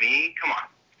on for me? Come on.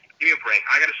 Give me a break.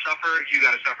 I got to suffer. You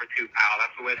got to suffer too, pal.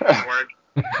 That's the way it's going to work.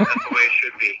 That's the way it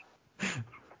should be.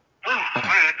 Oh, all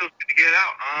right, that feels good to get it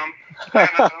out. I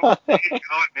got nothing else to say.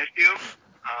 I missed you.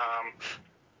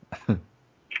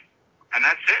 And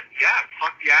that's it. Yeah,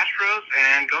 fuck the Astros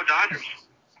and go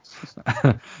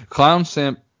Dodgers. Clown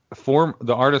Simp,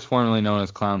 the artist formerly known as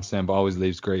Clown Simp, always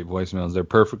leaves great voicemails. They're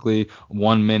perfectly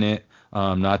 1 minute,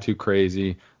 not too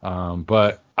crazy.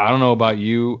 But I don't know about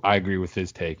you. I agree with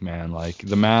his take, man. Like,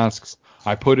 the masks,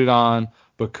 I put it on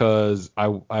because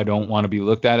I don't want to be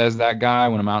looked at as that guy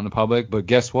when I'm out in the public. But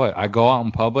guess what? I go out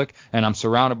in public and I'm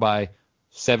surrounded by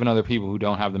 7 other people who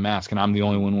don't have the mask, and I'm the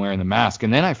only one wearing the mask.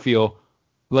 And then I feel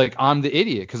like I'm the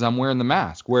idiot because I'm wearing the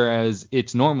mask, whereas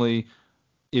it's normally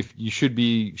if you should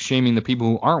be shaming the people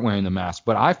who aren't wearing the mask.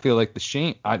 But I feel like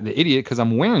the idiot because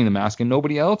I'm wearing the mask and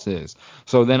nobody else is.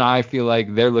 So then I feel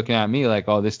like they're looking at me like,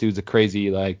 oh, this dude's a crazy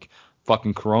like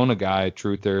fucking Corona guy,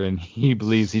 truther, and he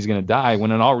believes he's gonna die.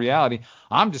 When in all reality,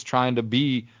 I'm just trying to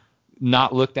be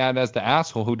not looked at as the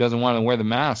asshole who doesn't want to wear the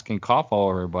mask and cough all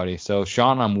over everybody. So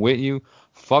Sean, I'm with you.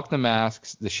 Fuck the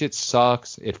masks. The shit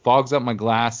sucks. It fogs up my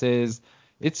glasses.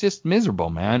 It's just miserable,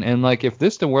 man. And like, if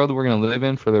this is the world we're gonna live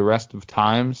in for the rest of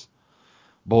times,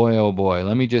 boy, oh boy,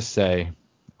 let me just say,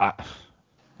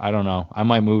 I don't know. I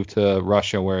might move to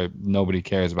Russia where nobody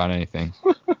cares about anything.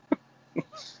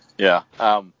 Yeah.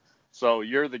 So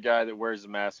you're the guy that wears the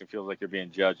mask and feels like you're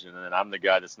being judged, and then I'm the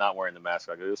guy that's not wearing the mask.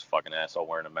 Like, this fucking asshole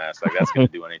wearing a mask, like that's gonna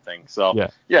do anything. So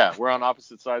yeah, we're on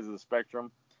opposite sides of the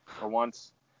spectrum for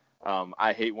once.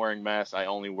 I hate wearing masks. I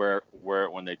only wear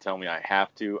it when they tell me I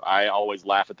have to. I always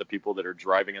laugh at the people that are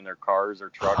driving in their cars or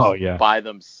trucks Oh, yeah. by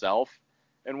themselves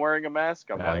and wearing a mask.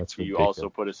 I'm Yeah, like, that's do you ridiculous. also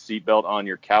put a seatbelt on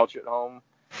your couch at home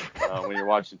when you're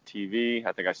watching TV?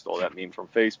 I think I stole that meme from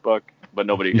Facebook, but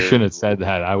nobody You here. shouldn't have said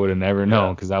that. I would have never known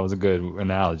Yeah. because that was a good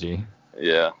analogy.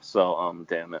 Yeah. So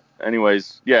damn it.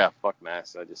 Anyways, yeah, fuck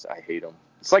masks. I hate them.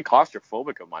 It's like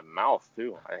claustrophobic of my mouth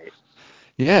too. I hate.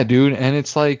 Yeah, dude, and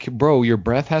it's like, bro, your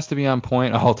breath has to be on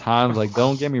point at all times. Like,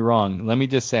 don't get me wrong. Let me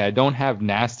just say, I don't have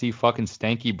nasty, fucking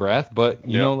stanky breath, but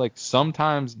you Yeah. know, like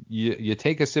sometimes you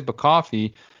take a sip of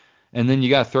coffee, and then you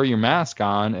gotta throw your mask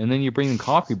on, and then you bring the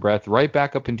coffee breath right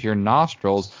back up into your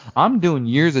nostrils. I'm doing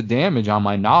years of damage on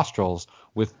my nostrils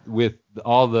with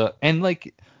all the and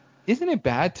like, isn't it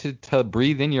bad to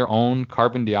breathe in your own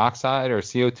carbon dioxide or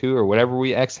CO2 or whatever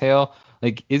we exhale?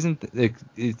 Like, isn't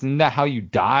that how you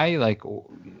die? Like,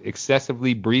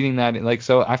 excessively breathing that in? Like,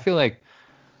 so I feel like,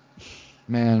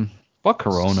 man, fuck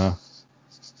Corona.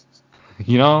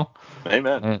 You know?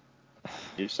 Amen. And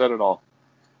You said it all.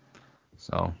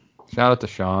 so, shout out to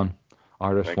Sean,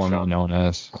 artist Thanks, formerly Sean. known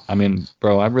as. I mean,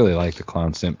 bro, I really like the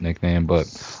Clown Simp nickname, but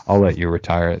I'll let you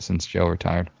retire it since Joe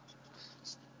retired.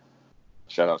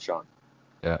 Shout out, Sean.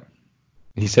 Yeah.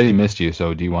 He said he missed you,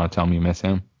 so do you want to tell me you miss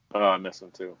him? I miss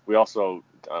him too. We also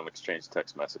exchange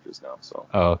text messages now. So.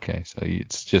 Oh, okay. So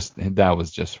it's just that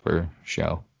was just for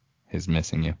show, his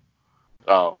missing you.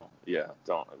 Oh yeah.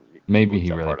 Don't. Maybe Leave he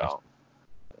that really part does.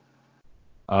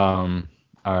 out.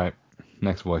 All right.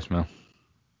 Next voicemail.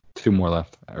 2 more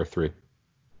left, or 3.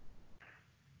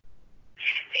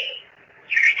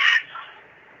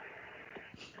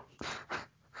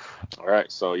 All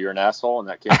right. So you're an asshole, and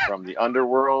that came from the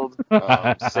underworld,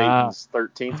 Satan's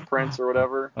 13th prince or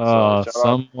whatever. So shout out.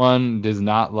 Someone does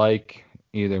not like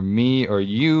either me or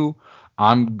you.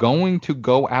 I'm going to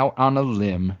go out on a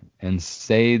limb and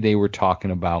say they were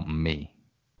talking about me.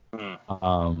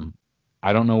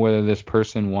 I don't know whether this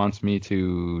person wants me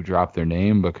to drop their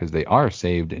name because they are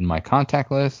saved in my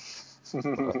contact list.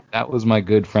 That was my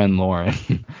good friend Lauren.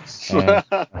 And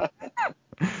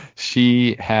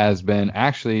she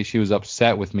was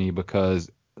upset with me because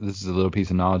this is a little piece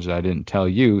of knowledge that I didn't tell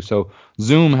you. So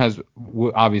Zoom has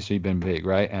obviously been big,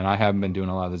 right? And I haven't been doing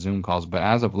a lot of the Zoom calls, but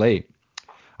as of late,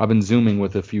 I've been Zooming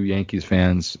with a few Yankees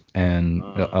fans and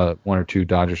 1 or 2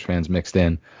 Dodgers fans mixed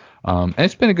in. And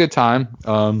it's been a good time.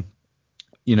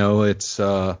 You know, I've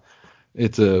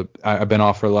been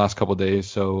off for the last couple of days,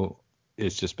 so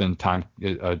it's just been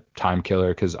a time killer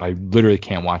because I literally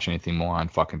can't watch anything more on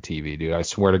fucking TV, dude. I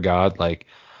swear to God, like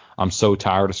I'm so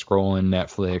tired of scrolling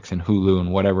Netflix and Hulu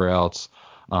and whatever else.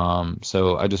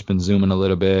 So I just been Zooming a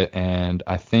little bit, and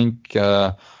I think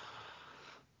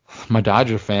my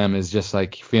Dodger fam is just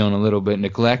like feeling a little bit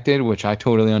neglected, which I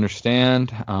totally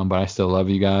understand. But I still love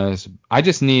you guys. I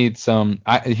just need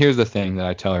here's the thing that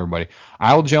I tell everybody.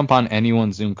 I'll jump on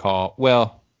anyone's Zoom call.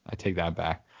 Well, I take that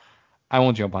back. I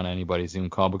won't jump on anybody's Zoom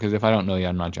call because if I don't know you,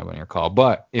 I'm not jumping on your call.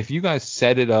 But if you guys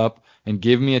set it up and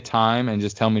give me a time and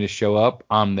just tell me to show up,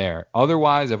 I'm there.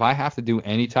 Otherwise, if I have to do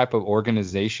any type of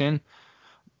organization,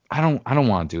 I don't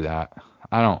want to do that.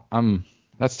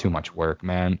 That's too much work,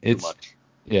 man. Too much.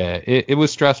 Yeah, it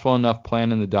was stressful enough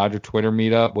planning the Dodger Twitter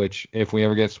meetup, which if we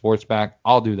ever get sports back,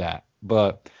 I'll do that.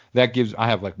 But I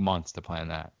have like months to plan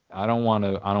that. I don't want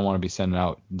to be sending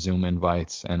out Zoom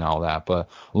invites and all that. But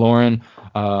Lauren,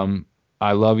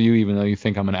 I love you even though you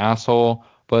think I'm an asshole.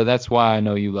 But that's why I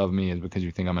know you love me is because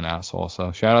you think I'm an asshole.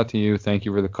 So shout out to you. Thank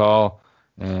you for the call.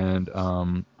 And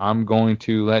I'm going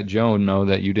to let Joe know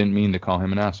that you didn't mean to call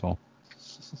him an asshole.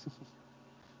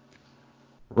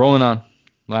 Rolling on.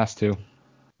 Last 2.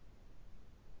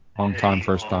 Long time,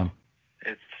 first time.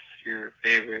 It's your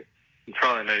favorite.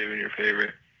 Probably not even your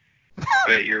favorite.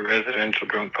 But your residential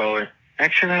drunk caller.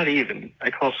 Actually, not even. I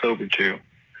call sober too.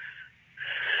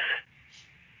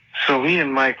 So me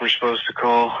and Mike were supposed to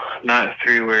call, not a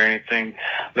 3-way or anything.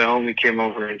 The homie came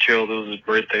over and chilled. It was his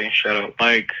birthday. Shout out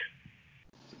Mike.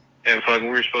 And fucking,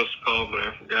 we were supposed to call, but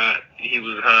I forgot. He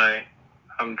was high.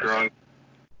 I'm drunk.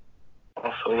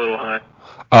 Also a little high.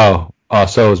 Oh,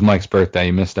 so it was Mike's birthday.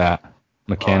 You missed that.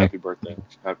 Mechanic. Happy birthday.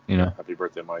 Happy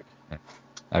birthday, Mike.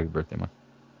 Happy birthday, Mike.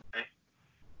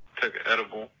 Took an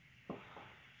edible.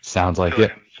 Sounds like I feel it.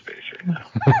 like I'm in space right now.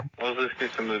 I was listening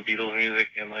to some of the Beatles music,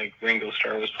 and like Ringo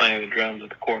Starr was playing the drums at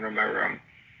the corner of my room.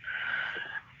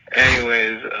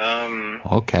 Anyways,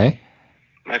 Okay.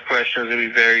 my question is going to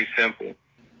be very simple.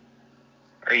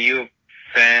 Are you a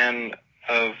fan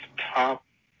of top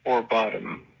or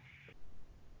bottom?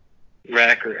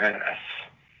 Rack or ass?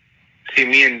 See,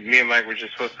 me and Mike were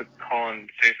just supposed to call and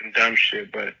say some dumb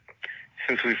shit, but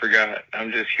since we forgot,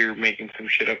 I'm just here making some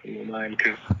shit up in my mind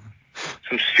because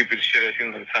some stupid shit I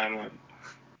seen on the timeline.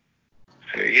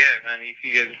 So yeah, man, if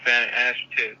you guys are a fan of ash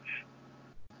tits,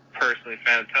 personally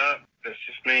fan of top, that's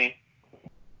just me.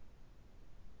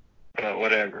 But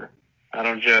whatever. I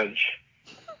don't judge.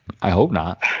 I hope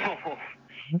not.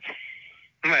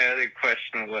 My other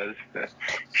question was,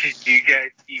 did you guys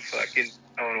see fucking...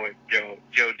 Oh, no, wait,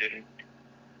 Joe didn't.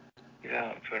 He's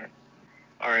out on Twitter.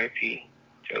 R.I.P.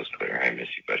 Joe's Twitter. I miss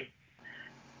you, buddy.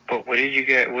 But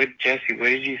Jesse, what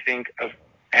did you think of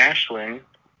Ashlyn,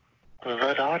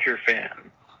 the Dodger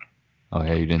fan? Oh,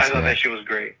 yeah, you didn't I see thought that. that shit was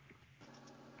great.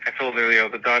 I told her,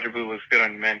 the Dodger boo looks good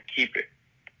on you, man. Keep it.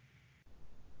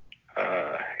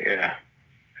 Yeah.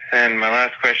 And my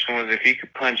last question was, if you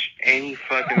could punch any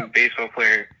fucking baseball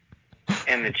player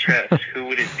in the chest, who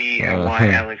would it be and why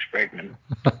Alex Bregman?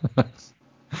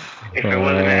 If it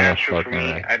wasn't an Astro for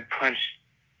me, right. I'd punch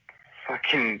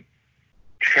fucking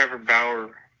Trevor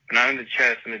Bauer, not in the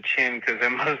chest, in the chin, because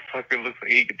that motherfucker looks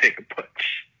like he could take a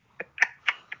punch.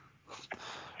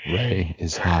 Ray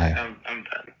is high. I'm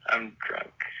done. I'm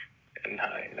drunk and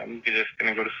high. I'm just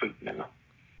going to go to sleep now.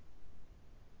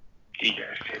 You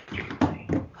guys take it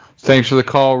easy. Thanks for the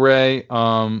call, Ray.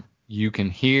 You can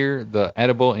hear the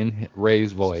edible in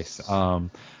Ray's voice.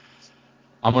 I'm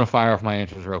going to fire off my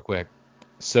answers real quick.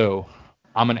 So,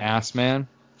 I'm an ass man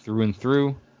through and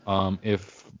through.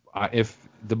 If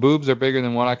the boobs are bigger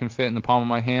than what I can fit in the palm of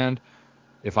my hand,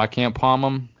 if I can't palm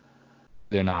them,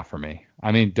 they're not for me.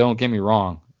 I mean, don't get me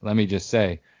wrong. Let me just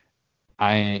say,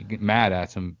 I ain't mad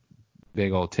at some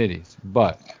big old titties,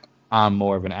 but I'm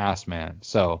more of an ass man.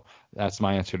 So that's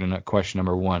my answer to question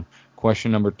number 1.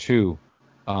 Question number 2,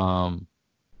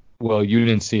 well, you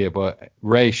didn't see it, but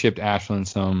Ray shipped Ashlyn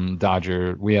some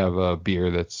Dodger. We have a beer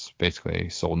that's basically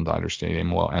sold in Dodger Stadium,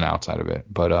 well, and outside of it,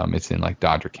 but it's in like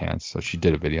Dodger cans. So she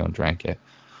did a video and drank it.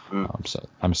 So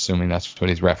I'm assuming that's what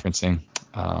he's referencing.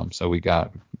 So we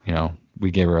got,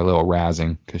 we gave her a little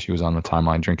razzing because she was on the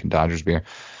timeline drinking Dodgers beer.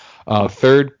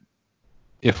 Third,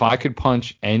 if I could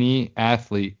punch any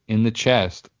athlete in the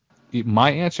chest, my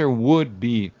answer would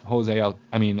be Alex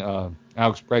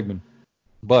Bregman.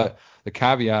 But the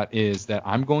caveat is that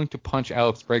I'm going to punch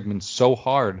Alex Bregman so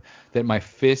hard that my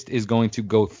fist is going to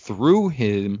go through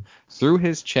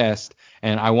his chest,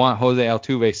 and I want Jose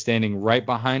Altuve standing right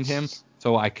behind him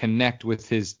so I connect with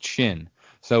his chin.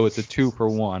 So it's a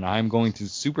 2-for-1. I'm going to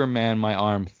Superman my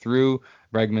arm through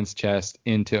Bregman's chest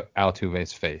into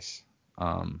Altuve's face.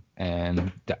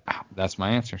 And that's my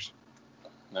answers.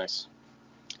 Nice.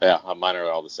 Yeah, mine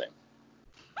are all the same.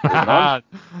 Moving on.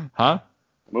 Huh?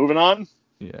 Moving on.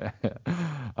 Yeah.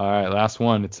 All right, last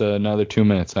one. It's another 2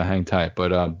 minutes, so hang tight.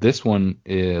 But this one,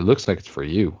 it looks like it's for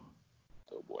you.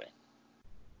 Oh, boy.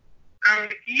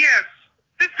 Yes.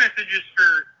 This message is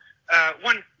for,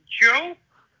 one, Joe,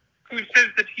 who says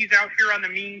that he's out here on the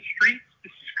mean streets.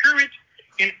 This is Kermit,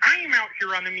 and I am out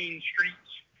here on the mean streets.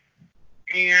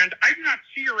 And I do not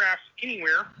see your ass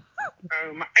anywhere.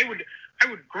 I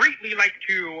would greatly like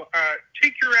to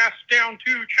take your ass down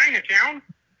to Chinatown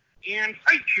and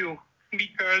fight you,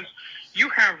 because you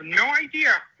have no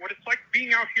idea what it's like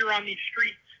being out here on these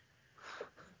streets,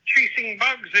 chasing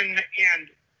bugs and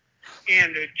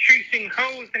chasing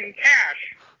hoes and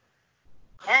cash.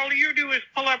 All you do is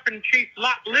pull up and chase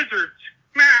lot lizards.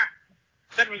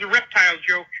 That was a reptile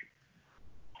joke.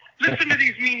 Listen to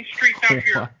these mean streets out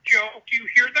here, Joe. Do you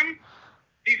hear them?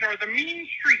 These are the mean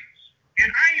streets,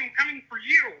 and I am coming for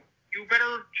you. You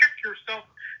better check yourself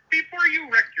before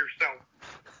you wreck yourself.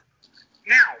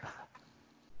 Now,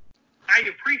 I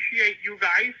appreciate you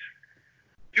guys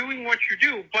doing what you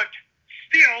do, but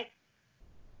still,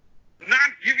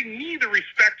 not giving me the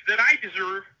respect that I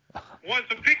deserve was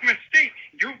a big mistake.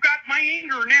 You've got my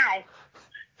anger now,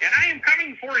 and I am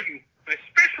coming for you,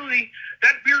 especially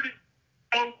that bearded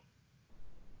fellow.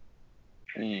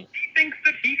 He thinks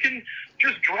that he can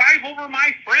just drive over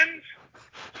my friends,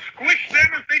 squish them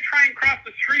as they try and cross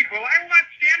the street. Well, I will not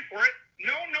stand for it.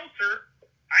 No, sir.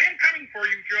 I am coming for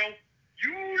you, Joe.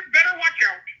 You better watch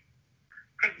out,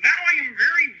 because now I am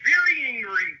very, very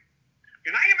angry,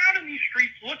 and I am out in these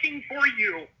streets looking for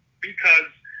you, because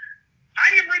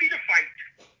I am ready to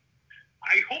fight.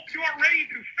 I hope you are ready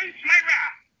to face my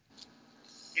wrath.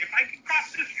 If I can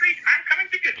cross this street, I'm coming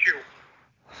to get you.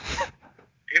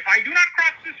 If I do not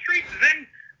cross this street, then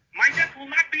my death will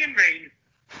not be in vain,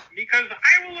 because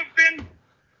I will have been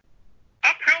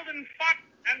upheld and fought,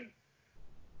 and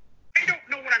I don't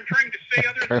know what I'm trying to say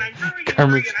other than I'm very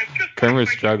angry, and I just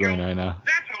Kermit's struggling right now.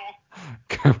 That's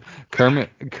all.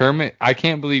 Kermit, I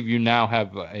can't believe you now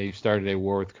have started a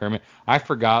war with Kermit. I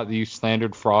forgot that you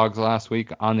slandered frogs last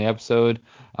week on the episode,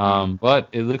 but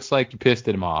it looks like you pissed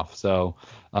him off. So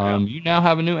you now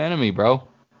have a new enemy, bro.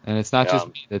 And it's not just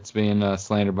me that's being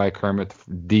slandered by Kermit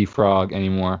the Frog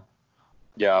anymore.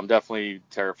 Yeah, I'm definitely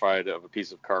terrified of a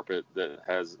piece of carpet that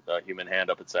has a human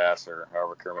hand up its ass, or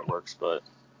however Kermit works. But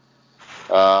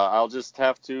I'll just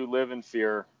have to live in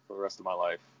fear for the rest of my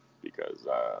life, because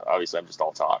obviously I'm just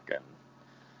all talk and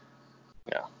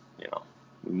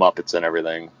Muppets and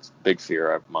everything. It's a big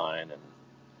fear of mine, and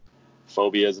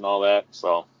phobias and all that.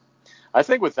 So I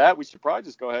think with that, we should probably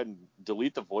just go ahead and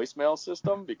delete the voicemail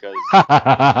system, because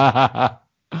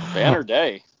banner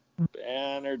day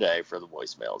for the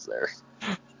voicemails there.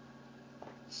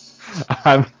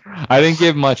 I didn't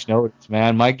give much notice,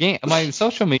 man. My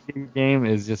social media game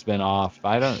has just been off.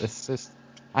 It's just,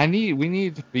 we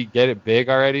need to get it big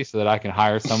already so that I can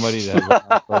hire somebody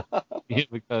to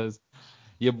because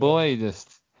your boy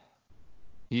just,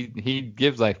 he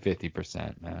gives like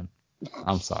 50%, man.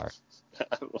 I'm sorry.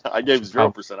 I gave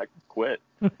 0%. I quit.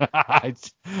 I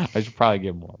should probably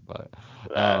give more, but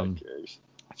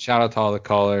shout out to all the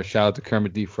callers. Shout out to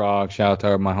Kermit D. Frog. Shout out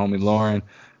to my homie Lauren.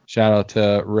 Shout out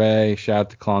to Ray. Shout out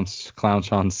to Clown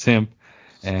Sean Simp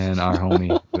and our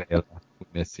homie Vela. We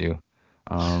miss you.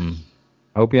 I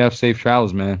hope you have safe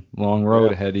travels, man. Long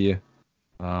road ahead of you.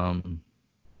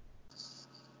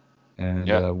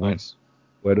 When's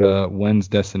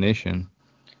destination?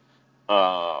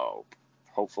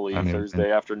 Hopefully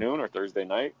Thursday afternoon or Thursday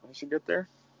night. I should get there.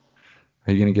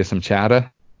 Are you gonna get some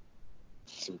chowder?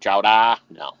 Some chowder?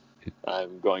 No.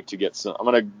 I'm going to get some. I'm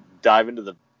gonna dive into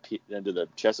the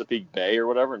Chesapeake Bay or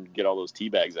whatever and get all those tea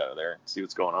bags out of there and see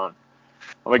what's going on.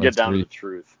 I'm gonna get down to the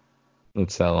truth.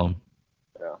 Let's sell them.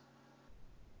 Yeah.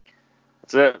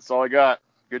 That's it. That's all I got.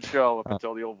 Good show up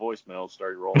until the old voicemails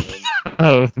started rolling in.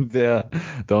 Oh, yeah.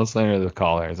 Don't slander the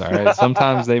callers, all right?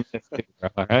 Sometimes they miss it,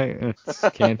 all right?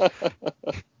 Can't go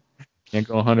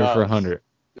 100 for 100.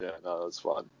 Yeah, no, that's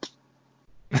fun.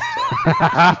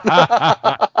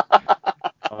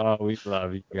 Oh, we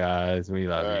love you guys. We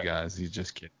love you guys. He's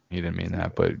just kidding. He didn't mean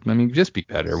that. But, I mean, just be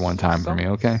better one time for me,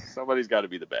 okay? Somebody's got to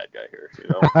be the bad guy here. You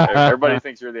know? Everybody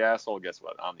thinks you're the asshole. Guess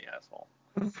what? I'm the asshole.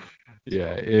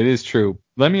 Yeah, it is true.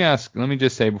 Let me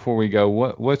just say before we go,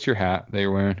 what's your hat that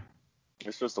you're wearing?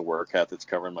 It's just a work hat that's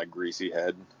covering my greasy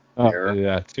head. Oh,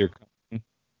 yeah, it's your company.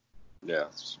 Yeah,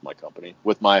 it's my company.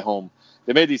 With my home.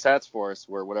 They made these hats for us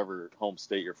where whatever home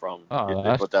state you're from,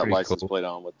 they put that license plate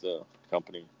on with the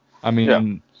company. I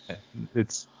mean,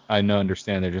 I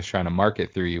understand they're just trying to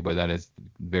market through you, but that is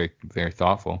very, very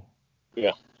thoughtful.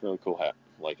 Yeah, really cool hat.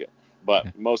 Like it.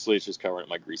 But mostly it's just covering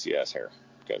my greasy ass hair.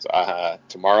 Because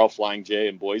tomorrow, Flying J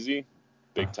in Boise,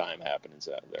 big time happenings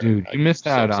out there. Dude, you missed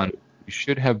out on. You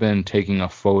should have been taking a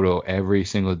photo every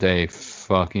single day,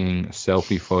 fucking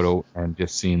selfie photo, and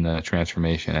just seeing the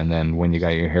transformation. And then when you got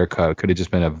your haircut, it could have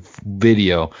just been a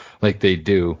video like they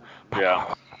do.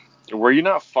 Yeah. Were you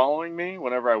not following me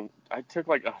whenever I took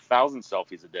like 1,000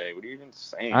 selfies a day? What are you even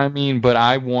saying? I mean, but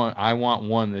I want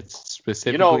one that's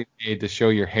specifically made to show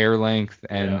your hair length,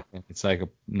 and it's like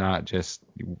not just.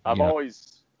 I've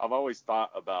always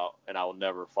thought about, and I will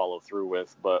never follow through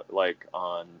with, but like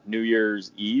on New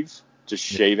Year's Eve, just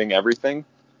shaving everything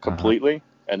completely,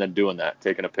 and then doing that,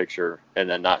 taking a picture, and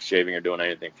then not shaving or doing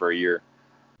anything for a year.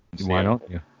 Why don't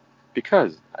you?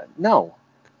 Because no.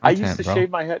 I used to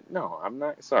shave my head. No, I'm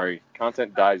not. Sorry.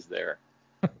 Content dies there.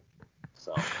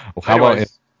 So. Well, how about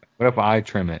what if I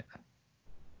trim it?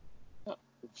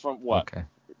 From what? Okay.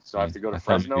 So I have to go to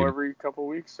Fresno every couple of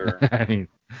weeks, or? I mean,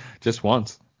 just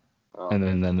once, and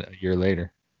then a year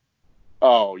later.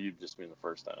 Oh, you just mean the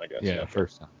first time, I guess. Yeah,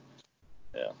 first time.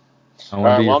 Yeah. All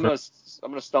right. Well, I'm gonna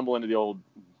stumble into the old.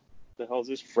 What the hell is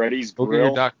this? Freddy's Grill. Go get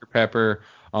your Dr. Pepper.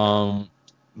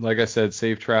 Like I said,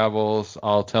 safe travels.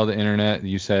 I'll tell the internet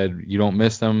you said you don't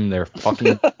miss them. They're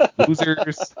fucking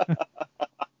losers.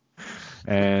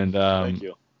 And Thank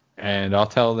you. And I'll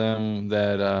tell them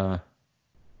that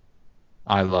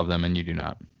I love them and you do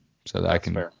not, so that I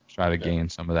can try to gain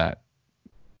some of that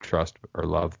trust or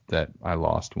love that I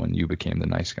lost when you became the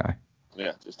nice guy.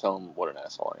 Yeah, just tell them what an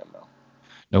asshole I am now.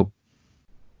 Nope.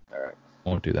 All right.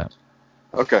 Won't do that.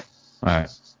 Okay. All right.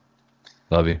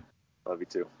 Love you. Love you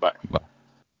too. Bye. Bye.